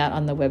find that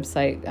on the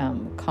website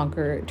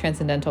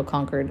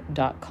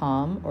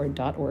transcendentalconcord.com or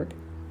 .org.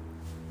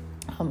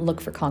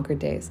 Look for Concord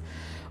Days,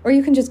 or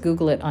you can just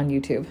Google it on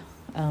YouTube.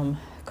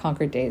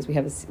 Concord Days. We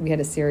had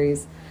a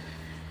series.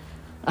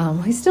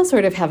 We still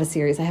sort of have a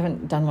series. I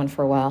haven't done one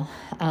for a while,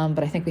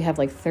 but I think we have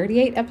like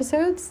 38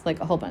 episodes, like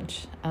a whole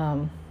bunch.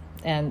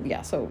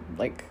 So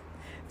like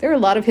there are a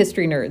lot of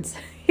history nerds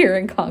here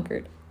in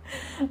Concord,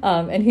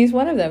 and he's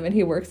one of them. And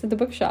he works at the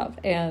bookshop.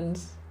 And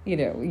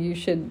you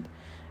should,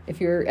 if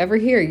you're ever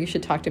here, you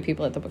should talk to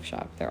people at the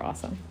bookshop. They're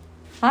awesome.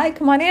 Hi,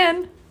 come on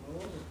in.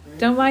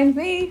 Don't mind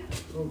me.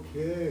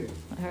 Okay.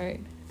 All right,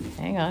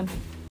 hang on.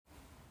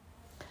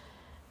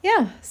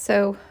 Yeah,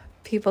 so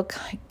people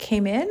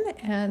came in,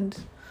 and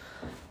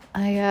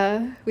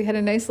we had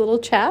a nice little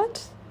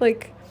chat.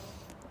 Like,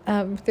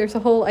 there's a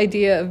whole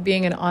idea of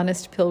being an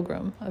honest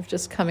pilgrim, of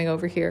just coming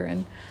over here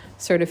and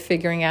sort of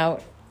figuring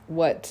out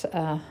what,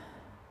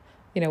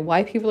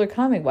 why people are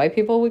coming, why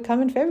people would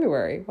come in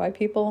February, why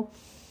people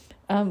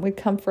would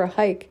come for a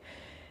hike,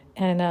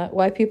 and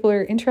why people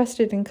are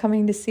interested in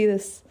coming to see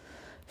this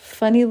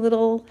funny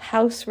little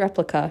house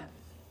replica.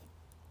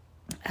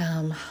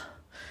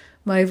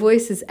 My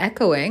voice is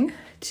echoing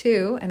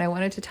too, and I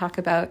wanted to talk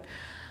about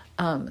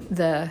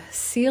the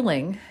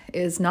ceiling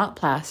is not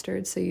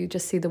plastered, so you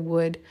just see the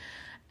wood,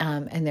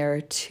 and there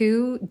are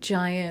two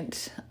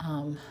giant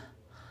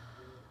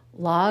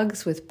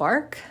logs with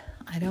bark.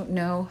 I don't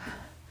know.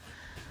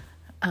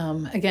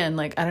 Again,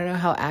 I don't know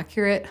how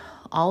accurate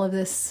all of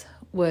this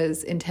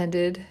was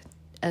intended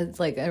as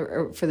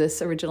for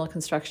this original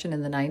construction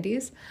in the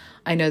 90s.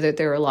 I know that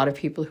there were a lot of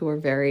people who were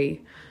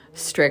very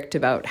strict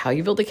about how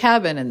you build a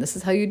cabin, and this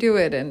is how you do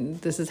it,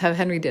 and this is how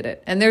Henry did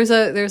it. And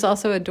there's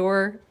also a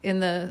door in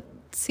the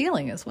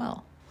ceiling as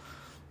well.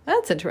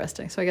 That's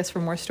interesting. So I guess for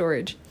more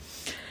storage.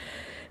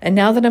 And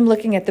now that I'm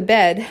looking at the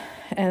bed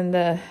and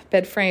the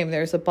bed frame,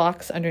 there's a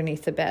box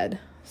underneath the bed.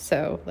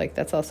 So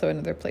that's also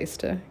another place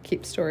to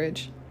keep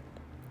storage.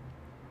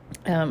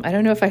 I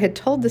don't know if I had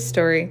told this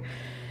story,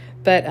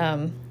 but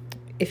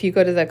if you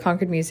go to the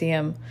Concord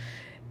Museum,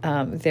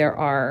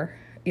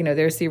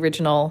 there's the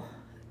original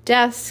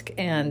desk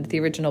and the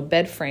original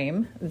bed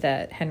frame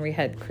that Henry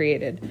had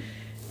created.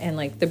 And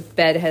the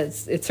bed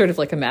it's sort of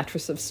like a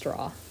mattress of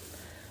straw.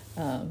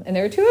 And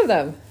there are two of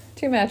them,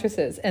 two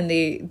mattresses. And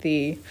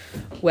the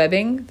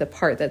webbing, the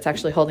part that's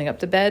actually holding up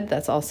the bed,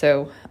 that's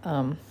also,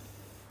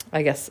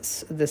 I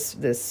guess,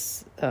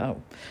 this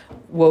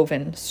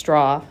woven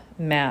straw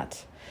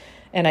mat.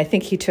 And I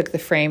think he took the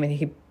frame and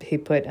he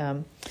put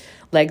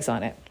legs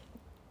on it.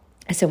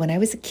 So when I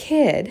was a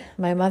kid,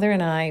 my mother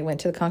and I went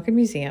to the Concord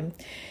Museum,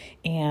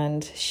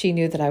 and she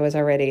knew that I was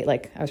already,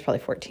 I was probably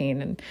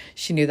 14, and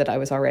she knew that I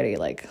was already,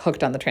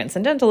 hooked on the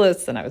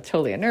Transcendentalists, and I was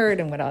totally a nerd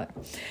and whatnot.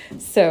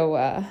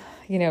 So,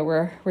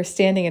 we're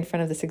standing in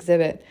front of this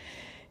exhibit,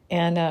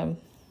 and,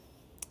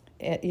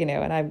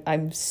 and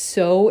I'm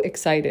so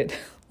excited,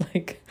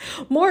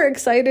 more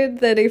excited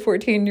than a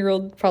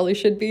 14-year-old probably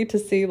should be to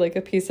see,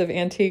 a piece of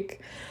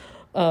antique,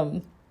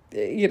 an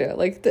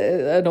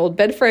old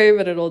bed frame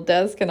and an old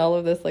desk and all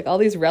of this, all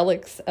these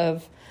relics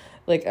of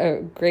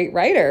a great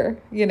writer,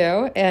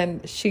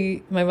 and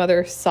my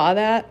mother saw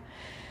that,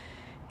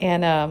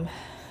 and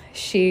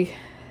she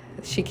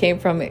came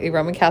from a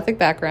Roman Catholic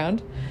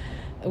background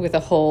with a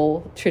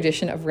whole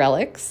tradition of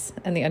relics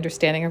and the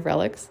understanding of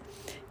relics,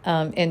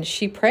 and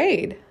she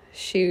prayed.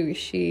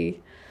 She's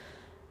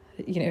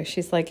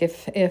like,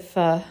 if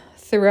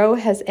Thoreau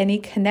has any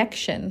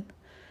connection,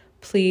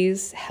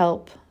 please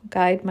help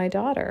guide my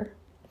daughter.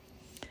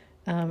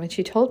 And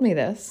she told me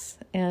this,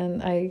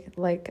 and I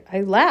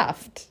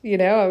laughed,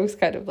 I was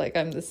kind of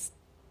I'm this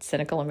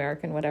cynical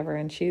American, whatever.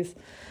 And she's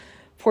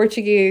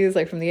Portuguese,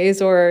 from the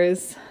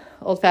Azores,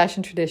 old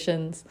fashioned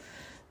traditions.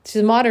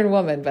 She's a modern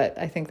woman, but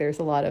I think there's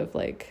a lot of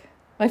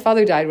my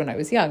father died when I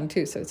was young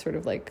too. So it's sort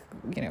of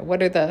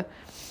what are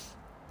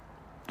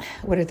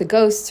the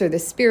ghosts or the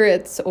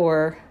spirits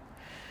or,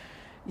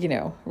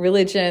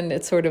 religion?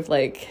 It's sort of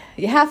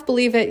you half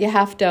believe it, you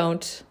half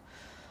don't.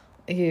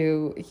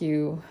 You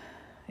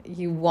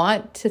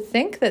want to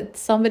think that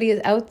somebody is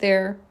out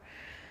there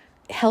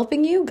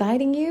helping you,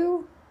 guiding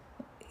you,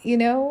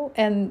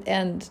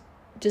 and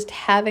just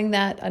having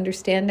that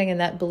understanding and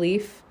that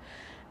belief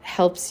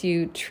helps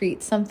you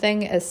treat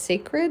something as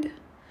sacred,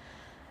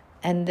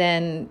 and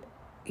then,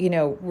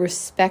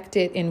 respect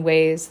it in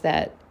ways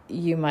that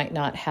you might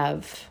not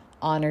have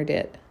honored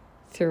it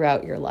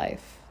throughout your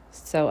life.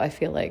 So I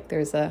feel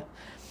there's a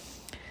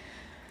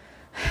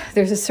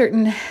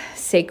certain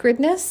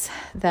sacredness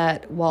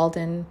that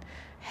Walden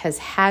has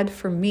had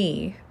for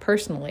me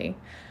personally,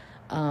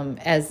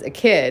 as a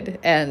kid,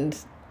 and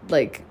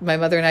my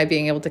mother and I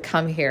being able to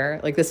come here,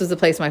 this was the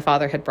place my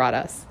father had brought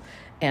us,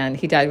 and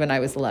he died when I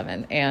was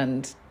 11,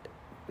 and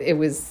it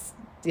was,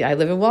 I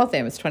live in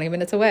Waltham, it's 20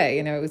 minutes away,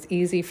 it was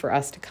easy for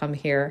us to come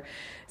here.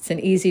 It's an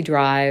easy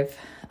drive.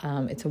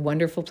 It's a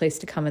wonderful place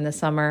to come in the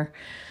summer,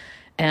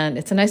 and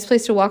it's a nice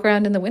place to walk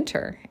around in the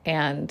winter,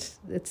 and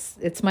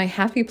it's my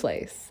happy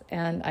place,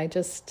 and I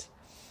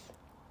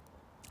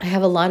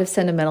have a lot of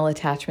sentimental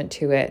attachment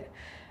to it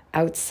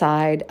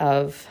outside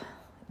of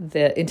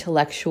the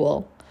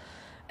intellectual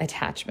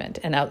attachment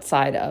and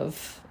outside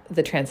of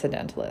the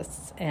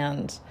Transcendentalists.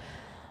 And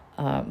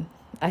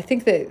I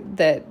think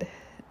that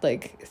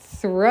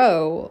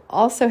Thoreau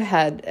also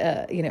had,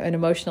 an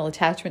emotional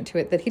attachment to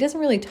it that he doesn't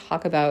really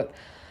talk about,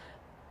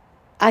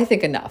 I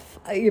think, enough.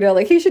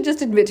 He should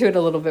just admit to it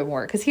a little bit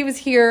more, because he was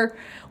here.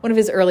 One of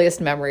his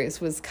earliest memories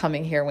was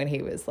coming here when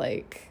he was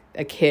a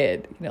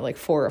kid,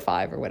 4 or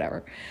 5 or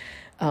whatever,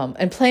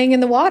 and playing in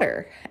the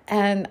water.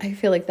 And I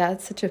feel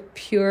that's such a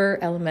pure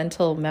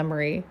elemental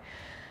memory.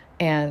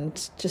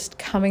 And just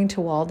coming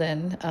to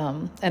Walden,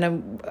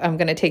 and I'm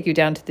going to take you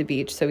down to the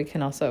beach so we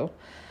can also,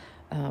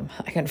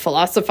 I can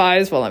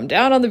philosophize while I'm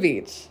down on the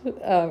beach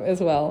as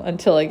well,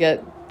 until I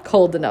get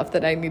cold enough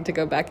that I need to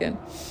go back in.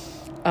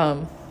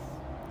 And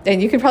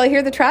you can probably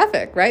hear the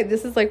traffic, right?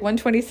 This is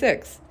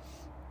 126.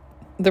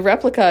 The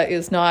replica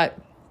is not,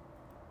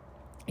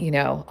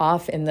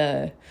 off in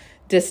the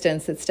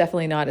distance. It's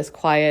definitely not as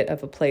quiet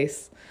of a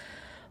place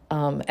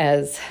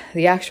as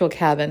the actual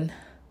cabin.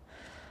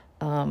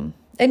 And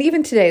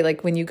even today,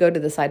 when you go to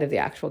the site of the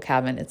actual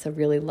cabin, it's a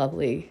really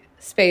lovely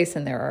space,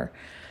 and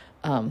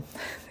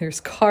there's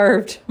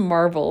carved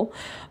marble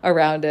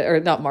around it, or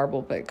not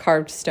marble, but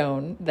carved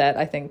stone that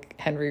I think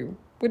Henry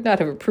would not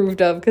have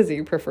approved of because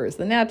he prefers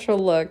the natural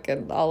look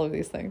and all of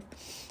these things.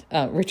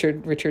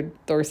 Richard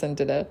Thorson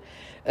did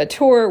a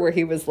tour where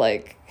he was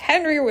like,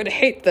 Henry would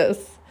hate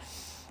this.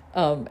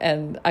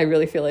 And I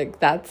really feel like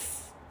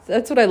that's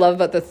what I love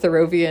about the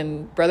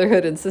Thoreauvian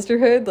brotherhood and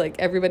sisterhood. Like,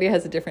 everybody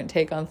has a different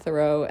take on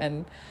Thoreau,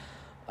 and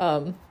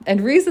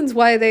reasons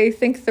why they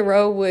think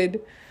Thoreau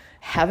would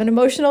have an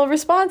emotional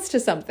response to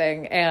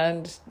something.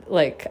 And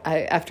like,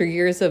 after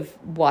years of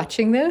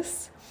watching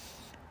this,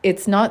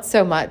 it's not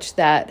so much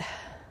that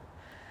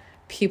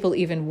people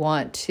even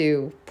want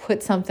to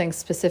put something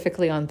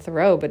specifically on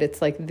Thoreau, but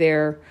it's like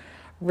they're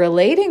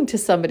relating to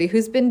somebody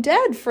who's been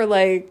dead for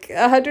like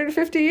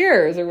 150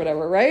 years or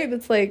whatever, right?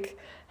 It's like,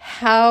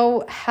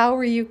 how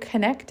are you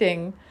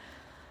connecting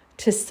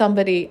to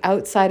somebody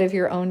outside of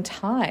your own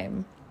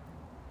time?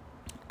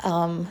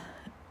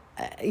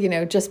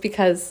 Just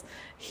because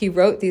he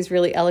wrote these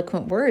really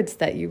eloquent words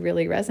that you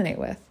really resonate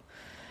with.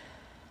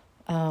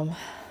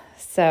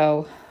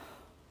 So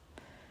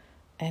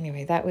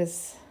anyway, that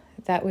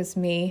was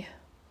me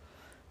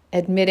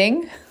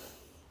admitting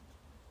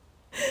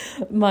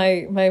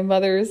my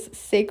mother's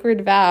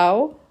sacred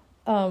vow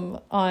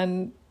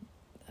on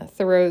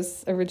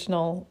Thoreau's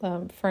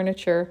original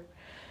furniture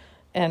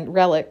and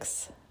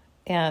relics.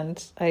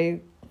 And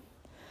I'm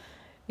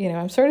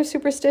sort of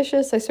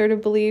superstitious. I sort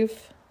of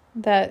believe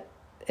that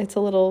it's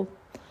a little,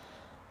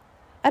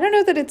 I don't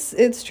know that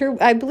it's true.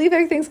 I believe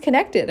everything's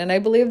connected, and I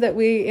believe that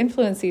we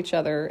influence each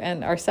other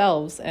and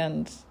ourselves.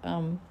 And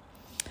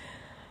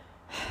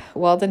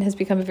Walden has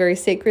become a very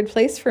sacred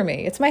place for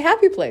me. It's my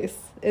happy place.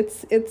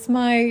 It's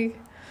my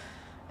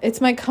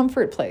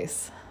comfort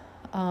place,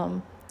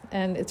 and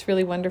it's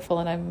really wonderful.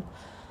 And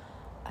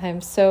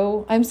I'm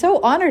so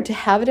honored to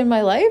have it in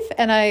my life.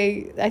 And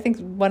I think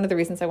one of the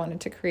reasons I wanted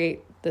to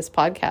create this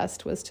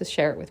podcast was to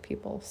share it with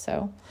people.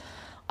 So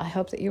I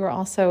hope that you are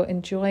also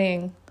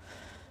enjoying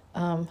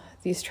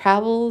these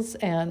travels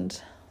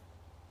and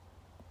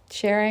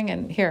sharing.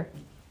 And here,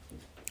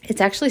 it's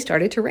actually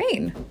started to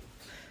rain.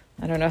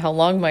 I don't know how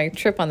long my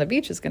trip on the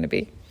beach is going to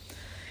be.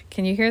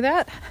 Can you hear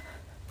that?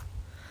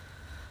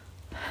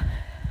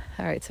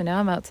 All right, so now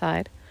I'm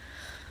outside.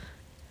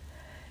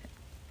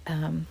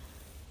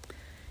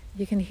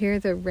 You can hear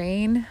the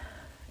rain.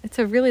 It's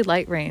a really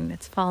light rain.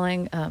 It's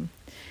falling,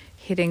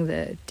 hitting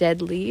the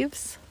dead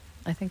leaves.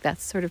 I think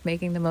that's sort of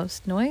making the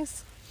most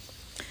noise.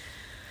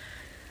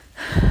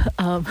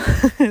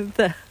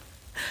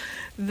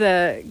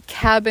 The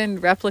cabin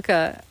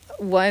replica,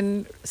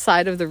 one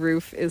side of the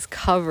roof is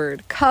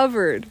covered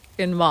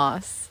in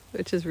moss,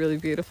 which is really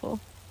beautiful.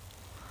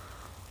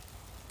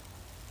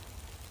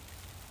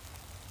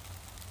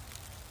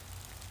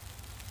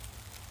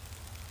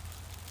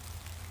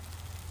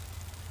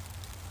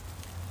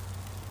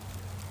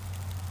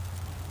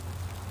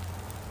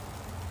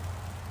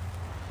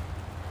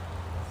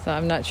 So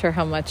I'm not sure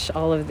how much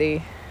all of the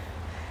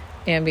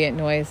ambient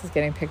noise is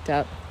getting picked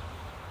up.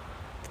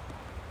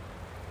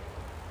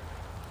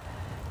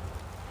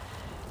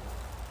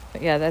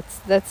 But yeah,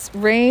 that's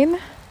rain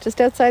just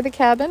outside the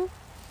cabin,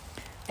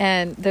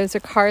 and those are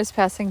cars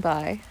passing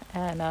by.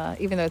 And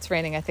even though it's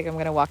raining, I think I'm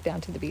going to walk down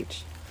to the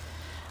beach.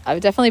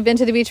 I've definitely been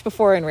to the beach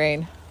before in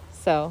rain,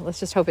 so let's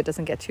just hope it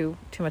doesn't get too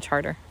much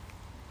harder.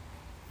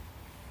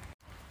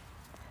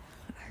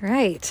 All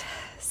right,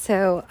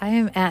 so I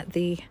am at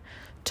the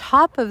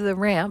top of the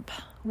ramp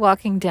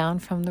walking down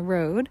from the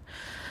road,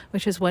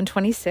 which is Route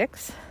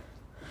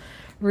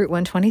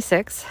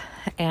 126,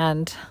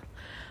 and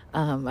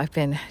I've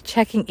been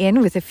checking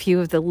in with a few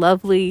of the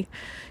lovely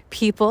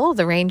people,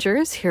 the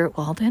rangers here at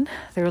Walden.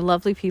 They're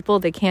lovely people.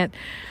 They can't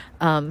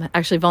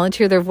actually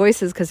volunteer their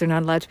voices because they're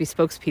not allowed to be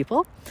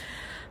spokespeople.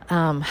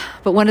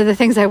 But one of the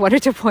things I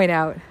wanted to point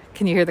out,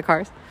 can you hear the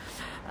cars?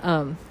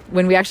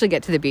 When we actually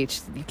get to the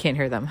beach, you can't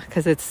hear them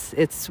because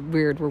it's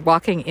weird. We're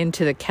walking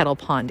into the Kettle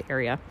Pond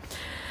area.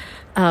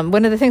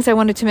 One of the things I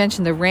wanted to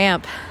mention, the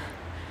ramp,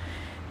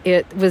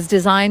 it was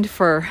designed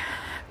for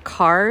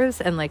cars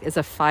and like is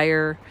a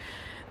fire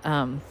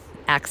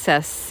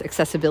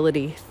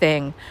accessibility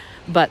thing,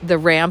 but the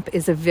ramp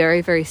is a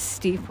very, very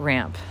steep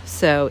ramp.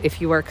 So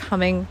if you are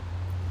coming,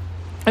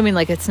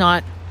 it's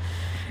not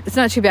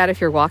too bad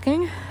if you're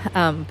walking,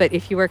 but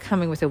if you are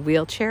coming with a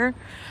wheelchair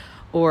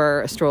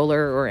or a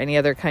stroller or any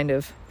other kind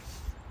of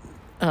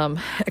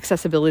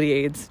accessibility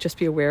aids, just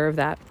be aware of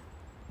that.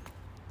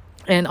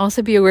 And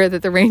also be aware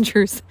that the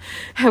Rangers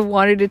have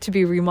wanted it to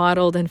be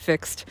remodeled and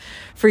fixed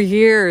for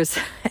years,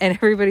 and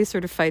everybody's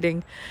sort of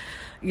fighting,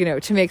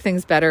 to make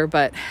things better.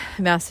 But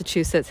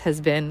Massachusetts has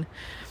been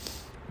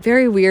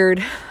very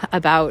weird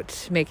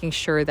about making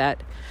sure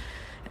that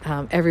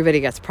everybody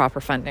gets proper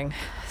funding.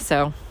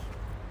 So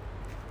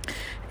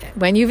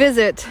when you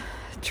visit,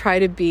 try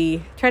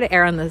to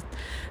err on the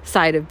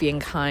side of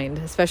being kind,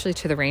 especially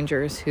to the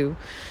Rangers who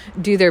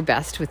do their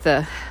best with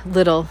the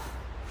little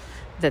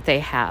that they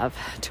have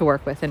to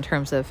work with in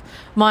terms of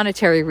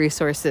monetary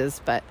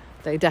resources, but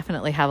they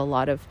definitely have a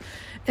lot of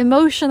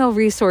emotional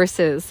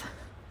resources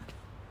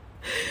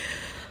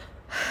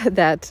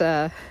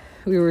that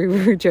we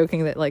were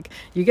joking that like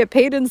you get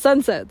paid in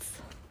sunsets.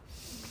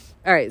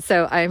 All right,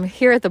 so I'm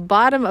here at the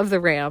bottom of the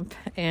ramp,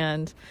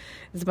 and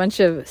there's a bunch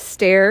of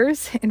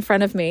stairs in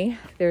front of me.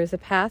 There's a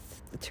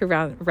path to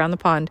around the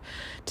pond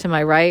to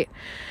my right,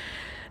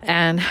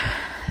 and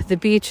the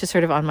beach is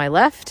sort of on my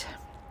left,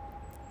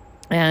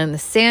 and the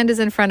sand is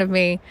in front of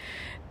me,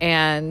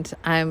 and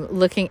I'm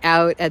looking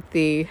out at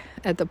the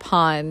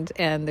pond,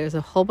 and there's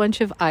a whole bunch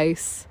of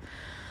ice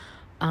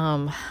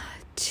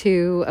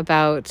to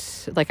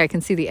about, like, I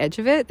can see the edge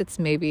of it. It's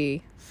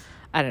maybe,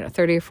 I don't know,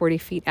 30 or 40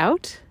 feet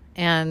out,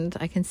 and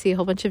I can see a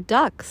whole bunch of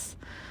ducks.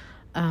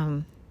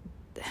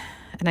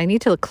 And I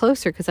need to look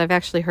closer because I've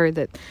actually heard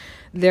that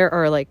there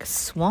are like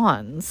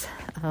swans.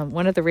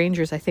 One of the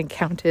rangers, I think,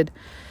 counted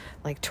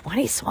like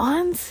 20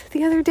 swans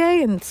the other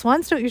day, and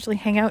swans don't usually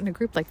hang out in a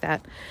group like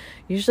that.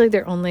 Usually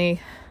they're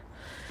only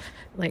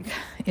like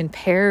in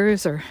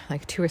pairs or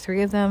like 2 or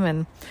 3 of them,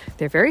 and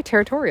they're very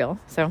territorial.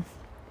 So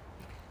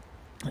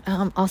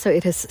also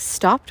it has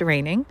stopped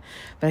raining,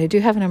 but I do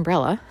have an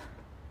umbrella.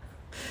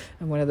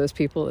 I'm one of those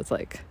people that's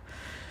like,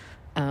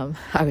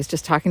 I was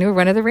just talking to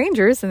one of the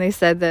rangers, and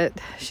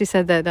she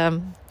said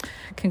that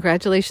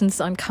congratulations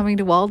on coming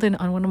to Walden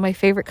on one of my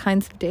favorite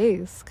kinds of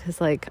days,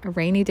 because like a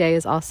rainy day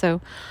is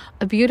also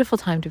a beautiful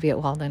time to be at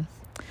Walden.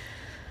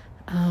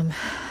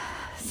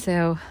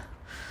 So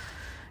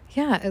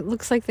yeah, it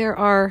looks like there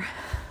are,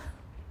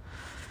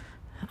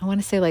 I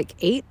want to say like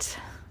 8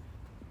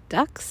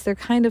 ducks. They're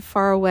kind of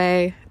far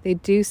away. They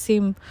do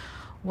seem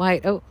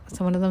white. Oh,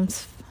 so one of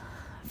them's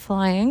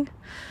flying.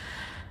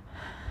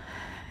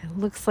 It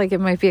looks like it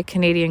might be a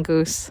Canadian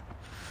goose.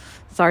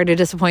 Sorry to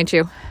disappoint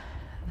you.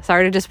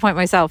 Sorry to disappoint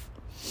myself.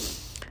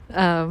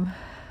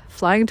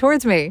 Flying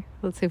towards me.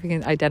 Let's see if we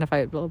can identify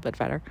it a little bit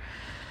better.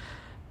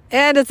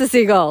 And it's a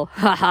seagull.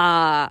 Ha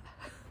ha.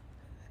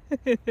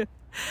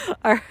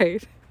 All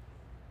right.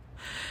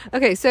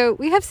 Okay, so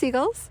we have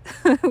seagulls.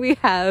 We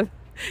have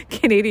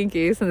Canadian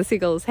geese, and the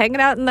seagulls hanging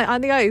out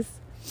on the ice.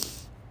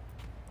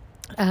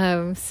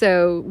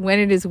 So when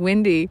it is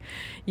windy,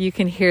 you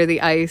can hear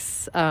the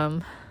ice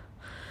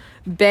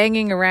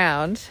banging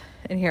around.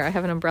 And here I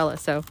have an umbrella,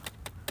 so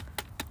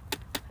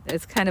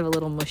it's kind of a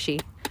little mushy.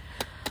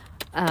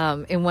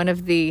 In one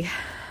of the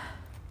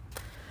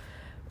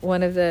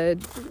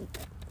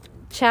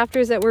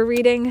chapters that we're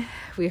reading,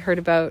 we heard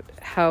about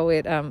how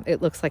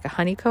it looks like a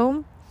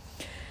honeycomb,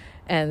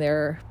 and there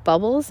are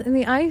bubbles in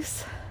the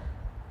ice.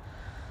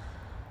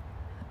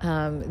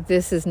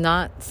 This is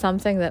not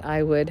something that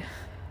I would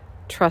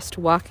trust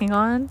walking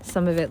on.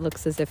 Some of it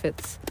looks as if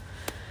it's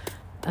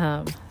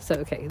so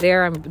okay,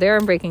 there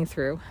I'm breaking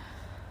through.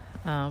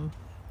 It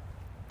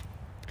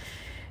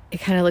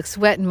kind of looks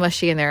wet and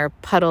mushy, and there are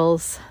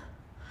puddles.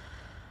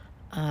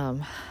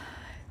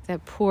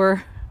 That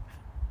poor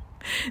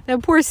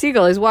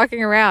seagull is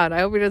walking around.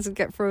 I hope he doesn't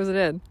get frozen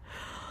in.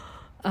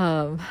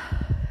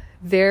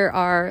 There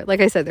are, like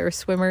I said, there are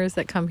swimmers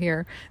that come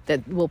here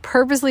that will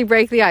purposely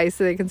break the ice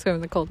so they can swim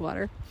in the cold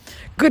water.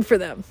 Good for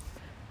them.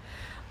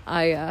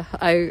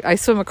 I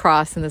swim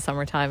across in the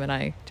summertime, and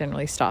I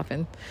generally stop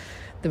in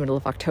the middle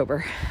of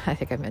October. I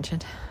think I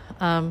mentioned.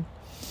 I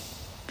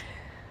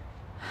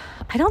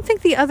don't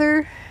think the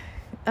other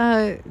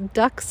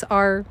ducks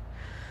are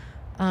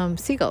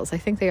seagulls. I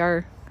think they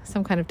are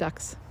some kind of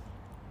ducks.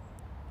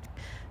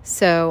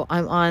 So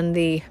I'm on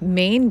the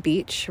main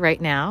beach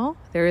right now.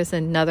 There is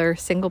another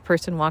single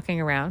person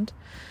walking around.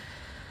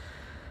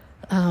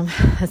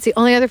 That's the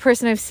only other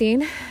person I've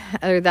seen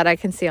or that I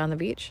can see on the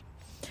beach.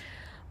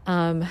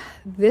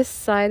 This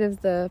side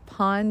of the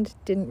pond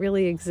didn't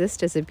really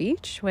exist as a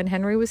beach when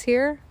Henry was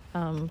here.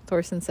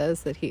 Thorson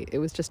says that it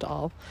was just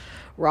all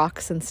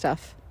rocks and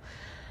stuff.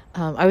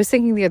 I was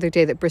thinking the other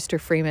day that Brister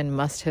Freeman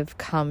must have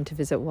come to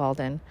visit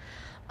Walden.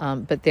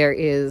 But there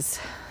is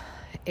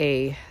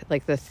the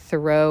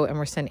Thoreau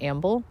Emerson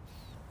Amble.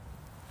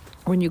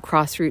 When you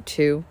cross Route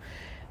 2,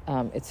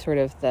 it's sort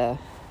of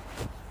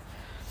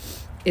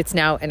it's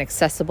now an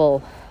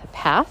accessible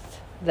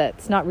path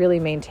that's not really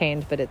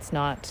maintained, but it's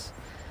not,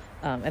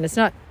 and it's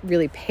not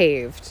really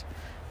paved,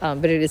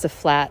 but it is a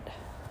flat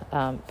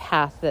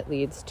path that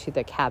leads to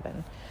the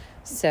cabin.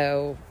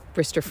 So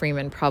Brister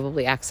Freeman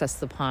probably accessed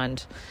the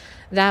pond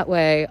that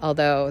way,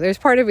 although there's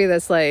part of me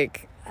that's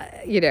like,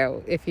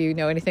 if you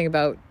know anything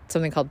about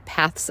something called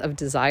paths of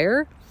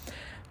desire,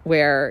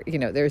 where,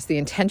 there's the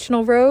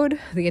intentional road,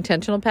 the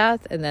intentional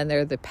path, and then there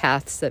are the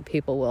paths that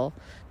people will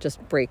just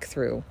break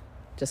through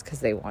just because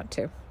they want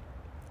to.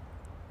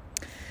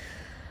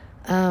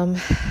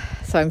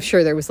 So I'm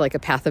sure there was like a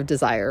path of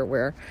desire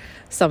where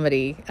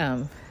somebody,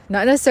 not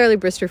necessarily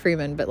Brister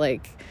Freeman, but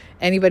like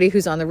anybody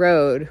who's on the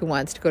road who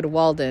wants to go to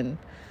Walden,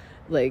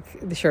 like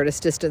the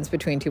shortest distance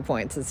between 2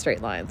 points is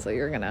straight line. So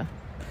they're gonna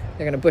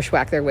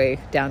bushwhack their way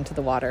down to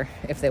the water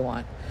if they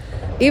want.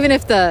 Even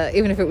if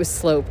it was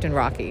sloped and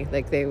rocky,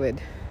 like they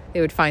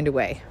would find a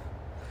way.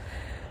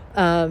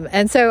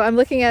 And so I'm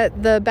looking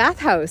at the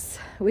bathhouse,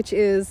 which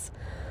is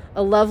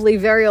a lovely,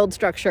 very old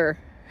structure.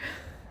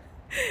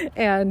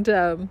 And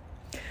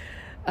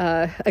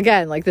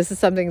again, like this is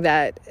something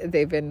that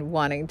they've been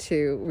wanting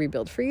to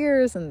rebuild for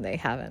years and they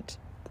haven't.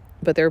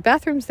 But there are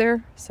bathrooms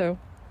there, so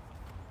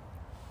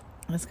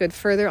that's good.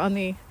 Further on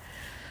the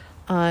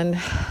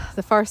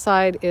far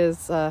side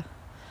is, or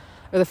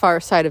the far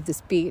side of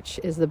this beach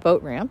is the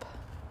boat ramp.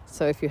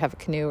 So if you have a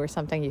canoe or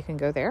something, you can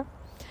go there.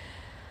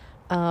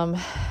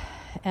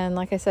 And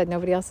like I said,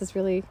 nobody else is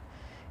really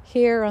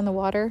here on the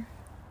water.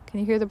 Can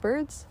you hear the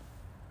birds?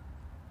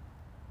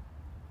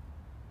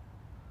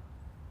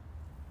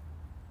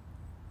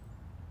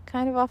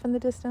 Kind of off in the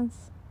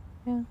distance.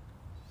 Yeah.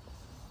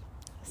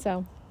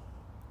 So,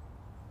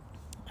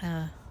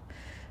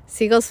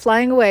 seagulls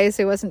flying away,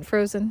 so it wasn't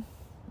frozen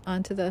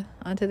onto the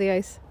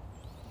ice.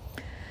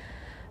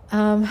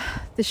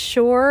 The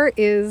shore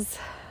is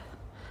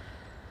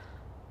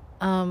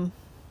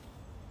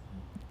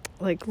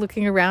like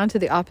looking around to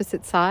the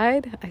opposite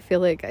side. I feel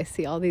like I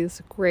see all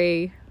these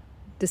gray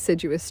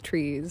deciduous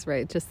trees,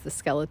 right? Just the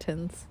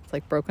skeletons. It's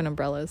like broken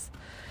umbrellas,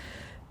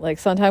 like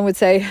Sondheim would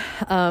say,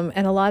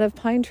 and a lot of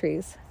pine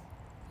trees.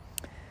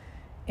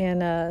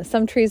 And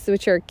some trees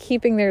which are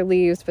keeping their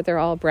leaves, but they're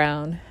all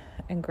brown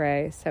and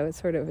gray. So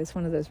it's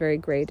one of those very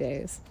gray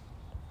days.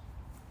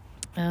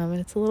 And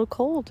it's a little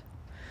cold.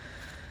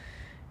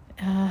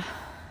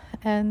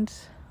 And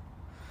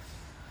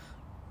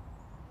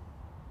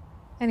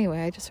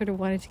anyway, I just sort of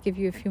wanted to give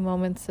you a few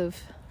moments of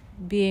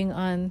being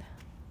on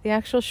the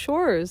actual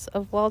shores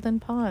of Walden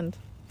Pond,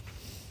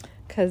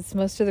 because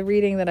most of the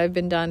reading that I've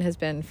been done has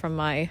been from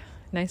my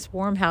nice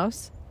warm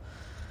house.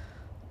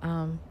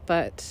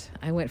 But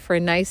I went for a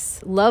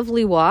nice,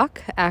 lovely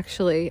walk.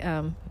 Actually,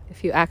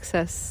 if you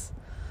access,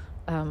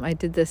 I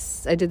did the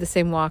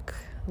same walk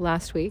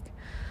last week.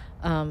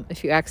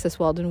 If you access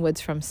Walden Woods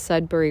from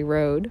Sudbury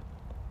Road,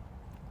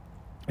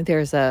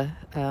 there's a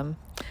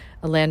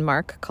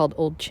landmark called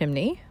Old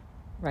Chimney,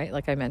 right?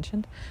 Like I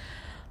mentioned.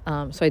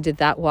 So I did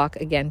that walk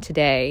again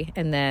today,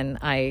 and then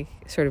I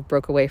sort of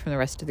broke away from the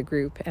rest of the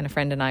group, and a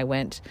friend and I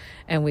went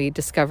and we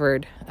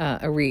discovered,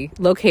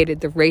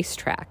 located the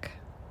racetrack.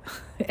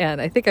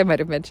 And I think I might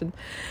have mentioned,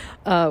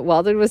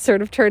 Walden was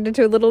sort of turned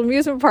into a little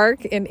amusement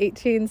park in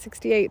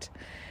 1868.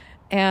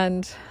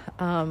 And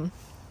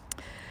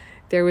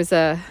there was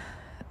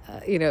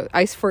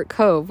Ice Fort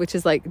Cove, which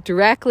is like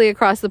directly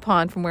across the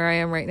pond from where I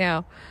am right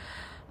now.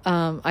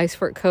 Ice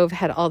Fort Cove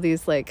had all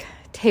these like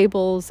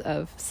tables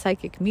of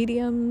psychic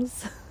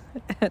mediums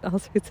and all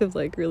sorts of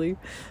like really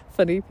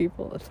funny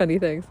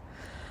things.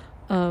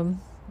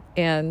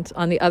 And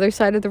on the other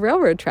side of the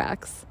railroad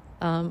tracks,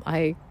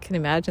 I can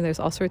imagine there's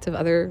all sorts of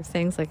other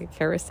things like a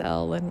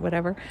carousel and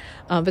whatever.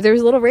 But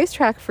there's a little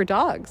racetrack for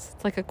dogs.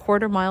 It's like a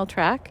 1/4-mile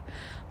track.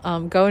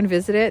 Go and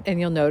visit it, and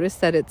you'll notice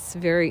that it's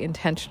very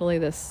intentionally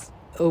this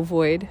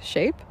ovoid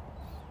shape.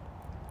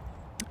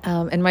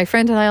 And my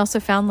friend and I also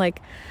found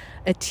like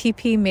a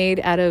teepee made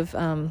out of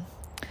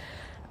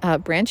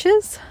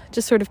branches,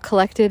 just sort of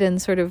collected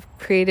and sort of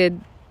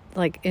created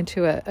like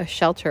into a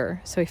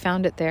shelter. So we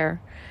found it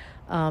there.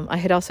 I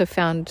had also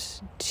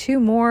found 2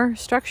 more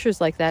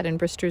structures like that in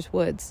Brister's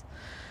woods.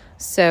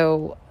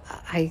 So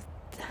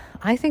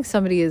I think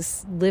somebody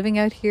is living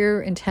out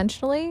here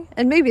intentionally,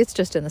 and maybe it's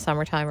just in the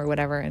summertime or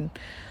whatever. And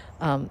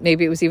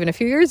maybe it was even a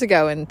few years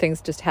ago and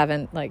things just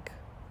haven't like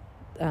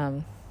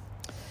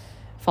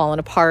fallen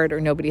apart,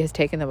 or nobody has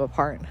taken them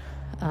apart.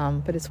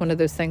 But it's one of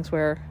those things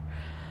where,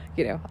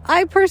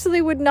 I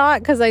personally would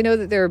not, because I know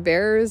that there are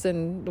bears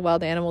and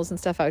wild animals and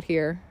stuff out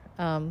here.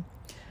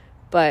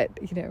 But,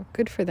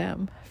 good for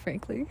them,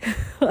 frankly.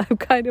 I'm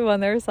kind of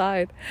on their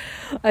side.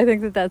 I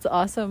think that that's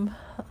awesome.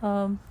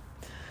 And,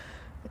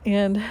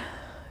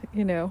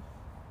 because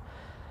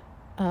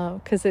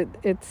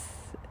it's,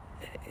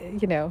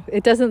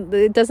 it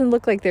doesn't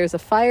look like there's a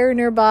fire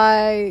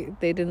nearby.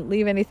 They didn't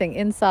leave anything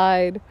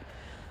inside.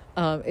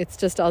 It's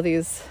just all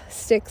these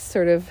sticks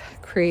sort of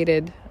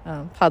created,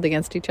 piled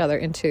against each other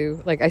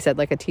into, like I said,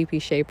 like a teepee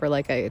shape or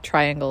like a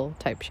triangle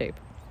type shape.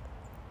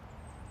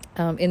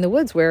 In the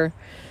woods where,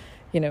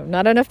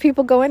 not enough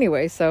people go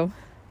anyway. So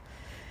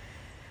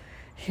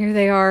here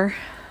they are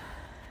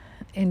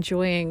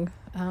enjoying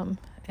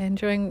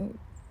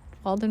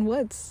Walden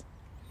Woods.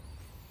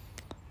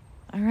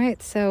 All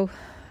right. So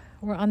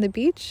we're on the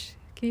beach.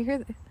 Can you hear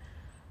the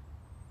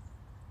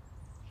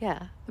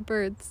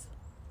birds?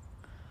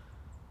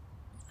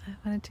 I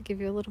wanted to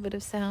give you a little bit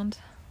of sound,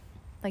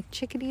 like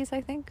chickadees,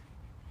 I think.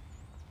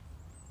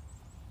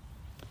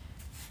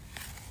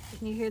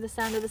 Can you hear the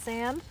sound of the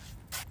sand?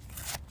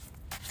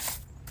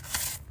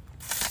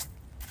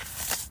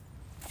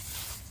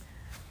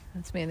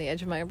 That's me on the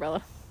edge of my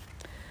umbrella.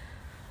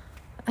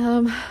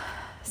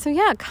 So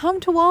yeah, come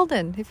to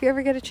Walden if you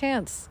ever get a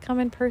chance. Come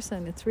in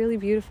person. It's really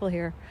beautiful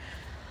here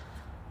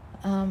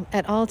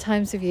at all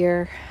times of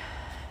year,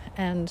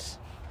 and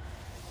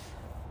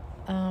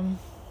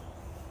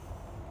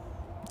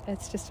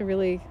it's just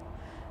a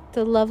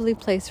lovely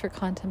place for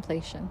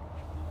contemplation.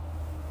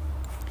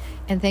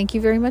 And thank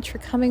you very much for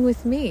coming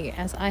with me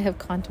as I have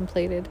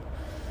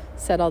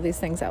said all these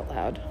things out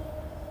loud.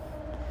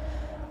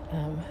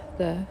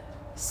 The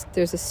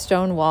there's a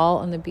stone wall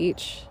on the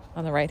beach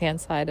on the right-hand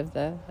side of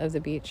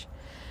the beach.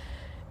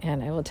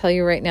 And I will tell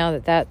you right now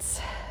that that's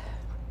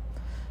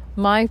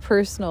my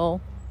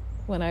personal,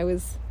 when I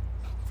was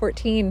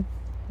 14,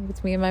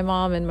 with me and my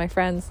mom and my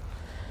friends,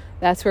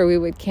 that's where we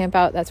would camp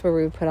out. That's where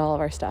we would put all of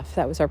our stuff.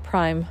 That was our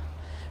prime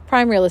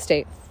real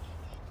estate.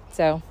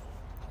 So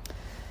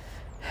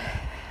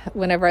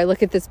whenever I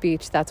look at this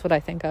beach, that's what I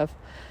think of.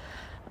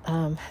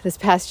 This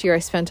past year, I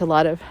spent a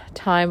lot of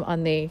time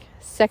on the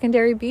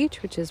secondary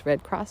beach, which is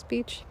Red Cross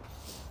Beach.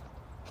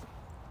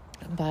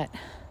 But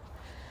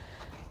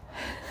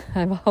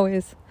I'm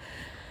always,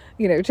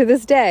 to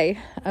this day,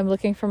 I'm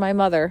looking for my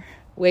mother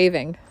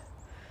waving,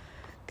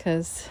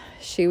 because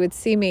she would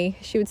see me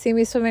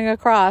swimming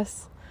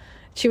across.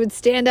 She would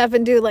stand up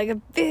and do like a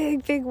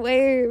big, big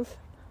wave.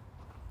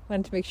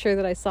 Wanted to make sure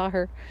that I saw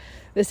her.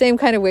 The same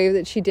kind of wave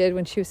that she did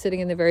when she was sitting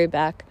in the very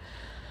back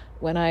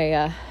when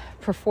I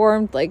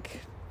performed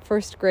like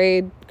first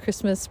grade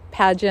Christmas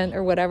pageant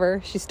or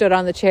whatever. She stood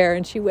on the chair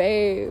and she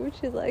waved.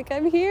 She's like,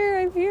 I'm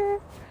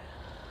here.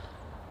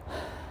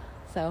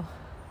 So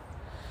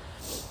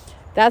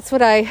that's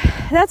what I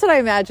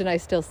imagine I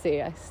still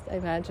see. I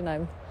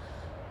imagine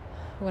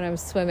when I'm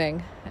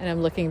swimming and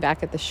I'm looking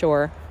back at the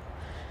shore,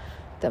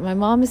 that my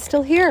mom is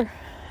still here,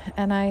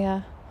 and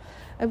I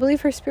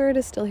believe her spirit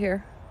is still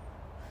here,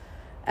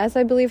 as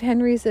I believe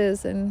Henry's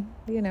is. And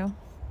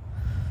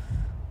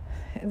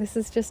this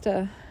is just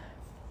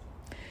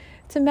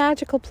it's a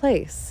magical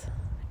place,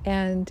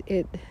 and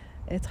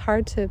it's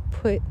hard to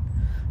put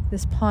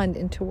this pond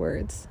into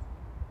words.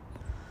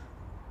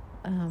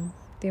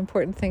 The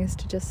important thing is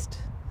to just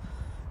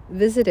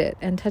visit it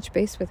and touch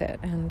base with it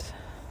and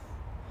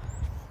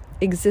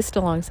exist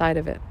alongside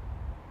of it.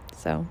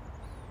 So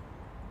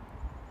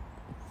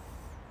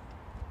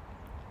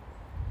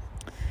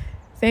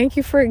thank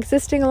you for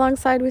existing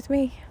alongside with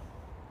me.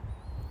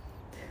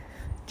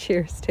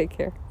 Cheers. Take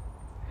care.